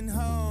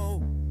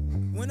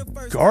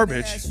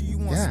 Garbage.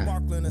 Yeah.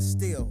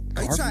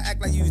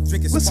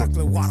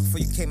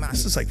 Listen,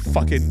 this is like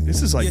fucking.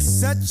 This is like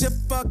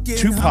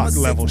Tupac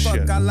level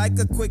shit.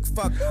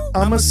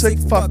 I'm a sick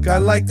fuck. I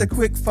like the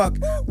quick fuck.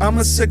 I'm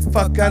a sick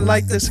fuck. I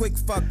like this quick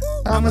fuck.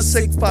 I'm a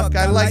sick fuck.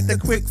 I like the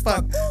quick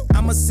fuck.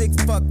 I'm a sick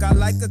fuck. I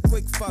like a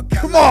quick fuck.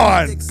 Come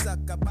on.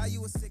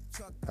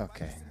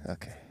 Okay.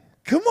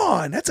 Come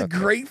on, that's a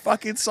great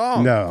fucking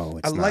song. No,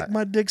 it's I like not.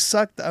 my dick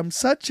sucked. I'm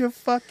such a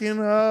fucking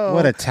hoe.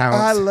 What a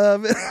talent. I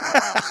love it.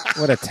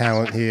 What a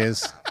talent he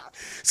is.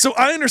 So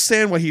I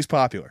understand why he's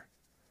popular.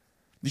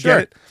 You Sure.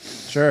 get it?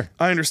 Sure.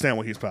 I understand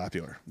why he's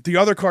popular. The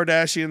other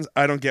Kardashians,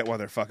 I don't get why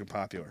they're fucking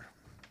popular.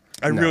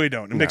 I really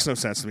don't. It makes no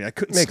sense to me. I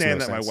couldn't Makes stand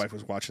no that sense. my wife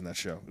was watching that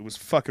show. It was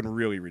fucking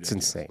really It's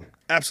ridiculous. insane.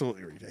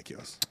 Absolutely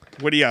ridiculous.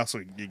 What else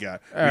you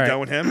got? All You right. done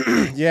with him?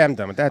 Yeah, I'm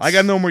done with that. I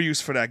got no more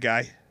use for that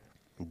guy.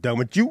 I'm done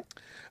with you.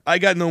 I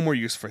got no more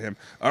use for him.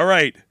 All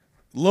right.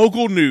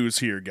 Local news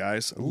here,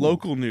 guys.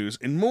 Local news.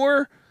 And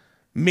more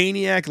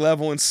maniac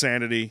level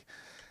insanity.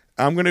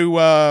 I'm going to,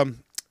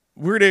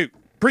 we're going to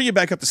bring you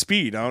back up to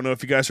speed. I don't know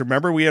if you guys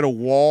remember. We had a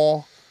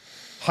Wall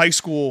high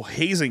school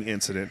hazing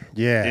incident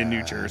in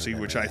New Jersey,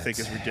 which I think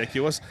is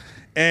ridiculous.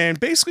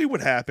 And basically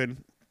what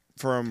happened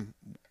from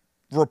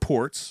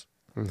reports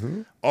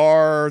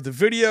are the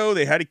video,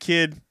 they had a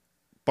kid,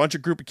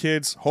 group of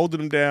kids,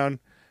 holding him down,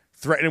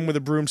 threatening him with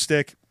a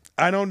broomstick.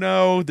 I don't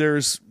know.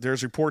 There's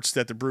reports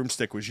that the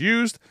broomstick was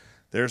used.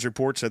 There's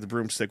reports that the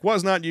broomstick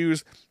was not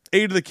used.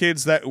 8 of the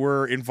kids that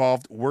were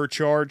involved were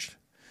charged.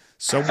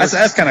 So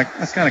That's kind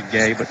of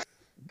gay, but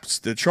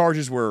the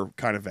charges were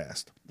kind of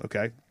vast.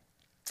 Okay,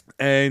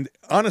 and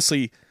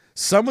honestly,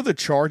 some of the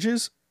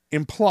charges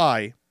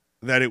imply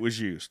that it was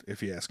used.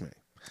 If you ask me.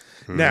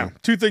 Now,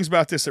 2 things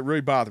about this that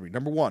really bother me.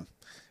 Number 1, it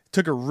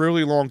took a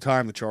really long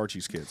time to charge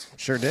these kids.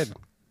 Sure did.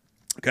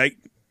 Okay.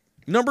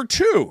 Number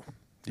 2.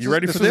 You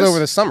ready for this? This was over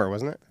the summer,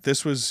 wasn't it?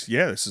 This is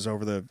this is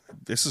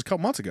a couple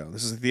months ago.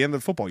 This is at the end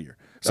of the football year.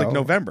 It's like Oh.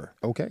 November.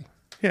 Okay.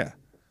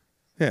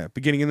 Yeah,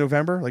 beginning of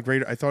November. Like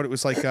right, I thought it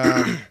was like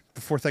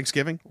before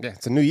Thanksgiving. Yeah,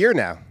 it's a new year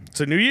now.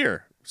 It's a new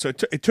year, so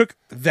it took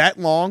that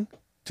long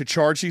to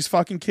charge these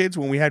fucking kids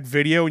when we had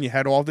video and you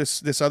had all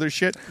this other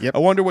shit. Yep. I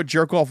wonder what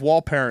jerk off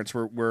Wall parents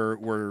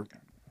were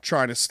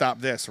trying to stop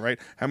this. Right?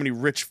 How many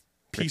rich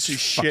pieces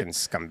of shit, Fucking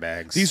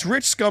scumbags. these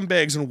rich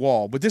scumbags in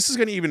Wall. But this is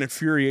going to even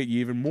infuriate you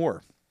even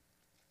more.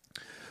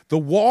 The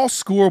Wall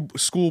school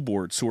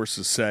board,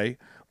 sources say,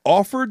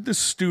 offered the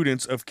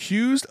students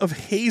accused of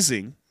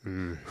hazing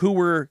who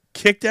were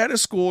kicked out of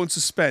school and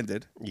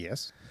suspended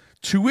Yes.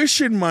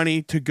 tuition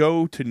money to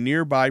go to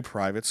nearby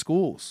private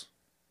schools.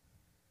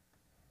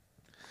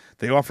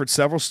 They offered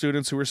several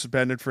students who were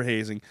suspended for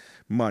hazing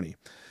money.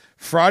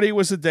 Friday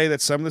was the day that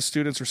some of the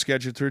students were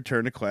scheduled to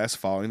return to class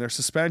following their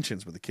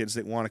suspensions, but the kids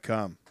didn't want to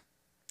come.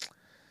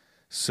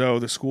 So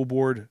the school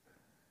board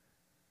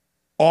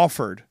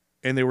offered,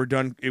 and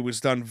it was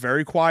done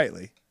very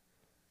quietly.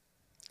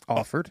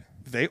 Offered.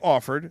 They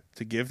offered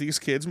to give these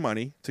kids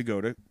money to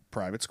go to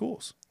private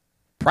schools.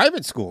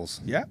 Private schools.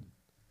 Yeah.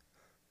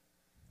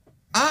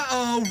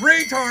 Uh-oh,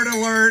 retard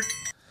alert.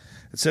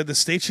 It said the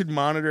state should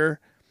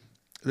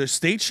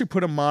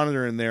put a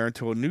monitor in there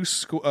until a new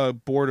school,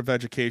 board of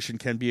education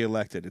can be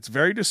elected. It's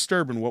very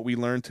disturbing what we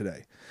learned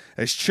today.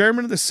 As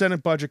chairman of the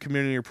Senate Budget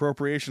Committee and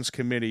Appropriations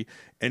Committee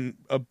and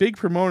a big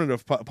proponent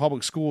of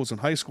public schools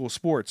and high school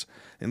sports,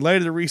 in light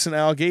of the recent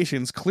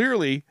allegations,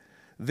 clearly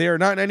they are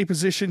not in any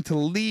position to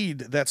lead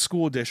that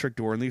school district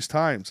during these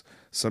times.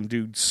 Some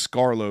dude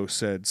Scarlo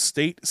said.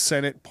 State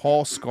Senate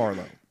Paul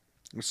Sarlo.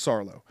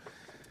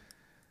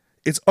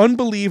 It's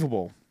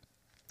unbelievable.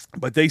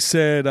 But they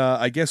said,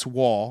 I guess the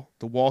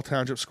Wall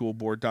Township School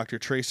Board, Dr.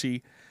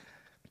 Tracy,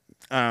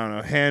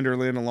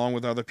 Handerlin, along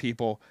with other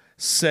people,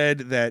 said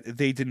that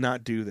they did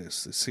not do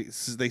this.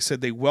 They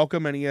said they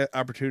welcome any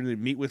opportunity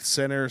to meet with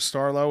Senator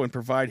Sarlo and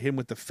provide him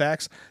with the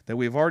facts that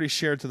we have already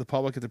shared to the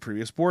public at the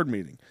previous board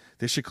meeting.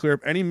 This should clear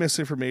up any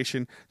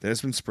misinformation that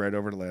has been spread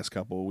over the last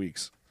couple of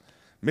weeks.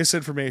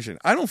 Misinformation.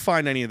 I don't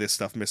find any of this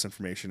stuff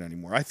misinformation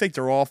anymore. I think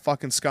they're all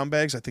fucking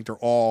scumbags. I think they're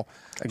all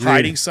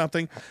hiding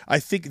something. I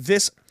think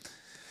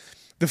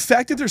the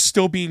fact that there's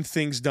still being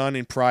things done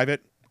in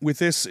private with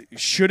this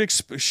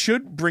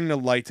should bring the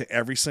light to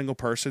every single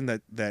person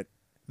that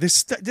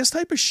this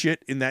type of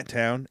shit in that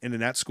town and in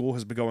that school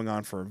has been going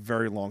on for a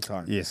very long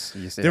time. Yes,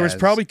 there was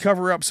probably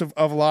cover-ups of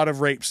a lot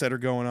of rapes that are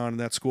going on in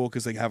that school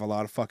because they have a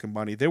lot of fucking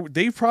money.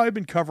 They've probably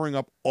been covering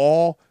up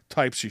all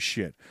types of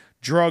shit.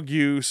 Drug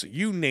use,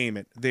 you name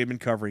it, they've been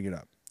covering it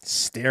up.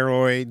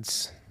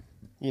 Steroids,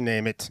 you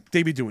name it.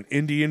 They be doing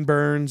Indian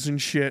burns and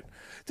shit.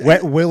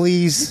 Wet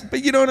willies.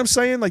 But you know what I'm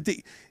saying? Like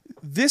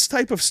this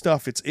type of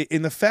stuff, it's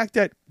in the fact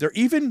that they're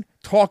even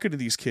talking to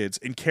these kids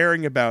and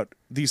caring about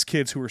these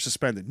kids who are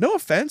suspended. No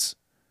offense.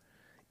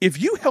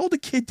 If you held a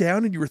kid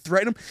down and you were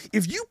threatening him,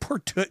 if you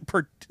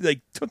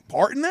took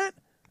part in that,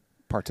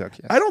 Partook,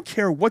 yeah. I don't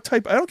care what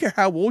type, I don't care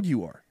how old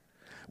you are.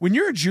 When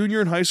you're a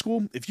junior in high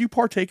school, if you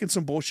partake in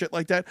some bullshit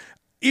like that,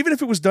 even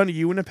if it was done to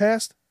you in the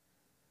past,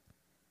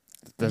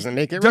 Doesn't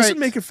make it doesn't right.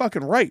 make it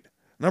fucking right.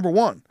 Number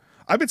one.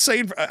 I've been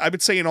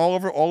saying all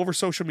over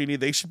social media,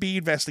 they should be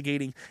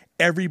investigating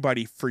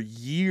everybody for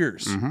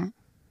years. Mm-hmm.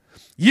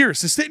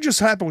 Years. This didn't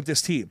just happen with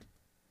this team.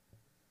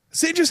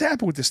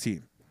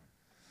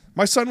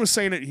 My son was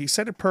saying it. He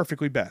said it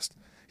perfectly best.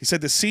 He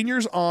said the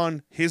seniors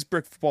on his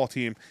brick football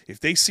team, if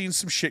they seen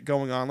some shit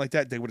going on like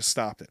that, they would have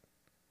stopped it.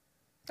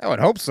 I would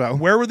hope so.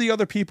 Where were the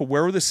other people?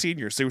 Where were the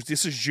seniors?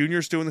 This is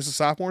juniors doing this to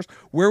sophomores.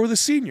 Where were the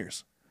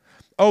seniors?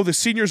 Oh, the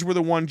seniors were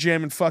the one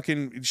jamming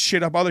fucking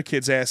shit up other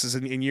kids' asses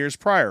in years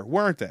prior,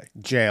 weren't they?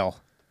 Jail.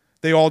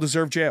 They all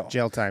deserve jail.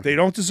 Jail time. They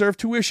don't deserve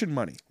tuition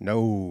money.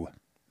 No.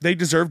 They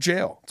deserve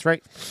jail. That's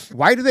right.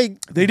 Why do they...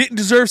 They didn't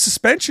deserve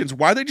suspensions.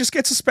 Why they just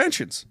get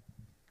suspensions?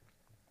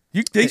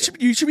 You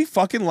should be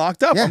fucking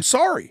locked up. Yeah. I'm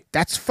sorry.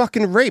 That's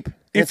fucking rape.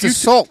 It's you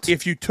assault.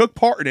 If you took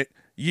part in it,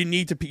 you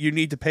need to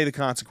pay the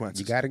consequences.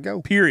 You got to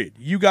go. Period.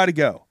 You got to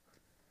go.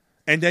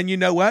 And then you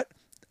know what?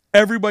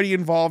 Everybody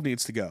involved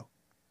needs to go.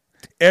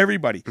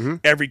 Everybody. Mm-hmm.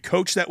 Every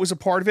coach that was a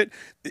part of it.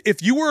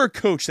 If you were a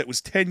coach that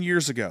was 10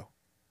 years ago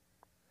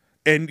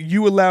and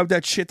you allowed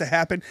that shit to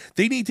happen,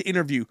 they need to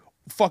interview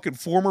fucking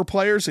former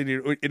players. They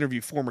need to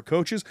interview former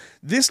coaches.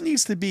 This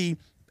needs to be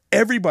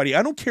everybody.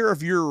 I don't care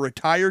if you're a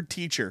retired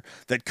teacher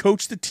that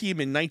coached the team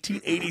in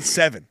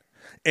 1987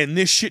 and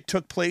this shit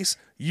took place,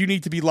 you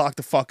need to be locked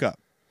the fuck up.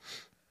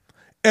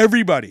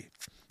 Everybody.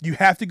 You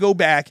have to go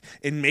back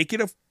and make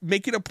it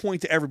a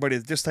point to everybody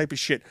that this type of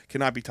shit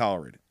cannot be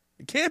tolerated.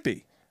 It can't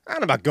be. I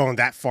don't know about going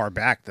that far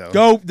back,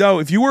 though. No,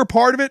 if you were a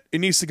part of it, it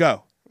needs to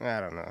go. I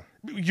don't know.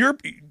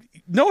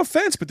 No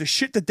offense, but the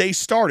shit that they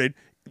started,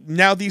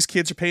 now these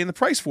kids are paying the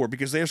price for it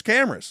because there's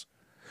cameras.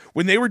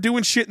 When they were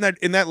doing shit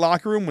in that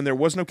locker room, when there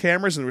was no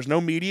cameras and there was no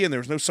media and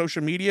there was no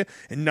social media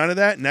and none of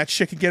that, and that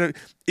shit could get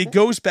it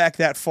goes back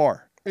that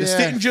far. This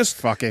didn't just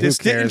fuck it. This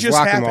Who didn't cares? just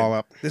Lock happen. them all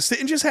up. This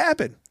didn't just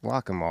happen.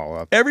 Lock them all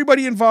up.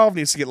 Everybody involved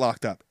needs to get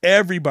locked up.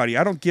 Everybody.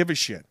 I don't give a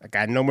shit. I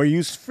got no more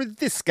use for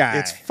this guy.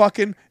 It's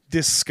fucking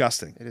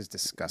disgusting. It is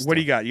disgusting. What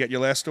do you got? You got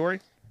your last story?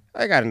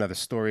 I got another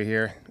story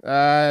here.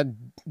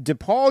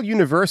 DePaul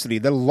University,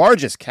 the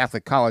largest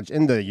Catholic college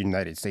in the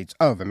United States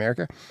of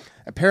America,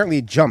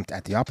 apparently jumped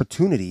at the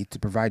opportunity to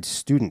provide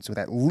students with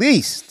at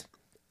least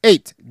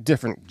 8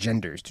 different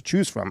genders to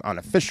choose from on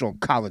official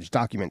college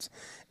documents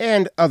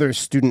and other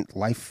student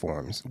life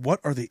forms. What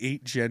are the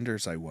 8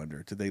 genders, I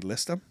wonder? Did they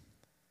list them?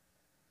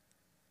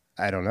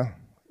 I don't know.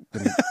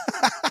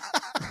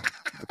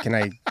 Can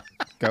I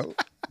go?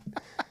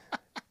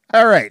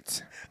 All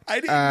right. I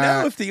didn't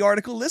know if the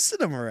article listed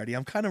them already.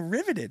 I'm kind of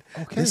riveted.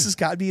 Okay. This has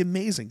got to be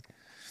amazing.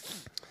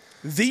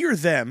 Thee or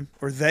them,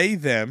 or they,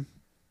 them,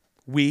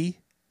 we,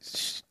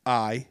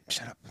 I.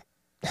 Shut up.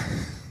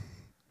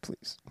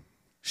 Please.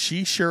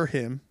 She, sure,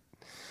 him.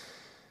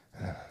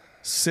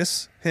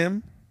 Cis,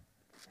 him.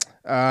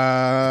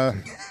 All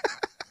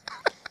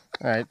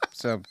right.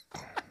 So,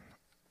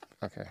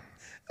 okay.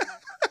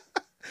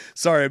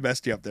 Sorry, I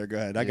messed you up there. Go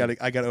ahead.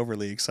 I got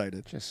overly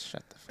excited Just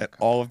shut the fuck at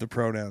up. all of the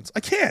pronouns. I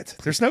can't.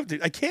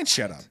 I can't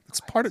shut up.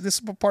 This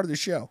is part of the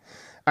show.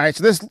 All right.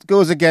 So this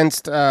goes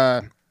against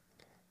the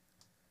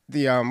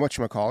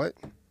whatchamacallit,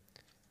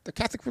 the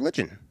Catholic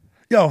religion.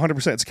 Yeah,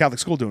 100%. It's a Catholic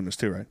school doing this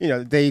too, right? You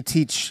know, they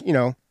teach,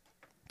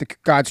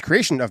 God's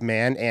creation of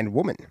man and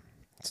woman.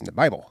 It's in the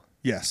Bible.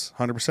 Yes,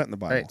 100% in the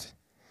Bible. Right.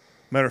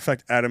 Matter of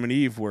fact, Adam and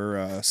Eve were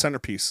a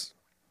centerpiece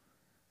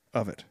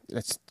of it.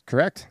 That's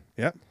correct.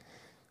 Yep.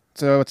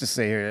 So what's it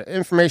say here?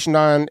 Information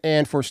on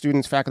and for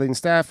students, faculty, and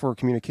staff for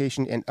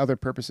communication and other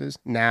purposes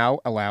now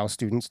allow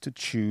students to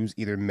choose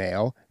either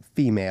male,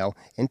 female,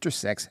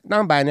 intersex,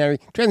 non-binary,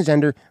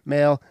 transgender,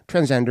 male,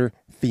 transgender,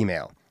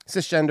 female,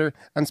 cisgender,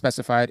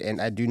 unspecified, and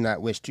I do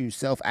not wish to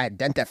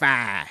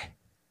self-identify.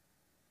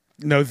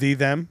 No, thee,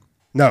 them,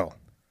 No.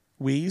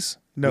 we's,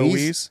 no We's?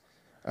 we's.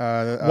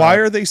 Why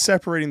are they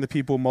separating the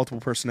people with multiple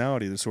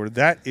personality disorder?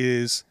 That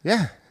is,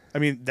 Yeah. I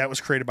mean, that was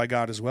created by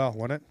God as well,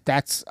 wasn't it?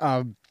 That's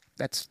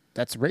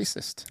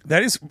racist.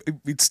 That is,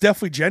 it's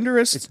definitely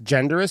genderist. It's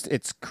genderist.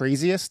 It's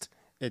craziest.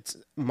 It's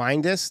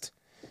mindest.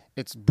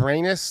 It's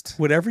brainist.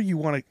 Whatever you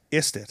want to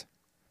ist it,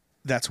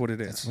 that's what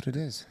it is. That's what it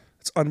is.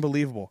 It's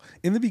unbelievable.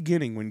 In the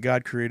beginning, when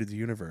God created the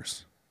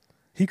universe,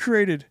 he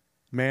created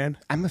man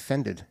I'm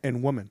offended.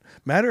 and woman.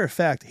 Matter of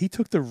fact, he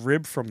took the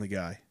rib from the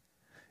guy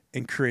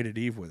and created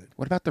Eve with it.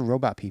 What about the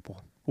robot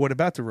people? What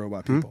about the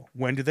robot people?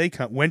 When did they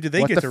come? When did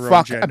they What get the their own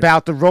fuck gender?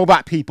 about the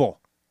robot people?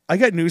 I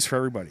got news for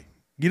everybody.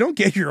 You don't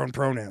get your own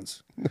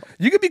pronouns.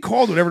 You can be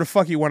called whatever the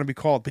fuck you want to be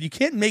called, but you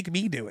can't make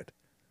me do it.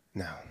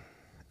 No.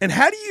 And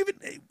how do you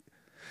even?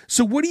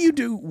 So what do you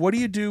do? What do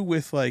you do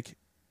with like?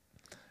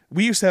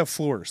 We used to have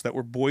floors that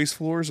were boys'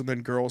 floors and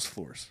then girls'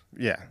 floors.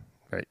 Yeah.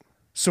 Right.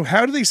 So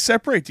how do they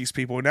separate these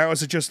people? Now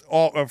is it just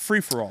all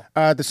free for all?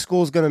 The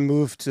school's gonna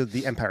move to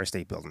the Empire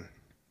State Building,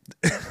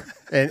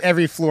 and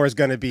every floor is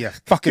gonna be a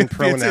fucking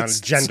pronoun, It's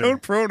gender. its own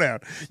pronoun.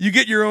 You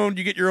get your own.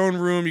 You get your own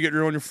room. You get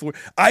your own floor.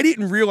 I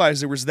didn't realize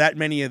there was that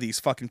many of these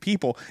fucking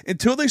people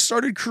until they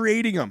started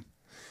creating them.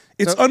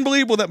 It's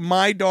unbelievable that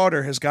my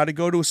daughter has got to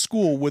go to a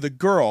school with a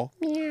girl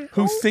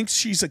who thinks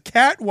she's a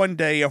cat one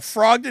day, a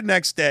frog the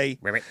next day,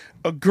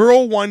 a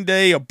girl one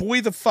day, a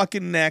boy the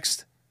fucking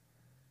next.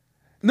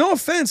 No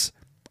offense.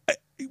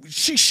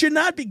 She should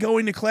not be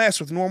going to class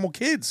with normal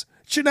kids.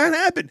 It should not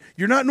happen.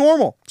 You're not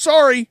normal.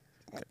 Sorry.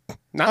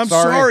 I'm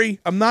sorry.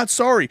 I'm not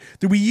sorry.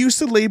 We used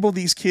to label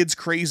these kids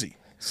crazy.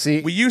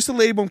 See, we used to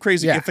label them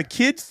crazy. Yeah. If a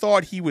kid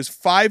thought he was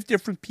 5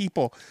 different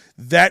people,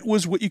 that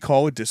was what you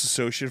call a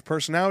dissociative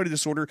personality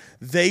disorder.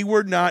 They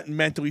were not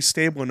mentally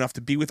stable enough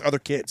to be with other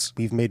kids.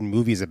 We've made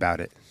movies about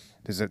it.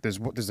 There's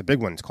a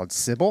big one. It's called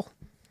Sybil.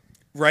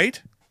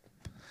 Right?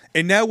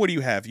 And now what do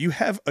you have? You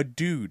have a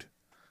dude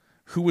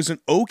who was an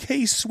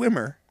okay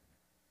swimmer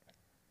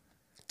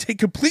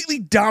completely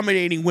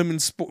dominating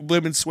women's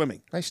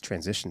swimming. Nice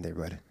transition there,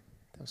 bud.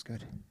 That was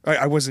good.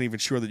 I wasn't even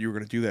sure that you were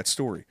going to do that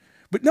story.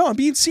 But no, I'm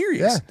being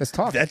serious. Yeah, let's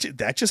talk.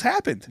 That just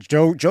happened.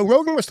 Joe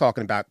Rogan was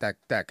talking about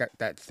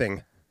that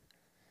thing.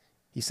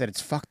 He said it's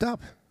fucked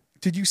up.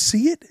 Did you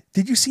see it?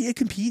 Did you see it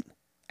compete?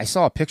 I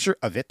saw a picture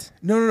of it.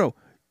 No.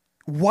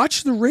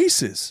 Watch the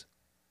races.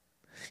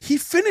 He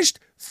finished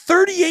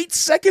 38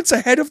 seconds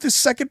ahead of the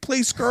second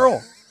place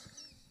girl.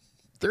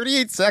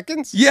 38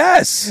 seconds?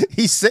 Yes.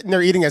 He's sitting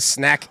there eating a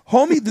snack.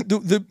 Homie,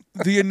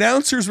 the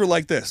announcers were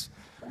like this.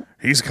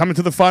 He's coming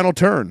to the final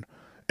turn.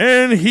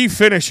 And he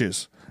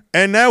finishes.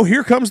 And now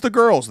here comes the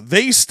girls.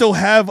 They still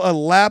have a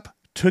lap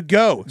to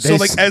go. So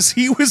as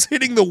he was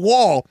hitting the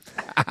wall,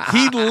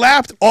 he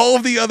lapped all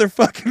of the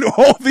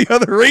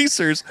other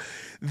racers.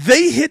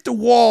 They hit the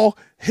wall.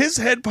 His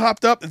head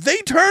popped up. They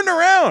turned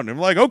around. I'm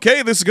like,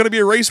 okay, this is going to be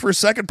a race for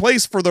second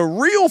place for the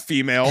real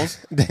females.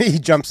 Then he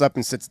jumps up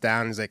and sits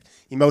down. He's like,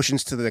 he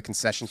motions to the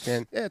concession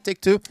stand. Yeah, take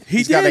 2.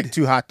 He's got like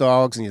 2 hot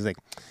dogs, and he's like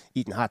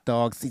eating hot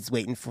dogs. He's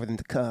waiting for them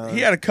to come.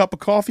 He had a cup of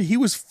coffee. He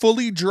was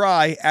fully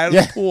dry out of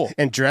the pool.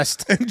 And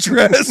dressed.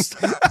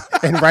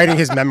 And writing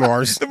his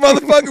memoirs. The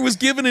motherfucker was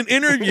giving an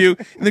interview,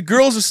 and the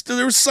girls are still,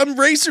 there was some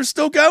racers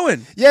still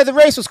going. Yeah, the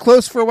race was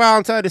close for a while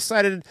until I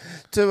decided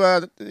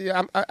to,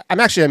 I'm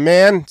actually a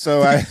man,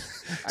 so I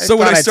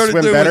when I started started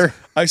swim better.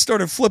 I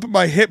started flipping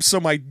my hips so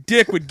my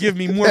dick would give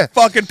me more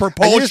fucking I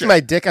propulsion. used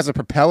my dick as a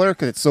propeller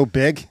because it's so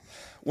big.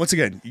 Once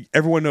again,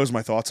 everyone knows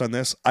my thoughts on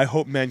this. I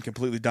hope men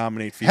completely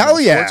dominate female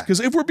Hell yeah. sports. Because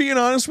if we're being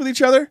honest with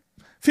each other,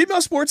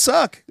 female sports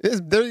suck. It's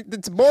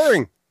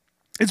boring.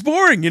 It's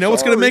boring. You know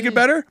what's going to make it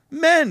better?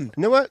 Men.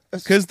 You know what?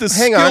 Because the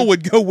skill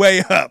would go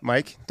way up.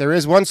 Mike, there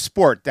is one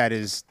sport that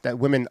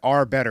women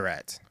are better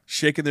at.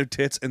 Shaking their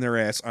tits and their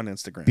ass on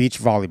Instagram. Beach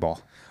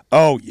volleyball.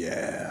 Oh,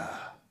 yeah.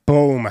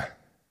 Boom.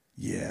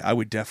 Yeah, I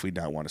would definitely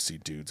not want to see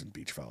dudes in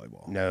beach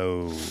volleyball.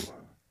 No.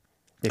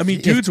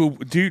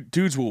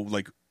 Dudes will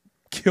like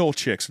kill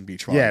chicks in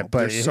beach volleyball. Yeah,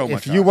 but there's so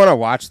much if you want to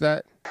watch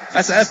that,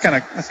 That's kind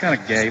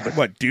of gay. But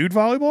what, dude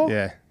volleyball?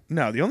 yeah.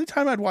 No, the only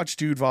time I'd watch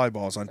dude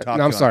volleyball is on Top Gun.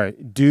 No, I'm sorry,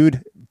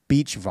 dude.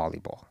 Beach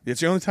volleyball.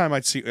 It's the only time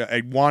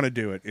I'd want to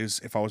do it is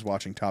if I was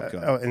watching Top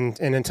Gun. And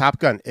in Top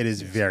Gun, it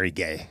is very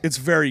gay. It's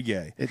very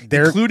gay,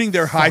 they're including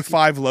their high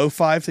five, low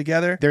five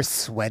together. They're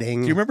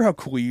sweating. Do you remember how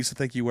cool you used to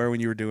think you were when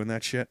you were doing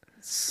that shit?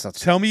 Such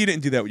Tell me you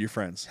didn't do that with your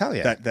friends. Hell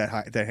yeah.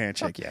 That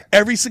handshake. Fuck yeah.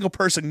 Every single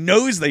person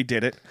knows they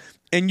did it,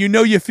 and you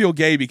know you feel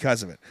gay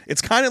because of it.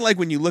 It's kind of like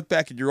when you look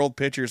back at your old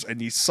pictures and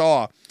you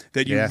saw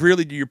that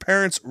your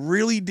parents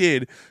really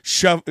did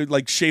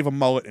shave a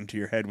mullet into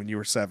your head when you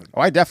were 7.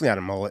 Oh, I definitely had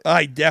a mullet.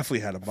 I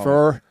definitely had a mullet.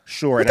 For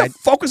sure. What the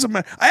fuck was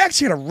I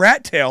actually had a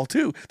rat tail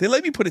too. They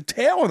let me put a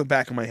tail on the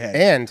back of my head.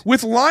 And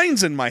with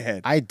lines in my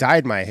head. I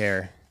dyed my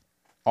hair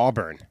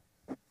auburn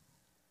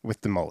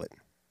with the mullet.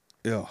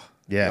 Ugh.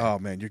 Yeah. Oh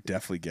man, you're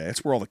definitely gay.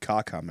 That's where all the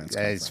cock comments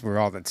come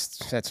from.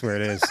 That's where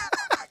it is.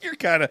 You're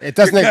kind of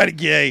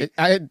gay.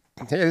 Hey,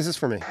 this is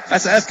for me.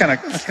 that's kind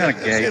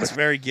of gay. It's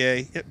very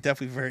gay.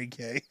 Definitely very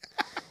gay.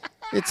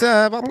 It's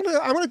I'm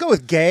gonna go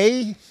with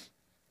gay.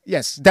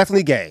 Yes,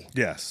 definitely gay.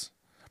 Yes,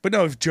 but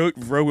no. If Joe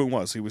Rogan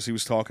was, he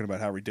was talking about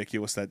how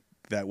ridiculous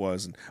that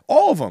was, and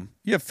all of them.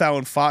 You have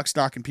Fallon Fox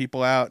knocking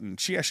people out, and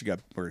he actually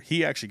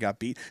got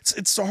beat.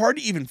 It's so hard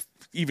to even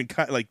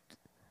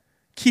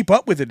keep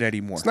up with it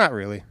anymore. It's not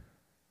really.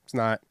 It's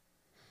not.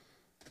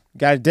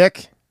 Got a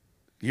dick?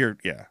 You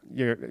don't.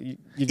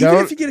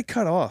 Even if you get it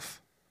cut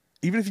off.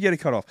 You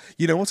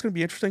know what's going to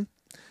be interesting?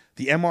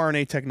 The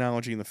mRNA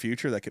technology in the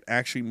future that could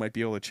actually might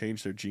be able to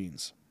change their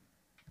genes.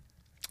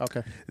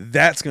 Okay.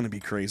 That's going to be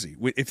crazy.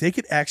 If they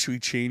could actually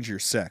change your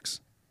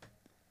sex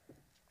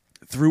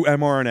through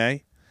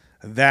mRNA,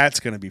 that's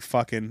going to be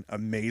fucking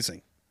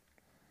amazing.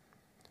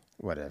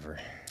 Whatever.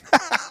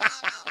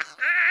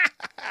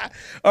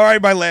 All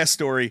right, my last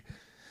story.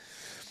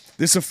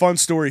 This is a fun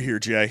story here,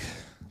 Jay.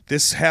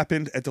 This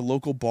happened at the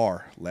local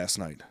bar last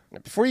night.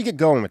 Before you get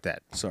going with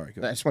that, sorry,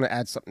 I just want to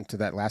add something to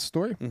that last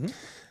story. Mm-hmm.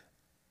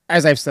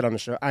 As I've said on the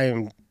show, I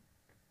am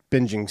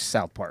binging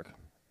South Park.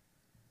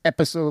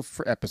 Episode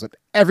for episode.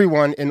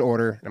 Everyone in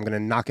order. I'm going to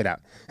knock it out.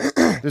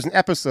 There's an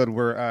episode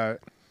where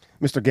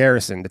Mr.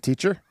 Garrison, the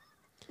teacher,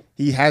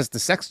 he has the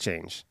sex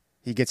change.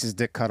 He gets his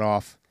dick cut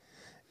off,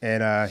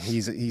 and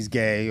he's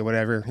gay or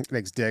whatever. He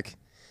likes dick.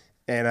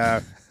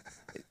 And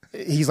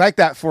he's like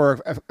that for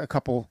a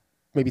couple,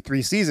 maybe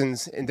 3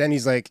 seasons, and then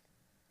he's like,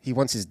 he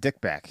wants his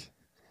dick back,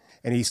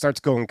 and he starts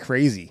going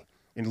crazy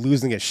and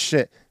losing his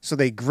shit. So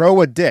they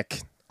grow a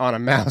dick on a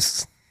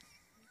mouse.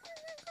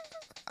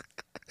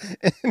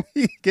 And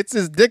he gets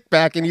his dick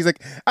back, and he's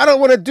like, I don't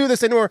want to do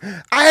this anymore.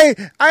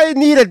 I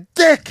need a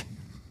dick.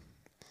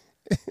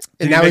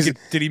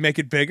 Did he make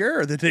it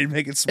bigger, or did he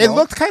make it small? It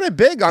looked kind of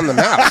big on the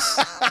mouse.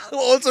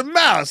 Well, it's a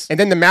mouse. And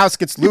then the mouse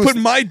gets loose. You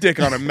put my dick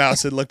on a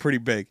mouse, it looked pretty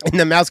big. And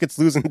the mouse gets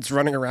loose, and it's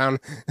running around,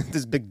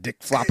 this big dick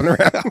flopping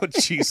around. Oh,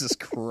 Jesus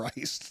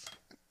Christ.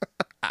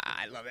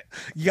 I love it.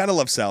 You got to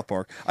love South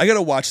Park. I got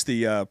to watch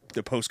the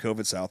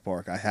post-COVID South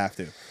Park. I have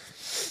to.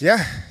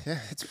 Yeah.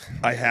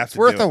 It's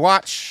worth a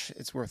watch.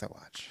 It's worth a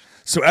watch.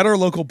 So at our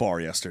local bar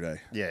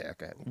yesterday,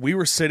 okay. we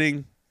were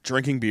sitting,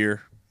 drinking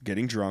beer,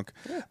 getting drunk.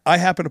 Yeah. I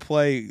happened to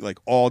play like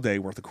all day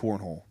worth of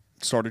cornhole.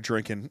 Started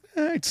drinking,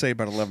 I'd say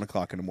about 11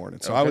 o'clock in the morning.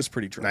 So I was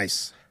pretty drunk.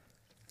 Nice.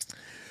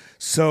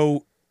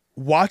 So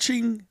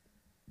watching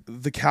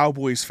the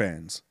Cowboys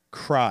fans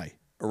cry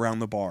around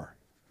the bar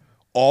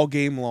all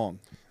game long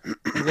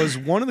was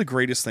one of the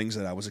greatest things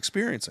that I was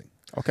experiencing.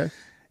 Okay.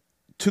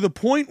 To the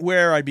point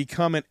where I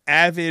become an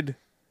avid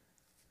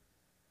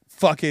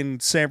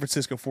fucking San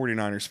Francisco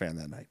 49ers fan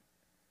that night.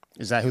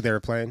 Is that who they were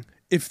playing?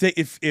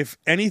 If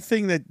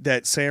anything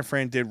that San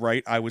Fran did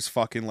right, I was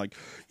fucking like,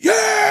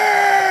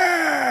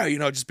 yeah,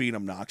 just being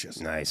obnoxious.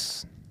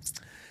 Nice.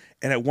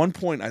 And at one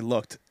point I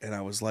looked and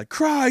I was like,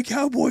 cry,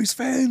 Cowboys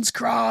fans,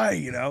 cry,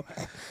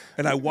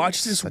 And I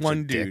watched this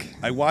one dude.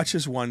 I watched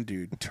this one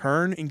dude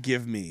turn and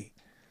give me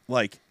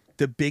like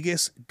the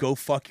biggest go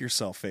fuck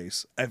yourself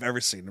face I've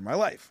ever seen in my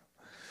life.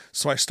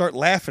 So I start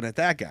laughing at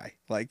that guy.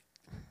 Like,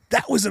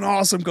 that was an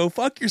awesome go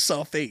fuck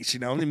yourself face,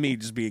 and me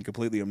just being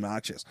completely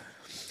obnoxious.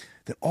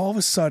 Then all of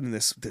a sudden,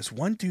 this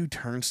one dude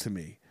turns to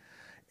me,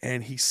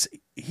 and he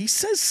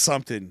says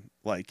something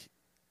like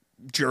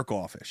jerk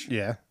offish.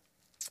 Yeah.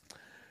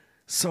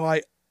 So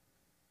I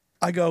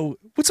go,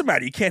 what's the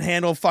matter? You can't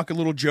handle a fucking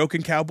little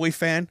joking Cowboy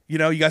fan? You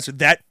guys are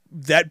that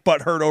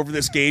butthurt over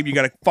this game. You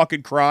got to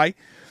fucking cry.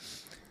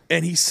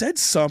 And he said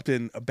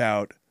something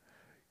about,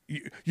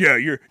 yeah,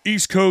 you're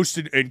East Coast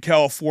and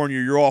California.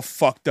 You're all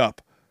fucked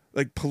up,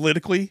 like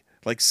politically.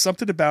 Like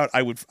something about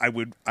I would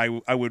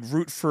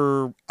root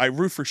for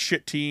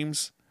shit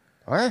teams.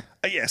 What?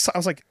 Yes, I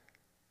was like,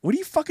 what are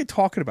you fucking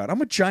talking about?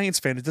 I'm a Giants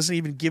fan that doesn't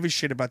even give a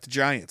shit about the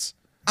Giants.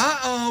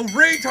 Uh-oh,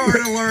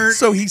 retard alert.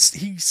 So he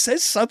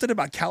says something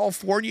about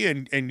California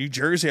and New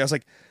Jersey. I was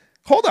like,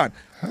 hold on,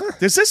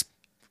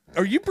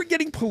 are you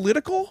getting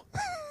political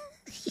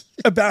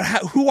about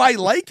who I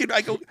like? And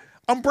I go,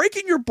 I'm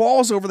breaking your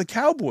balls over the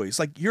Cowboys.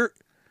 Like you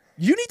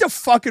need to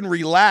fucking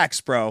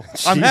relax, bro.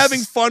 I'm having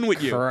fun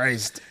with you.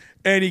 Christ.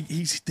 And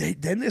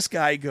then this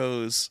guy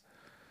goes,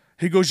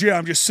 yeah,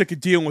 I'm just sick of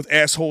dealing with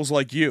assholes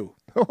like you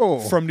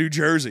from New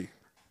Jersey.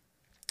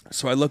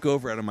 So I look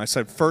over at him. I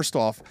said, first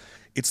off,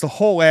 it's the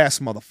whole ass,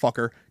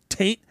 motherfucker.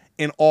 Taint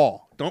and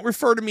all. Don't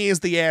refer to me as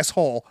the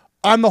asshole.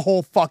 I'm the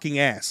whole fucking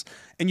ass.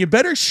 And you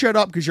better shut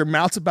up because your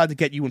mouth's about to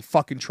get you in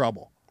fucking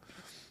trouble.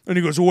 And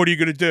he goes, well, what are you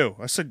going to do?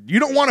 I said, you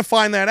don't want to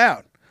find that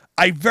out.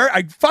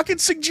 I fucking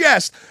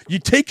suggest you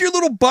take your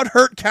little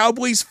butthurt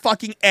Cowboys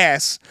fucking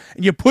ass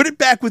and you put it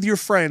back with your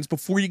friends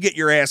before you get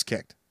your ass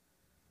kicked.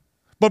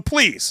 But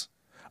please,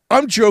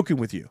 I'm joking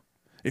with you.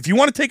 If you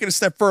want to take it a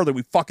step further,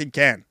 we fucking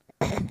can.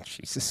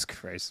 Jesus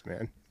Christ,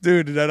 man.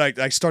 Dude, then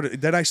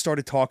I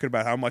started talking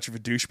about how much of a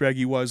douchebag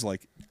he was,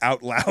 like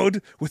out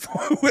loud with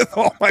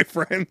all my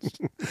friends.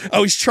 I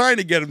was trying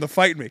to get him to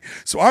fight me.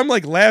 So I'm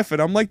like laughing.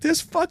 I'm like, this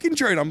fucking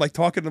jerk. I'm like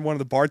talking to one of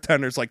the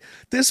bartenders, like,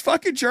 this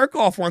fucking jerk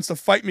off wants to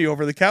fight me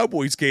over the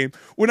Cowboys game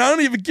when I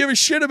don't even give a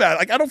shit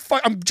about it. Like,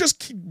 I'm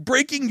just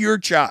breaking your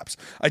chops.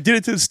 I did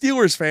it to the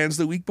Steelers fans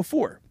the week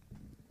before.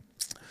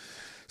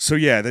 So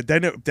yeah,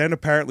 then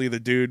apparently the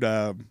dude,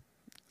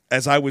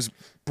 as I was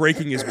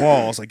breaking his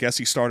balls, I guess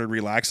he started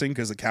relaxing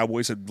because the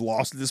Cowboys had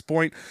lost at this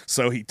point.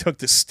 So he took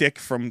the stick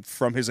from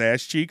his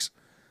ass cheeks.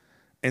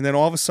 And then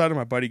all of a sudden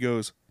my buddy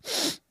goes,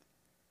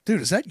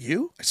 dude, is that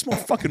you? I smell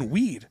fucking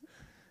weed.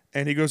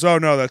 And he goes, oh,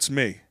 no, that's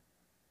me.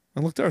 I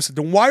looked at her, I said,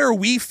 then why are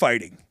we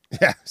fighting?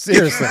 Yeah,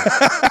 seriously.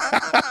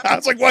 I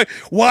was like,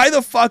 why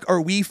the fuck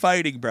are we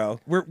fighting, bro?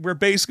 We're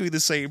basically the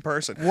same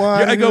person.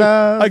 I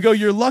go,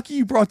 you're lucky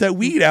you brought that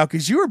weed out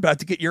because you were about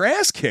to get your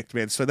ass kicked,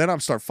 man. So then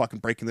I'm start fucking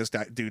breaking this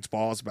dude's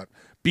balls about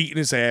beating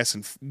his ass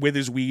and with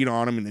his weed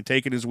on him and then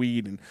taking his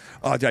weed. And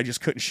I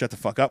just couldn't shut the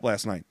fuck up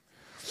last night.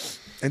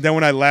 And then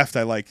when I left,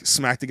 I like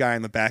smacked the guy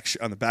on the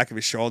back of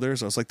his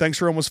shoulders. I was like, "Thanks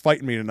for almost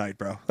fighting me tonight,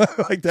 bro."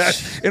 Like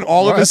that. And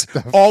all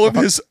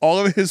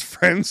of his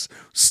friends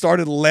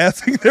started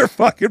laughing their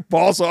fucking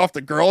balls off. The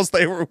girls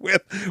they were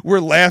with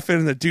were laughing,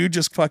 and the dude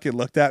just fucking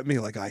looked at me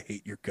like, "I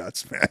hate your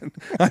guts, man.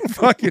 I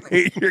fucking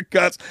hate your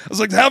guts." I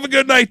was like, "Have a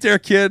good night, there,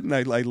 kid." And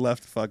I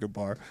left the fucking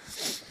bar.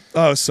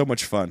 Oh, it was so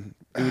much fun.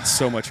 It was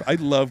so much. I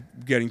love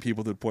getting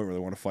people to the point where they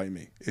want to fight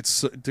me.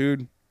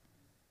 Dude.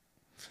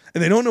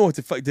 And they don't know what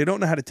to fight. They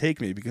don't know how to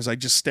take me because I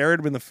just stare at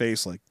them in the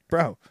face like,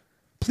 bro,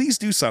 please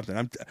do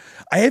something.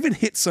 I haven't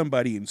hit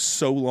somebody in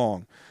so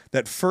long.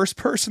 That first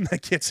person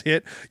that gets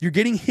hit, you're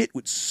getting hit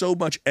with so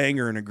much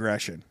anger and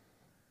aggression.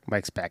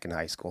 Mike's back in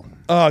high school.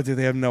 Oh, dude,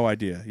 they have no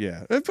idea.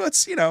 Yeah. But,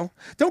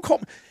 don't call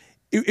me.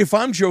 If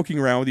I'm joking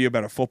around with you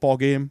about a football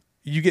game,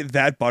 you get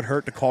that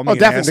butthurt to call me an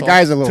definitely. asshole The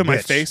guy's a little to my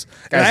bitch. face.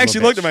 Guy's And I a actually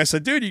little looked at him and I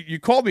said, dude, you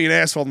called me an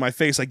asshole to my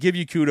face. I give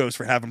you kudos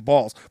for having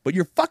balls, but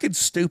you're fucking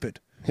stupid.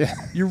 Yeah.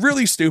 You're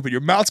really stupid. Your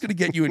mouth's going to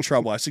get you in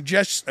trouble. I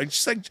suggest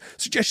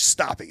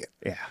stopping it.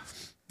 Yeah.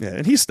 Yeah,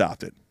 and he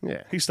stopped it.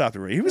 Yeah. He stopped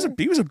it. He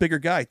was a bigger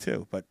guy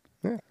too, but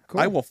Cool.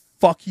 I will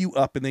fuck you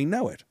up, and they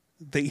know it.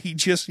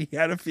 He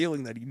had a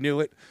feeling that he knew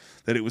it,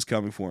 that it was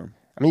coming for him.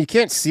 I mean, you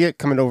can't see it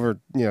coming over,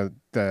 the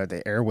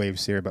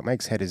airwaves here, but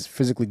Mike's head is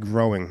physically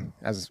growing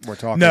as we're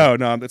talking. No,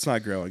 it's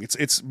not growing.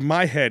 It's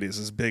my head is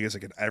as big as it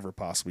could ever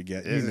possibly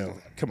get.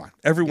 Come on,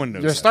 everyone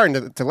knows. You're that. starting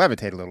to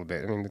levitate a little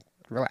bit. I mean,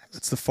 relax.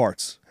 It's the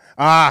farts.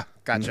 Ah,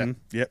 gotcha. Mhm.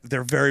 Yep,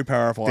 they're very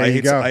powerful. There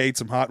you go. I ate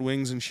some hot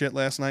wings and shit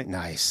last night.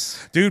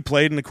 Nice. Dude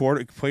played in the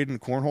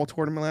cornhole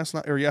tournament last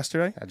night or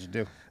yesterday. How'd you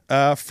do?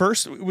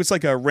 First, it was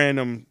like a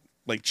random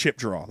like chip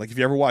draw. Like if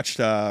you ever watched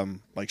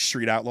like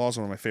Street Outlaws,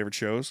 one of my favorite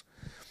shows,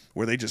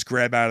 where they just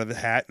grab out of the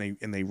hat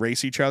and they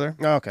race each other.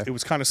 Oh, okay. It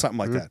was kind of something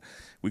like that.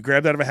 We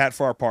grabbed out of a hat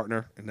for our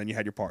partner, and then you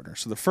had your partner.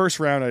 So the first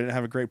round, I didn't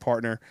have a great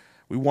partner.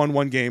 We won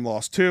one game,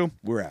 lost two.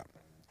 We're out.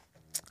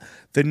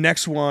 The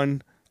next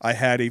one, I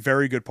had a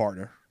very good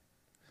partner.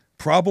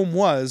 Problem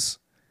was,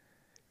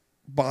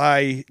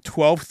 by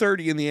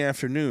 12:30 in the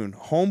afternoon,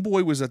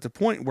 homeboy was at the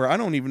point where I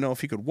don't even know if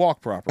he could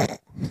walk properly.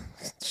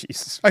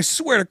 Jesus. I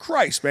swear to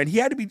Christ, man. He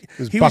had to be.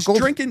 He buckled? was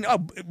drinking.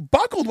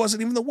 Buckled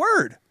wasn't even the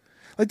word.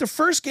 Like the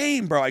first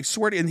game, bro. I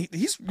swear to. And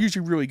he's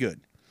usually really good,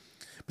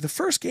 but the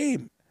first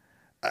game,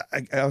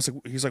 I was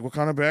like, he's like, "What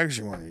kind of bags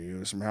you want to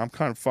use?" Man, I'm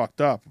kind of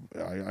fucked up.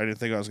 I didn't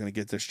think I was going to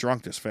get this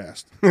drunk this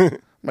fast. I'm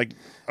like,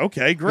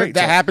 okay, great.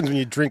 That happens when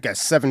you drink a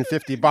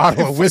 750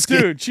 bottle of whiskey.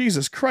 Dude,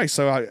 Jesus Christ.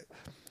 So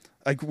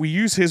we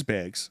use his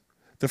bags.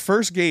 The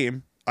first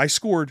game, I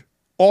scored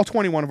all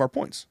 21 of our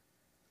points.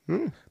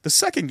 The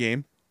second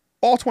game,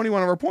 all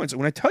 21 of our points. And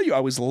when I tell you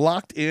I was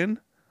locked in.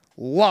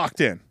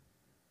 I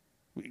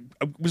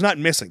was not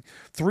missing.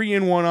 3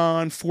 in, 1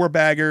 on, 4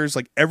 baggers.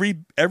 Like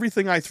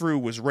everything I threw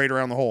was right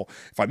around the hole.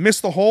 If I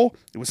missed the hole,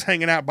 it was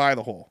hanging out by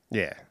the hole.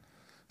 Yeah.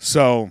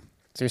 So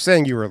you're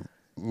saying you were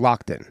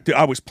locked in? Dude,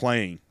 I was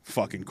playing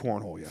fucking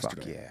cornhole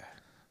yesterday. Fuck yeah.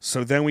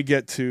 So then we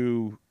get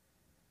to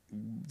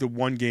the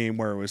one game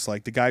where it was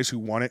like the guys who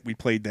won it, we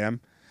played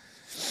them.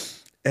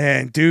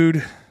 And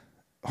dude,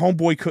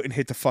 homeboy couldn't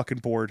hit the fucking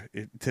board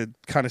to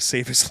kind of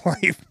save his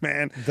life,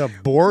 man. The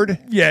board?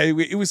 Yeah,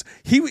 it was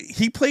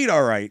he played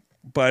all right,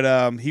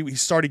 but he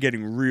started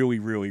getting really,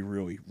 really,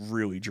 really,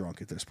 really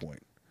drunk at this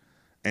point.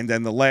 And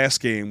then the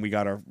last game we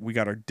got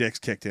our dicks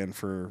kicked in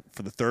for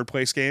the third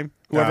place game.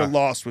 Whoever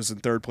lost was in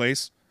third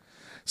place.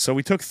 So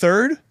we took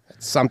third.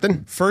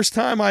 Something. First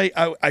time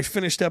I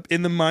finished up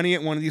in the money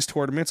at one of these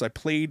tournaments. I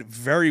played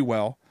very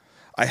well.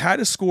 I had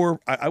a score.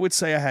 I would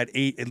say I had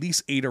at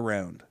least 8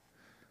 around.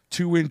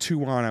 2 in,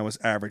 2 on. I was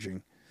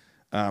averaging.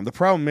 The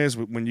problem is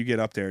when you get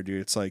up there,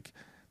 dude. It's like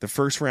the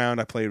first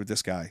round I played with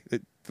this guy.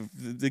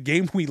 The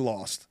game we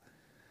lost.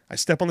 I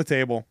step on the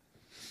table.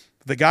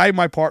 The guy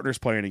my partner's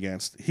playing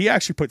against, he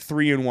actually put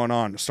 3 in, 1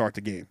 on to start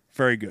the game.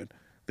 Very good.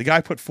 The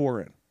guy put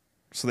 4 in,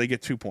 so they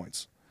get 2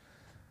 points.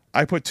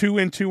 I put 2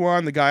 in, 2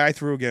 on. The guy I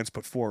threw against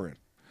put 4 in.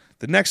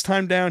 The next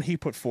time down, he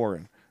put 4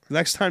 in. The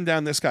next time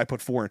down, this guy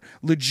put 4 in.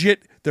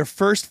 Legit, the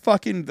first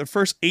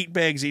 8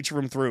 bags each of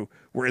them threw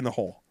were in the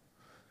hole.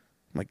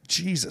 I'm like,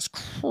 Jesus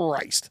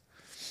Christ.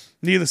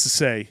 Needless to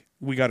say,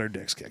 we got our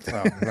dicks kicked.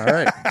 Oh, all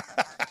right.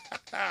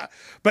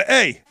 But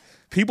hey,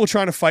 people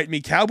trying to fight me,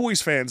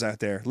 Cowboys fans out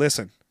there,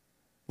 listen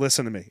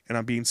to me, and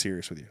I'm being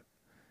serious with you.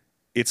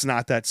 It's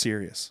not that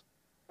serious.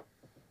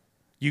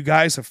 You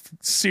guys have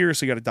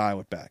seriously got to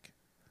dial it back.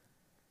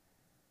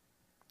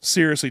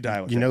 Seriously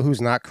dial it. You know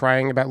who's not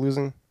crying about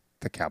losing?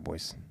 The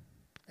Cowboys.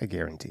 I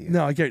guarantee you.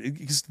 No, I get it,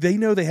 because they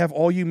know they have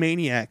all you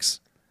maniacs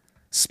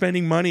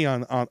spending money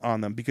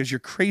on them because you're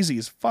crazy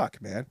as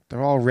fuck, man.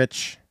 They're all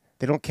rich.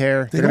 They don't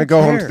care. They're don't going to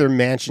go home care. to their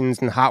mansions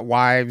and hot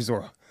wives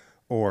or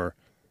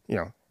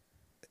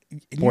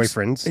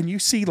boyfriends. And you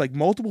see like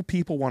multiple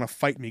people want to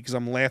fight me because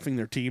I'm laughing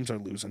their teams are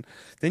losing.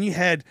 Then you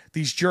had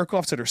these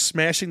jerk-offs that are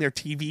smashing their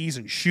TVs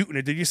and shooting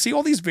it. Did you see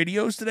all these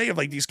videos today of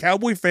like these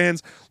Cowboy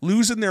fans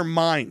losing their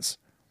minds?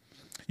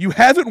 You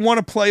haven't won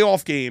a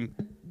playoff game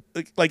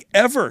like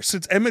ever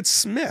since Emmitt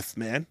Smith,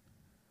 man.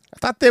 I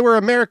thought they were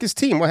America's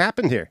team. What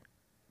happened here?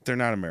 They're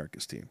not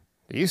America's team.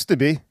 They used to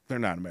be. They're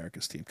not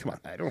America's team. Come on.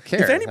 I don't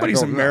care. If anybody's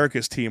I don't know.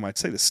 America's team, I'd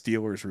say the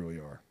Steelers really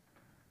are.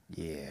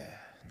 Yeah.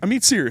 I mean,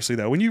 seriously,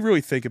 though, when you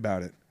really think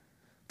about it,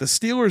 the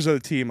Steelers are the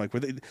team. Like,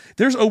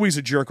 there's always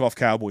a jerk-off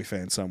Cowboy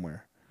fan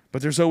somewhere.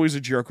 But there's always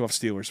a jerk-off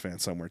Steelers fan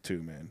somewhere,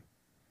 too, man.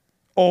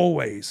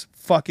 Always.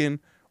 Fucking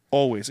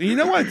always. And you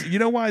know what? You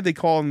know why they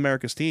call them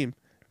America's team?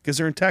 Because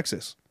they're in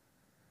Texas.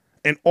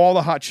 And all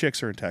the hot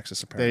chicks are in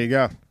Texas, apparently.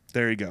 There you go.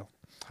 There you go.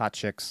 Hot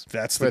chicks.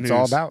 That's what the it's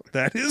news. all about.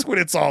 That is what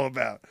it's all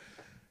about.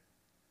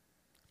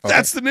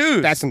 That's the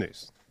news. That's the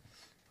news.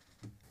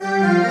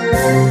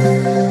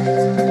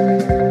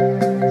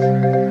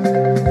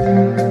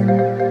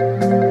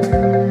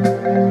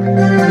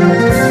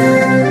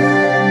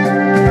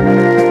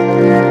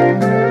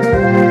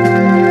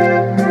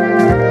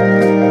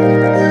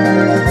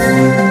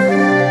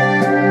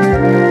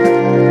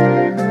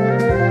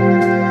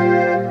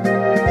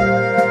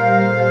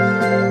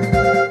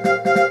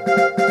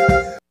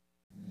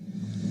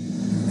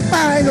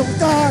 Final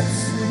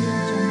thoughts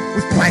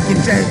with Mike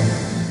and Jay.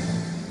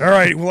 All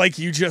right, like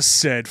you just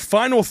said,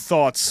 final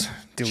thoughts,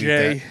 Delete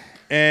Jay. that.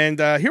 And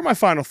here are my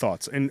final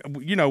thoughts. And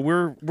you know,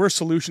 we're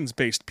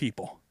solutions-based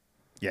people.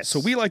 Yes.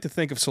 So we like to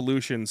think of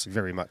solutions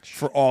very much.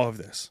 for all of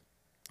this.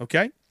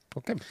 Okay?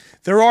 Okay.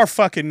 There are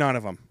fucking none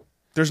of them.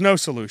 There's no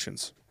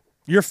solutions.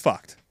 You're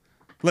fucked.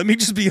 Let me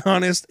just be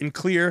honest and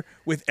clear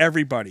with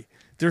everybody.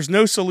 There's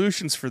no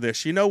solutions for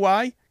this. You know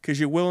why?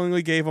 Because you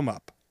willingly gave them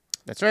up.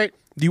 That's right.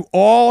 You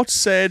all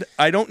said,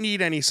 I don't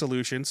need any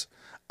solutions.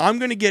 I'm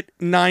going to get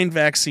 9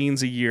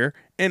 vaccines a year,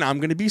 and I'm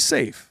going to be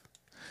safe.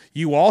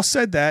 You all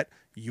said that.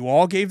 You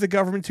all gave the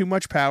government too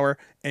much power,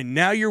 and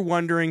now you're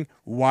wondering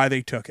why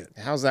they took it.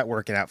 How's that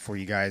working out for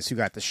you guys who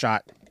got the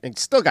shot and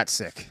still got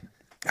sick?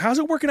 How's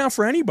it working out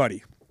for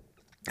anybody?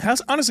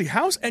 How's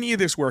any of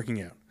this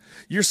working out?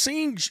 You're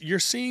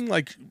seeing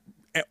like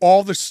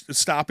all the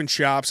Stop and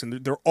Shops, and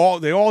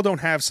they all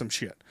don't have some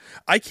shit.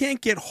 I can't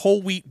get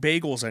whole wheat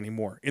bagels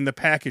anymore in the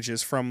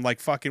packages from like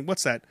fucking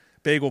what's that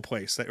bagel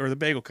place or the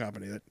bagel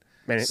company that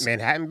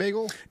Manhattan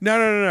Bagel?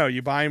 No.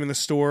 You buy them in the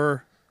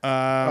store.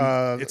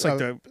 It's like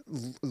the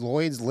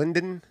Lloyd's,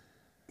 Linden,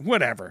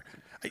 whatever.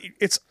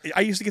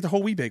 I used to get the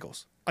whole wheat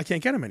bagels. I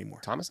can't get them anymore.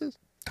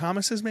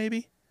 Thomas's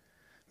maybe.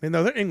 I mean,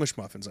 no, they're English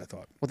muffins, I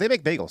thought. Well, they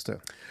make bagels too.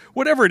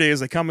 Whatever it is,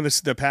 they come in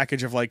the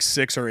package of like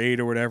 6 or 8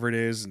 or whatever it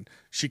is, and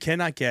she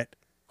cannot get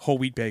whole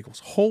wheat bagels.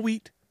 Whole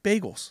wheat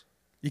bagels.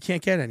 You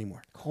can't get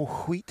anymore. Whole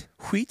wheat?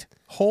 Wheat?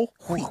 Whole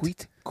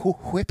wheat? Cool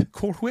whip?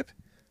 Cool whip?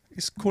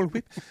 It's cool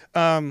whip.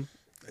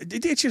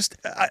 It's just,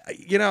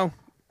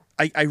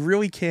 I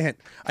really can't.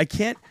 I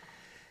can't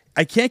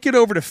get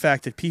over the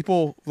fact that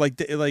people like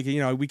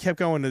we kept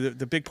going to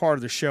the big part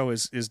of the show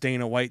is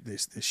Dana White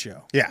this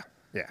show. Yeah.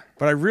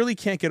 But I really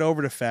can't get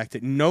over the fact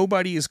that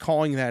nobody is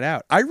calling that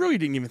out. I really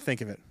didn't even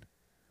think of it.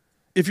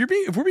 If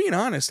we're being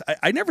honest,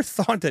 I never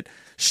thought that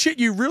shit.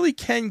 You really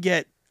can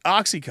get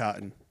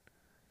OxyContin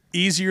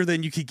easier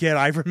than you could get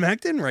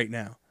ivermectin right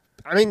now.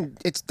 I mean,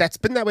 that's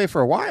been that way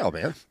for a while,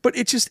 man. But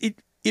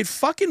it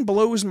fucking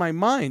blows my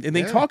mind. And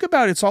they talk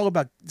about it's all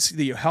about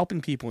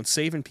helping people and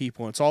saving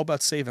people. And it's all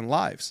about saving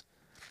lives,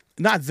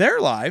 not their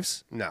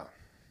lives. No.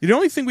 The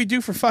only thing we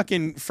do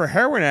for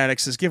heroin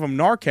addicts is give them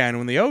Narcan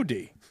when they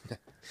OD.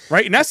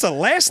 Right? And that's the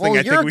last thing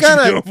I think we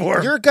should do it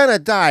for. You're going to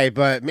die,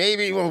 but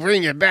maybe we'll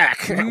bring you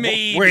back.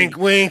 Maybe. Wink,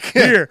 wink.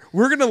 Here,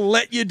 we're going to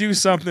let you do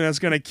something that's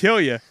going to kill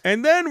you.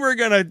 And then we're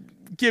going to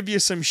give you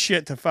some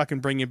shit to fucking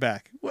bring you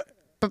back. What?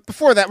 But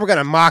before that, we're going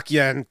to mock you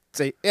and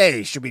say,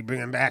 hey, should we bring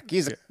him back?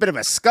 He's a bit of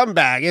a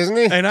scumbag, isn't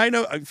he? And I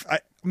know, I'm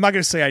not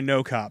going to say I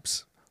know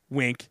cops.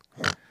 Wink.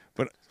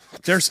 But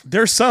there's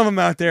some of them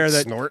out there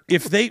that Snort.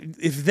 if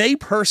they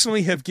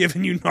personally have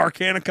given you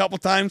Narcan a couple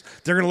times,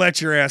 they're going to let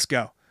your ass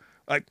go.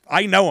 Like,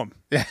 I know them.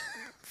 Yeah.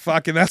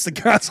 Fucking, that's the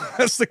guys.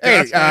 That's the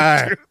guys.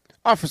 Hey,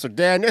 Officer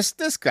Dan,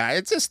 this guy,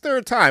 it's his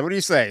 3rd time. What do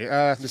you say?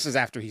 This is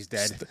after he's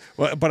dead.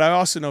 Well, but I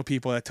also know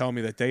people that tell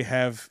me that they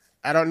have.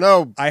 I don't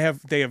know. They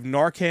have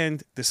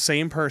Narcaned the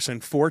same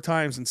person 4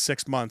 times in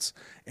 6 months,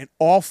 and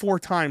all 4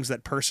 times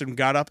that person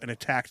got up and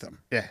attacked them.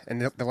 Yeah, and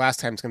the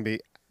last time it's going to be,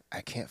 I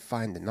can't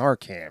find the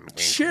Narcan. Wink,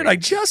 Shit,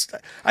 wink.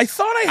 I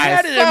thought I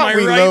had it in my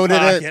right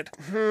pocket.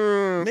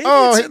 Maybe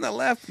it's in the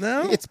left.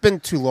 No, It's been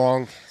too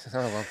long.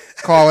 I don't know.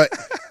 Call it.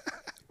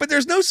 But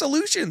there's no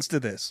solutions to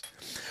this.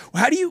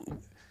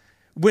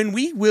 When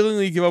we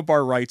willingly give up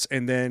our rights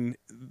and then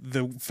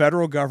the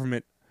federal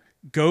government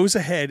goes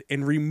ahead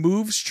and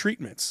removes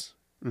treatments,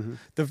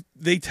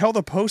 they tell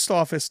the post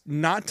office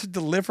not to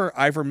deliver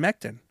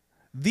ivermectin.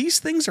 These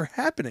things are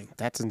happening.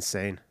 That's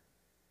insane.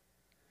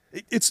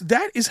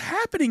 That is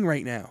happening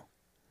right now.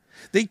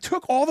 They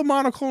took all the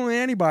monoclonal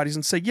antibodies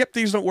and said, yep,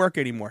 these don't work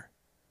anymore.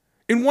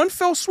 In one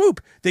fell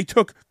swoop, they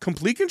took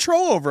complete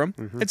control over them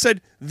and said,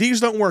 these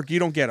don't work, you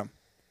don't get them.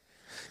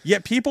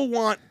 Yet people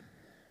want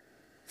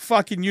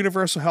fucking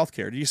universal health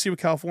care. Do you see what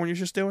California's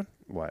just doing?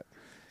 What?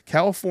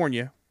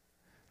 California,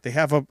 they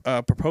have a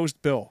proposed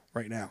bill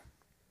right now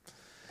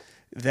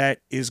that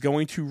is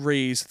going to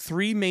raise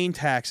 3 main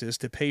taxes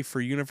to pay for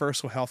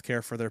universal health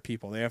care for their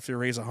people. They have to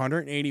raise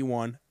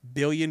 $181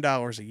 billion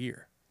a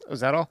year. Is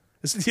that all?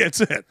 Yeah,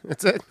 that's it.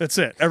 That's it? That's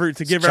it.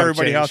 To give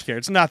everybody health care.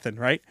 It's nothing,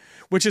 right?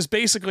 Which is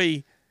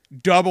basically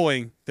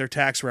doubling their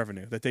tax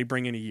revenue that they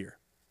bring in a year.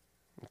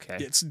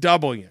 Okay. It's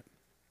doubling it.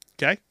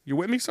 Okay? You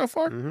with me so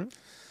far? Mm-hmm.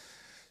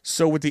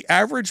 So with the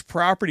average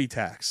property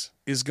tax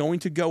is going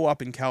to go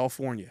up in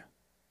California,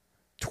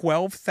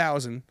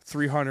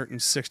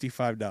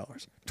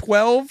 $12,365.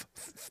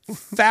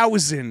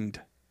 $12,000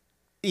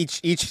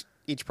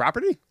 Each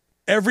property?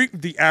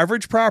 The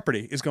average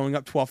property is going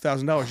up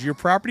 $12,000. Your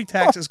property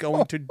tax is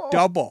going to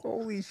double.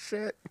 Holy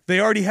shit. They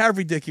already have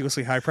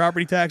ridiculously high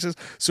property taxes.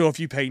 So if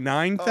you pay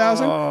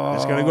 $9,000,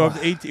 it's going to go up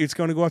to it's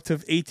going to go up to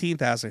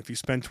 $18,000. If you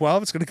spend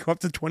 $12,000, it's going to go up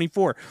to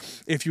 $24,000.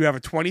 If you have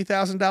a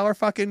 $20,000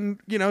 fucking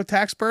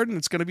tax burden,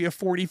 it's going to be a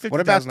 $40,000, $50,000.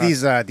 What about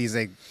these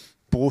like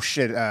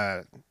bullshit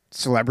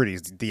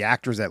celebrities, the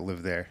actors that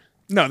live there?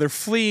 No, they're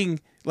fleeing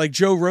like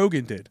Joe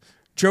Rogan did.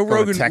 Joe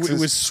Rogan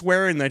was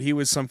swearing that he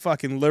was some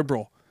fucking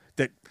liberal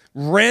that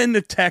ran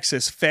to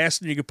Texas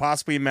faster than you could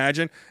possibly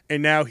imagine,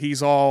 and now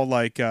he's all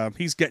like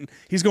he's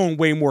going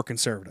way more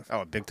conservative.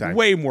 Oh, big time.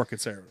 Way more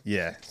conservative.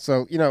 Yeah.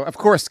 So, of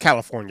course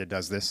California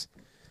does this.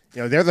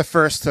 They're the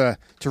first to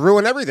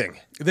ruin everything.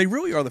 They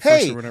really are the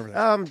first to ruin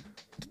everything.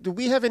 Do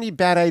we have any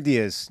bad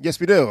ideas? Yes,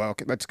 we do.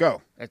 Okay, let's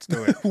go. Let's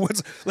do it.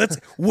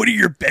 What are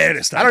your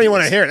baddest ideas? I don't even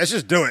want to hear it. Let's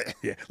just do it.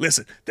 Yeah,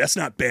 listen, that's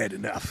not bad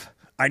enough.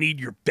 I need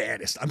your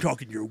baddest. I'm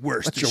talking your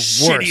worst. What's your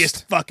your shittiest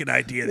worst? fucking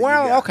idea that you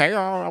Well, got. okay.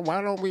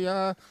 Why don't we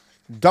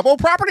double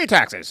property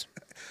taxes?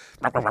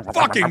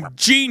 Fucking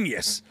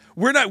genius.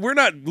 We're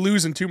not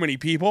losing too many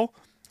people,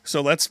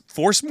 so let's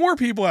force more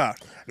people out.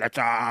 Let's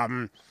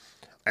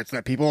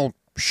let people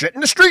shit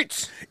in the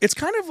streets. It's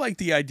kind of like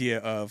the idea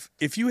of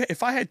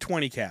if I had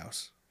 20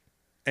 cows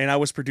and I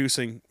was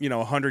producing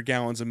 100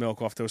 gallons of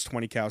milk off those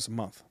 20 cows a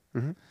month,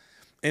 and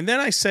then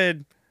I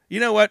said, you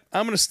know what,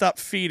 I'm going to stop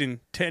feeding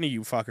 10 of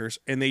you fuckers,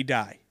 and they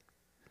die,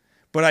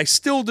 but I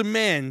still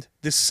demand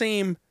the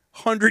same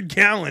 100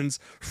 gallons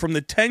from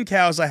the 10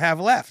 cows I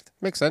have left.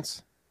 Makes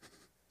sense.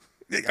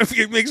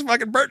 It makes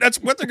fucking burn. That's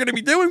what they're going to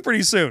be doing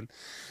pretty soon.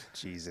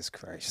 Jesus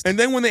Christ. And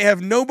then when they have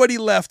nobody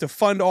left to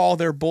fund all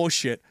their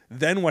bullshit,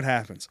 then what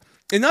happens?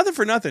 And nothing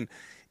for nothing,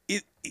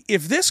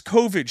 if this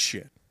COVID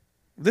shit,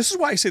 this is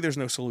why I say there's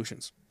no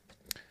solutions.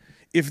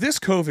 If this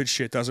COVID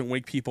shit doesn't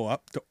wake people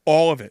up to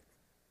all of it,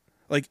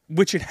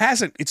 which it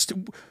hasn't,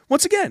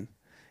 once again,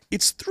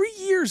 it's 3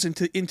 years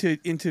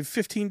into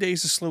 15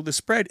 days to slow the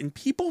spread, and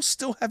people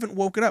still haven't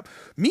woken up.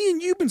 Me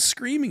and you've been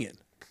screaming it.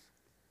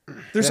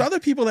 There's other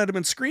people that have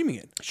been screaming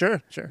it.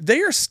 Sure. They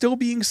are still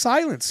being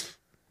silenced.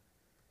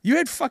 You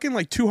had fucking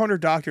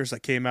 200 doctors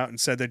that came out and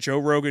said that Joe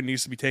Rogan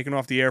needs to be taken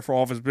off the air for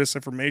all of his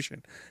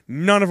misinformation.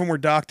 None of them were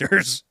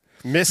doctors.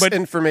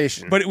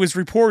 Misinformation. But it was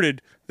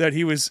reported that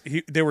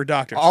they were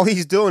doctors. All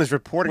he's doing is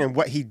reporting on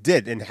what he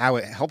did and how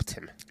it helped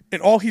him.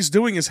 And all he's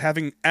doing is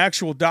having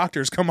actual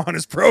doctors come on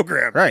his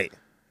program. Right.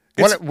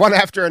 One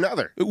after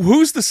another.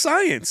 Who's the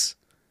science?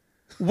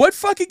 What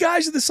fucking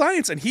guys are the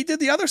science? And he did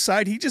the other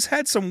side. He just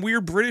had some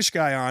weird British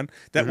guy on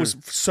that was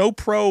so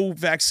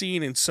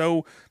pro-vaccine and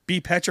so be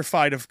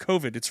petrified of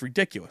COVID. It's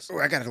ridiculous. Oh,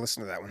 I got to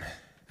listen to that one.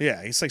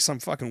 Yeah, he's like some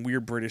fucking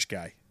weird British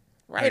guy.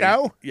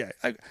 Righto. Yeah.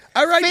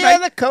 All right, Feel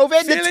mate. the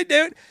COVID. Feel it,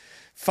 dude.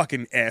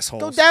 Fucking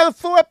assholes. Go down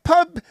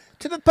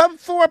to the pub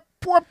for a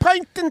poor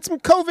pint and some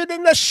COVID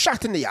and a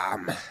shot in the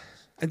arm.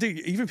 And dude,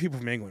 even people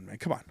from England, man,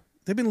 come on.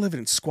 They've been living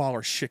in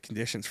squalor shit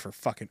conditions for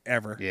fucking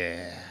ever.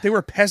 Yeah. They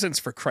were peasants,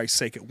 for Christ's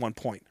sake, at one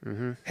point.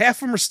 Half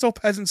of them are still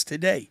peasants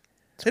today.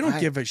 They don't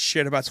give a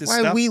shit about this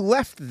stuff. Why we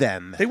left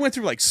them. They went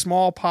through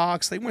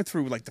smallpox. They went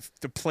through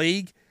the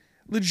plague.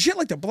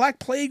 Legit, the Black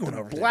Plague went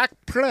over there. Black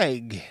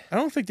Plague. I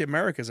don't think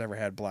America's ever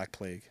had Black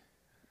Plague.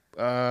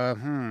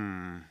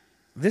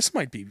 This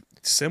might be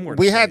similar to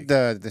We plague.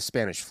 had the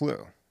Spanish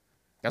flu.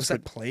 Was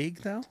that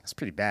plague, though? That's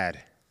pretty bad.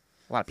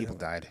 A lot of people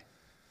died.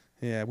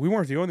 Yeah, we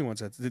weren't the only ones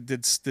that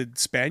did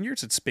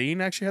Spaniards. Did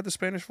Spain actually have the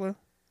Spanish flu?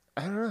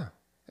 I don't know.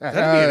 That'd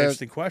be an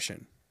interesting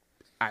question.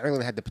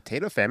 Ireland had the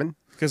potato famine.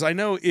 Because I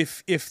know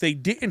if they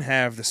didn't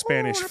have the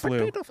Spanish flu,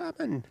 Potato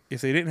famine. if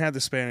they didn't have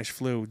the Spanish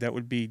flu, that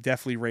would be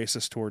definitely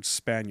racist towards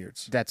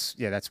Spaniards. That's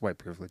white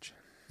privilege.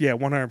 Yeah,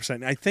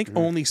 100%. I think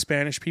only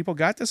Spanish people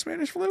got the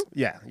Spanish flu.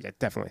 Yeah,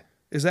 definitely.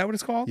 Is that what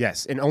it's called?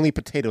 Yes, and only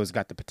potatoes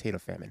got the potato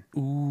famine.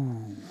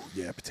 Ooh,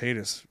 yeah,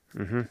 potatoes.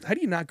 How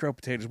do you not grow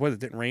potatoes? What, it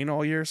didn't rain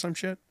all year or some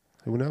shit?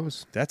 Who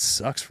knows? That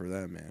sucks for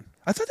them, man.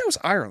 I thought that was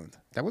Ireland.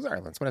 That was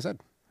Ireland. That's what I said.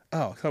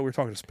 Oh, I thought we were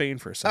talking to Spain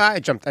for a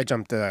second. I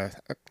jumped.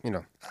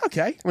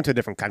 Okay. Went to a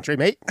different country,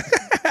 mate.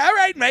 All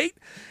right, mate.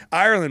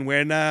 Ireland,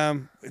 when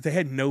they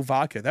had no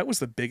vodka. That was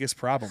the biggest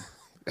problem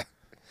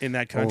in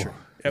that country.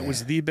 That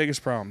was the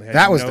biggest problem. They had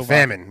That was no the vodka.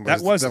 famine. That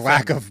was the the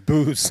lack famine. of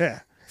booze. Yeah.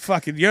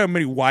 Fucking, you know how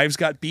many wives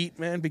got beat,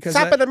 man? Because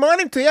Top that? of the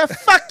morning to you.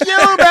 Fuck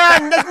you,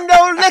 man. There's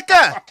no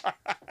liquor.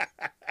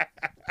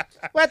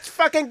 What's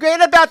fucking great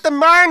about the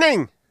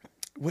morning?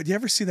 Would you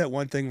ever see that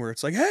one thing where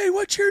it's like, hey,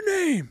 what's your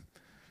name?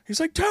 He's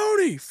like,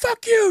 Tony.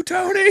 Fuck you,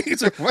 Tony.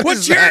 He's like, What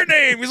what's is your that?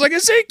 name? He's like,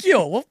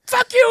 Ezekiel. Well,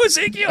 fuck you,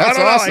 Ezekiel. I That's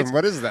don't know. awesome.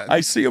 What is that?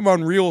 I see them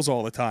on reels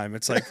all the time.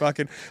 It's like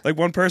fucking, like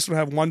one person will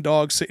have one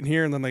dog sitting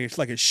here and then it's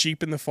like a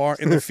sheep in the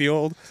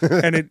field.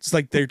 And it's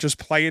like they're just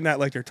playing that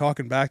like they're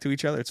talking back to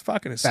each other. It's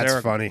fucking hysterical.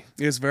 That's funny.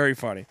 It's very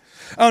funny.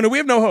 Oh, no, we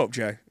have no hope,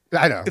 Jay.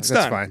 I know. It's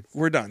That's done. fine.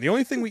 We're done. The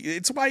only thing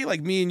it's why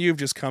like me and you have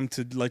just come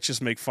to let's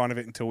just make fun of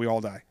it until we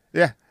all die.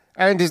 Yeah.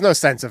 And there's no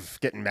sense of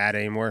getting mad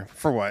anymore.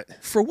 For what?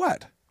 For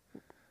what?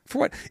 For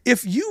what?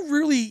 If you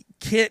really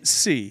can't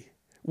see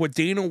what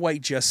Dana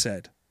White just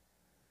said,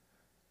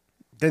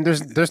 then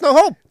there's no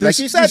hope. Like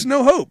you said, there's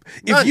no hope.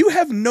 None. If you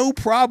have no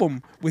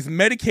problem with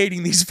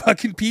medicating these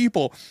fucking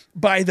people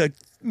by the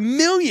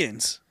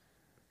millions,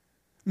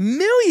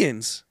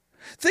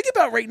 think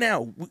about right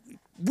now.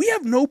 We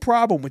have no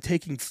problem with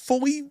taking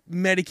fully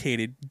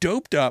medicated,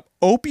 doped up,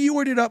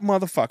 opioided up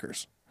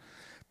motherfuckers,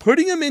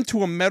 putting them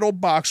into a metal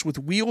box with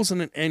wheels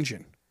and an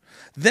engine,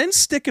 then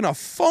sticking a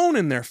phone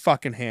in their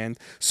fucking hand.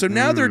 So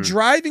now they're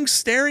driving,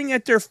 staring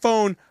at their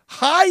phone,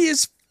 high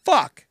as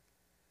fuck.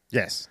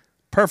 Yes.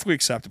 Perfectly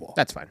acceptable.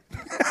 That's fine.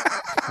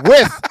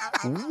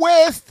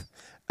 with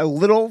a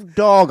little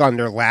dog on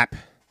their lap.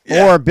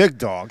 Yeah. Or a big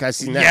dog. I've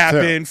seen that too.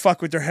 Yapping,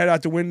 fuck with their head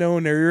out the window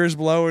and their ears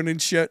blowing and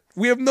shit.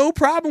 We have no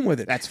problem with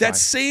it. That's that fine.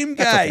 same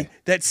That's guy. okay.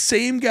 That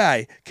same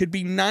guy could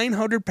be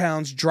 900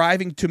 pounds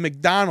driving to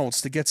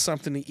McDonald's to get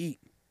something to eat.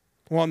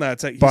 Well, no,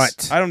 it's like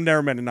I don't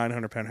never met a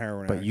 900-pound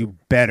heroin But addict. you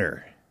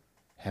better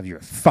have your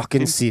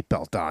fucking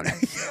seatbelt on.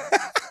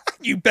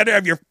 You better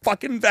have your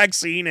fucking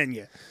vaccine in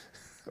you.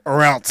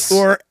 Or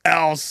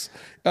else.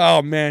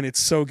 Oh, man, it's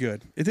so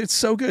good. It's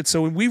so good.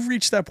 So when we've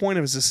reached that point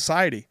of a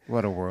society,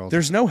 What a world.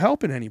 there's no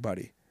helping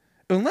anybody.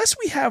 Unless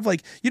we have,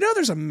 like,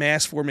 there's a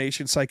mass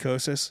formation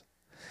psychosis.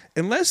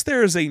 Unless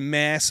there is a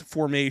mass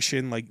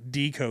formation, like,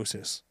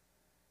 decosis.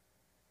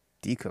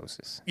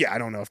 Decosis. Yeah, I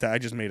don't know if I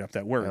just made up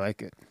that word. I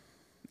like it.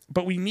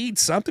 But we need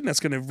something that's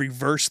going to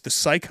reverse the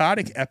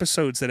psychotic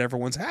episodes that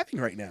everyone's having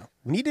right now.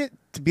 We need it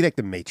to be like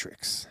the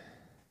Matrix.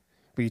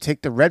 Where you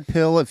take the red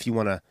pill if you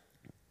want to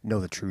know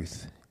the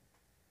truth.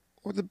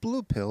 Or the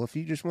blue pill if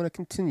you just want to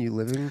continue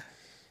living.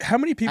 How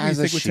many people do you As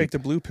a think would take sheep. the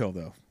blue pill,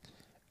 though?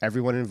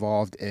 Everyone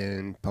involved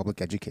in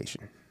public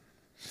education.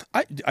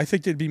 I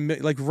think there'd be,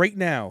 like, right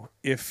now,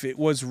 if it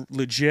was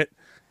legit,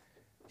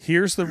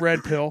 here's the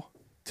red pill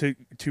to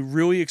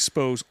really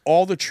expose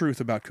all the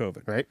truth about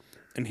COVID. Right?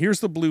 And here's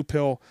the blue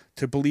pill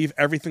to believe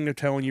everything they're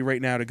telling you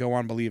right now to go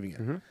on believing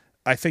it.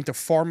 I think the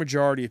far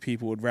majority of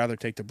people would rather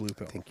take the blue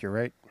pill. I think you're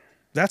right.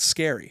 That's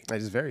scary. That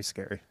is very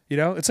scary.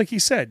 It's like he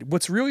said,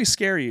 what's really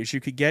scary is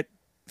you could get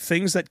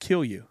things that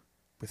kill you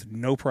with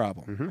no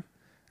problem.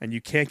 And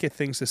you can't get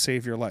things to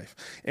save your life.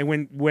 And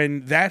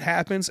when that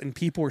happens and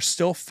people are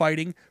still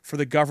fighting for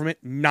the government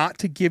not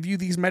to give you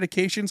these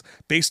medications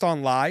based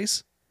on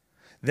lies,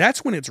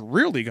 that's when it's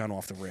really gone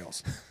off the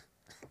rails.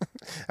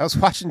 I was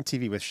watching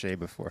TV with Shay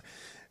before,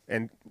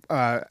 and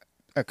a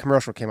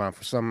commercial came on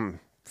for some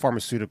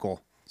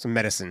pharmaceutical, some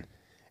medicine,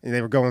 and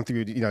they were going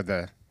through,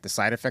 the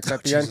side effects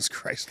at the end. Jesus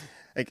Christ.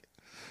 Like,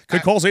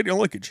 Could cause anal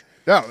leakage.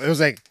 no, it was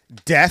like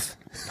death.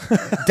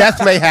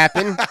 Death may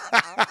happen.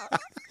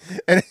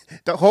 And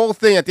the whole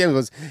thing at the end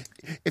was,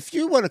 if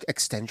you want to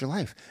extend your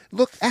life,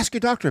 ask your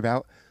doctor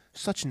about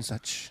such and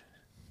such.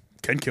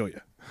 Can kill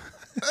you.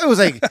 It was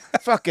like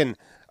fucking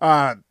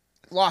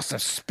loss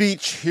of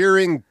speech,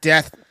 hearing,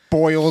 death,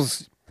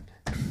 boils,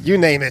 you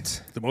name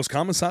it. The most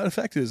common side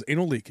effect is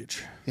anal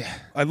leakage. Yeah.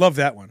 I love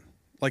that one.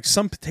 Like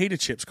some potato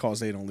chips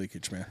cause anal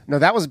leakage, man. No,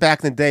 that was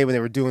back in the day when they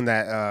were doing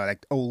that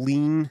like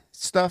Olean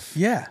stuff.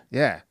 Yeah.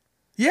 Yeah.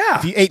 Yeah.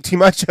 If you ate too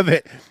much of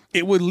it,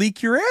 It would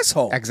leak your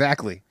asshole.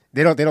 exactly.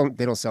 They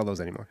don't sell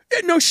those anymore. Yeah,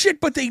 no shit,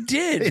 but they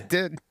did. It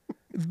did.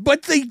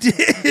 But they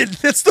did.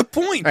 That's the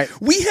point. Right.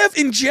 We have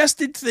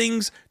ingested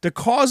things to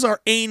cause our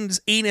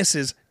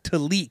anuses to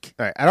leak.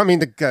 All right. I don't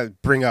mean to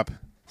bring up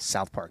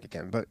South Park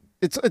again, but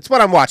it's what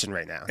I'm watching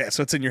right now. Yeah,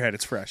 so it's in your head.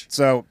 It's fresh.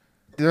 So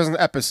there's an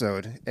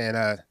episode,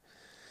 and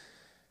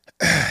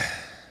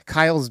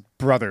Kyle's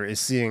brother is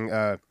seeing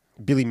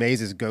Billy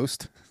Mays'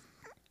 ghost.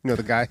 You know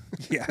the guy?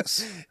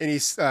 Yes. And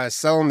he's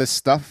selling this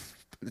stuff.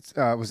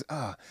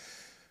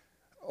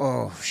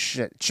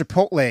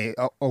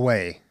 Chipotle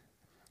away,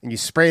 and you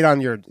spray it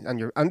on your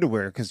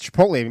underwear because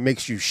Chipotle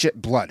makes you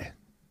shit blood.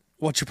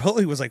 Well,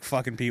 Chipotle was like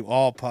fucking people,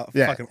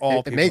 fucking all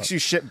it people. makes you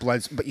shit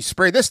blood, but you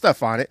spray this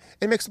stuff on it,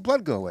 it makes the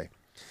blood go away.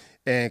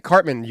 And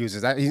Cartman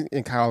uses that,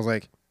 and Kyle's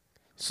like,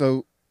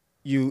 so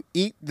you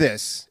eat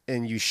this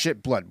and you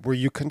shit blood. Were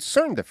you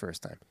concerned the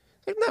first time?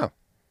 He's like, no,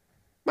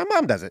 my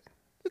mom does it.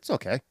 It's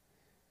okay.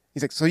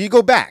 He's like, so you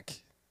go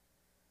back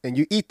and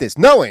you eat this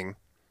knowing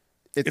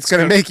it's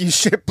going to make you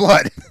shit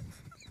blood.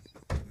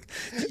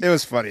 It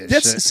was funny as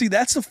shit. See,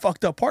 that's the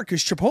fucked up part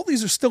because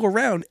Chipotles are still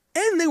around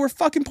and they were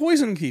fucking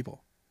poisoning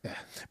people. Yeah.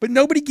 But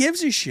nobody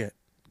gives a shit.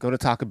 Go to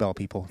Taco Bell,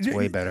 people. It's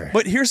way better.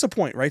 But here's the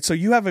point, right? So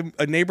you have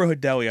a neighborhood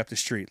deli up the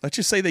street. Let's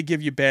just say they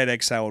give you bad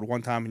egg salad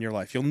one time in your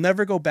life. You'll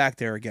never go back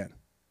there again.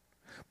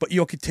 But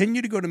you'll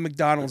continue to go to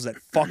McDonald's that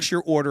fucks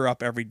your order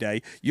up every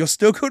day. You'll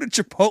still go to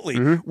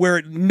Chipotle where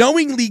it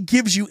knowingly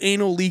gives you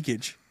anal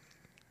leakage.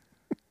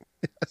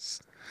 Yes.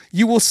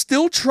 You will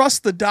still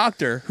trust the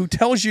doctor who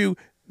tells you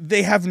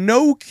they have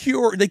no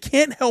cure. They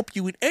can't help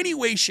you in any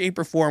way, shape,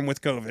 or form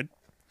with COVID.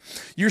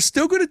 You're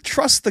still going to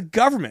trust the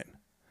government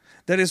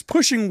that is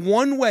pushing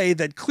one way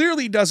that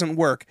clearly doesn't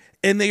work,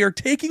 and they are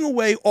taking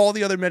away all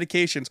the other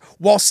medications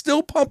while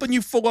still pumping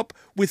you full up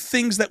with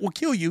things that will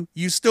kill you.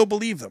 You still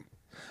believe them.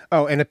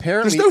 Oh, and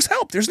apparently There's no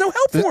help. There's no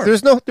help for there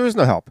them. is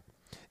no help.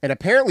 And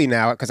apparently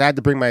now, because I had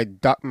to bring my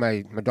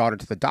daughter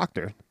to the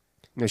doctor,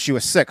 she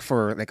was sick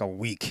for like a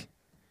week.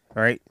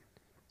 All right,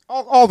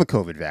 all the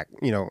COVID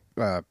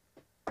what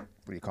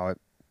do you call it?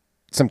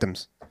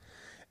 Symptoms.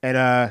 And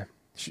I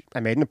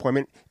made an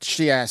appointment.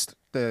 She asked,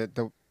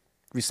 the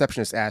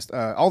receptionist asked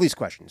all these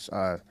questions.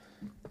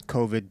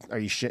 COVID, are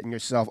you shitting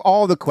yourself?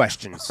 All the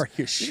questions. Are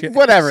you shitting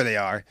Whatever they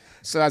are.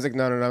 So I was like,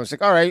 no. I was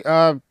like, all right,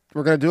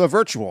 we're going to do a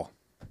virtual.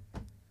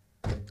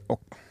 Oh,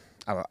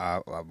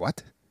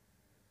 what?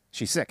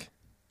 She's sick.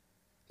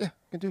 Yeah,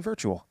 we're going to do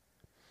virtual.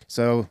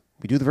 So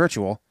we do the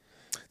virtual.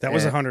 That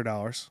was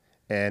 $100.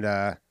 And,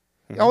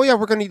 oh, yeah,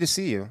 we're going to need to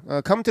see you.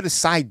 Come to the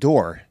side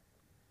door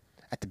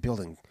at the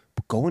building.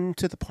 Go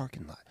into the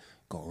parking lot.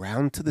 Go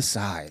around to the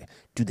side.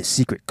 Do the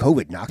secret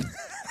COVID knock.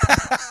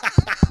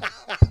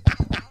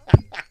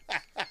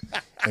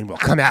 And we'll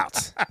come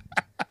out.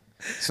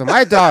 So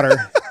my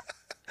daughter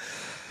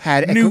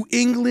had... New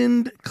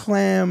England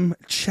clam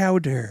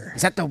chowder.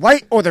 Is that the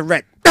white or the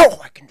red? No,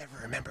 I can never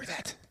remember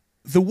that.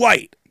 The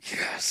white.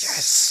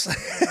 Yes.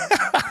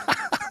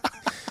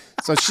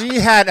 So she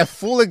had a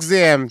full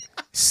exam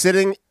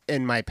sitting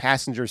in my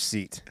passenger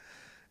seat.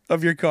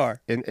 Of your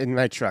car. In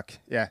my truck,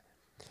 yeah.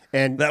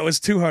 And that was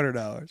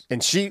 $200.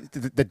 And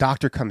the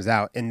doctor comes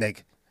out in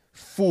like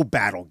full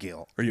battle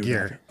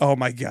gear. Oh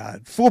my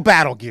God. Full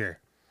battle gear.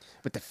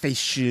 With the face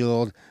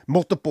shield,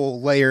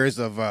 multiple layers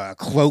of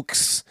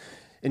cloaks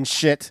and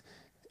shit.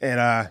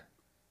 And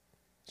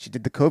she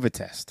did the COVID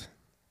test.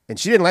 And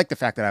she didn't like the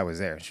fact that I was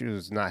there. She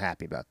was not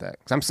happy about that.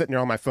 Because I'm sitting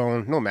there on my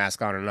phone, no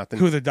mask on or nothing.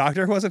 Who, the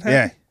doctor wasn't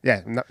happy?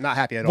 Yeah, not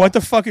happy at all. What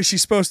the fuck is she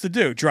supposed to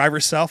do? Drive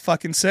herself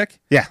fucking sick?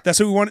 Yeah. That's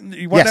what we want?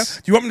 You want Yes.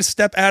 Do you want me to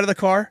step out of the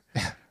car?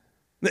 Yeah.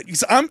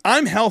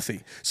 I'm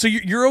healthy. So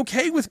you're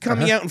okay with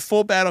coming out in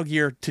full battle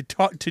gear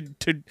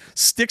to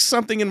stick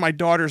something in my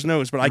daughter's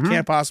nose, but I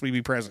can't possibly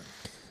be present.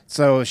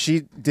 So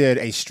she did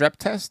a strep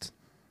test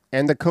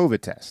and the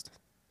COVID test.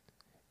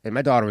 And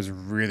my daughter was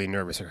really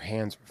nervous. Her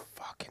hands were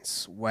fucking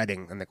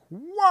sweating. I'm like,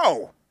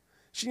 whoa.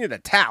 She needed a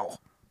towel.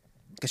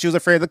 Because she was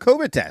afraid of the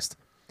COVID test.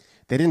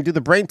 They didn't do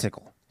the brain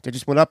tickle. They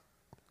just went up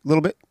a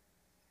little bit,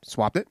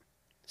 swapped it,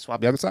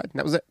 swapped the other side, and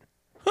that was it.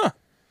 Huh.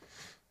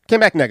 Came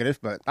back negative,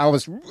 but I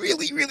was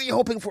really, really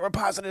hoping for a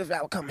positive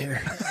outcome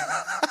here.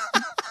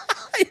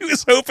 He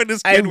was hoping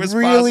his kid was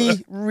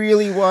positive.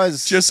 Really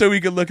was. Just so he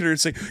could look at her and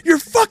say, your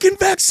fucking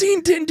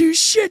vaccine didn't do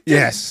shit.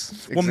 Yes.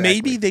 Exactly. Well,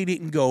 maybe they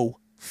didn't go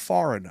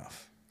far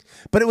enough.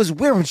 But it was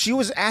weird when she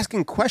was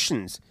asking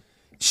questions.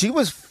 She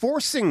was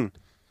forcing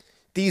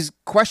these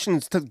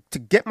questions to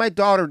get my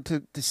daughter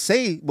to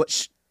say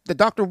what the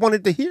doctor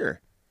wanted to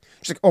hear.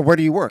 She's like, oh, where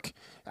do you work?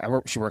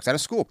 She works at a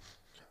school.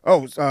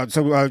 Oh,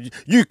 so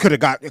you could have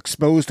got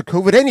exposed to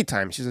COVID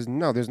anytime. She says,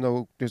 no, there's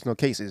no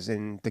cases,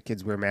 and the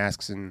kids wear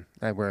masks, and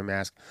I wear a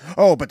mask.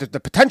 Oh, but the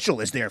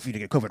potential is there for you to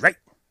get COVID, right?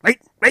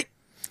 Yeah,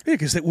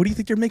 because what do you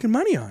think they're making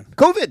money on?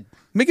 COVID.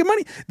 Making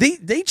money.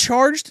 They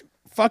charged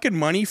fucking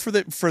money for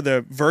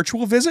the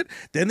virtual visit.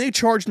 Then they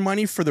charged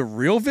money for the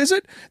real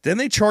visit. Then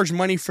they charged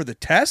money for the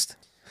test.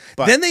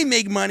 But then they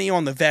make money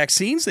on the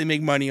vaccines. They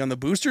make money on the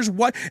boosters.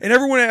 What? And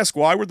everyone asks,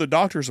 why were the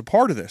doctors a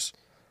part of this?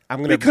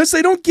 Because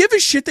they don't give a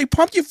shit. They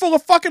pumped you full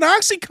of fucking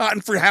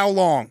Oxycontin for how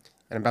long?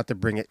 And I'm about to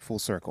bring it full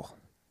circle.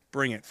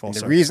 Bring it full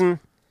circle. The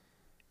reason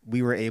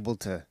we were able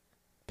to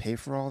pay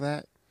for all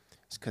that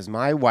is because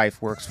my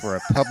wife works for a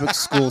public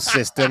school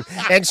system,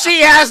 and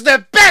she has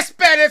the best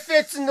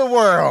benefits in the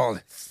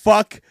world.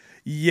 Fuck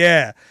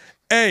yeah.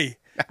 Hey,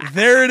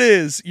 there it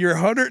is. Your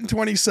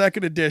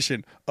 122nd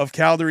edition of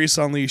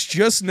Calderese Unleashed.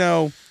 Just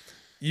know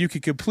you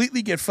could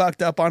completely get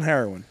fucked up on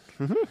heroin.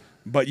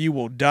 But you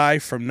will die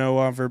from no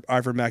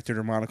ivermectin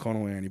or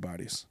monoclonal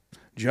antibodies.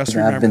 Just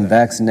remember I've been that.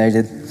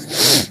 vaccinated,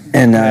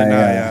 and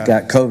I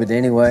got COVID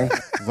anyway.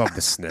 Love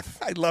the sniff.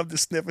 I love the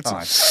sniff.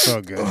 It's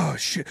so good. Oh,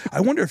 shit.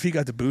 I wonder if he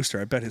got the booster.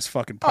 I bet his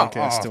fucking punk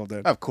ass still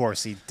did. Of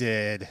course he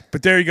did.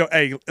 But there you go.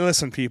 Hey,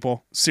 listen,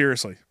 people.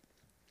 Seriously.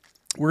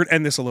 We're going to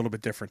end this a little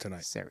bit different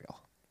tonight.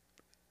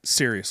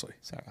 Seriously.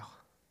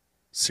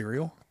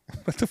 Cereal?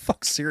 What the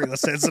fuck, cereal?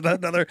 Is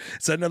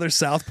that another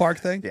South Park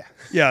thing? Yeah.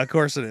 Yeah, of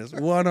course it is.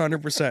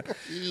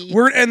 100%.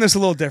 We're going to end this a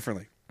little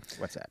differently.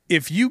 What's that?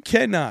 If you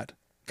cannot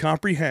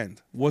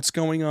comprehend what's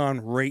going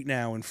on right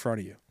now in front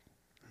of you,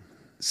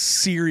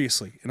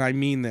 seriously, and I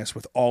mean this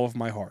with all of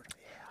my heart,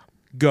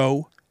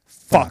 go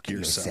fuck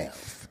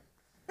yourself.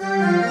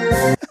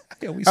 Yeah,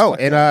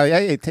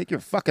 take your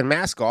fucking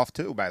mask off,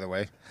 too, by the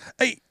way.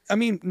 Hey, I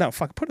mean, no,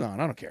 fuck, put it on.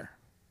 I don't care.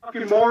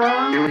 Fucking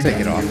moron. Take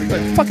it off.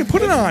 Fucking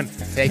put it on.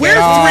 Wear 3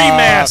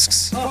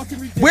 masks.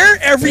 Wear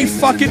every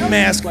fucking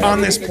mask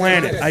on this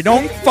planet. I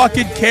don't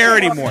fucking care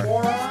anymore.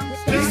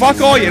 Fuck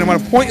all you, and I'm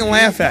going to point and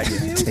laugh at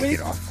you. Take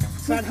it off.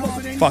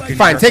 Fucking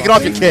fine, take it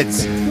off your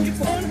kids.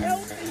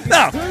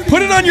 No,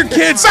 put it on your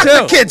kids, Fuck too.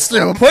 the kids,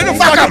 too. Put it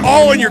fucking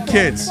all on your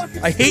kids.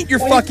 I hate your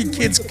fucking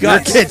kids'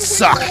 guts. Your kids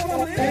suck.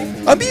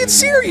 I'm being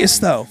serious,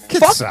 though.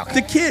 Kids Fuck suck.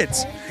 the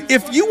kids.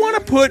 If you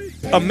want to put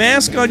a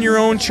mask on your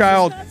own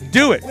child,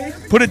 do it.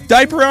 Put a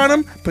diaper on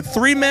them. Put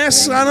 3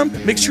 masks on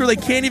them. Make sure they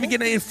can't even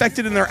get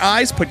infected in their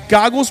eyes. Put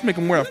goggles. Make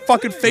them wear a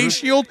fucking face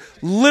shield.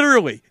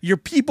 Literally, your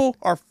people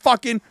are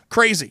fucking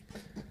crazy.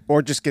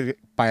 Or just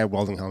buy a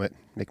welding helmet.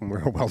 Make them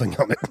wear a welding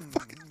helmet.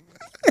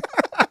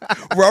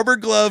 Rubber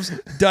gloves,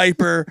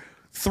 diaper,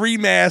 3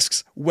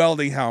 masks,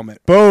 welding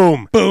helmet.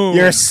 Boom. Boom.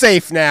 You're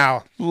safe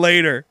now.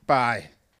 Later. Bye.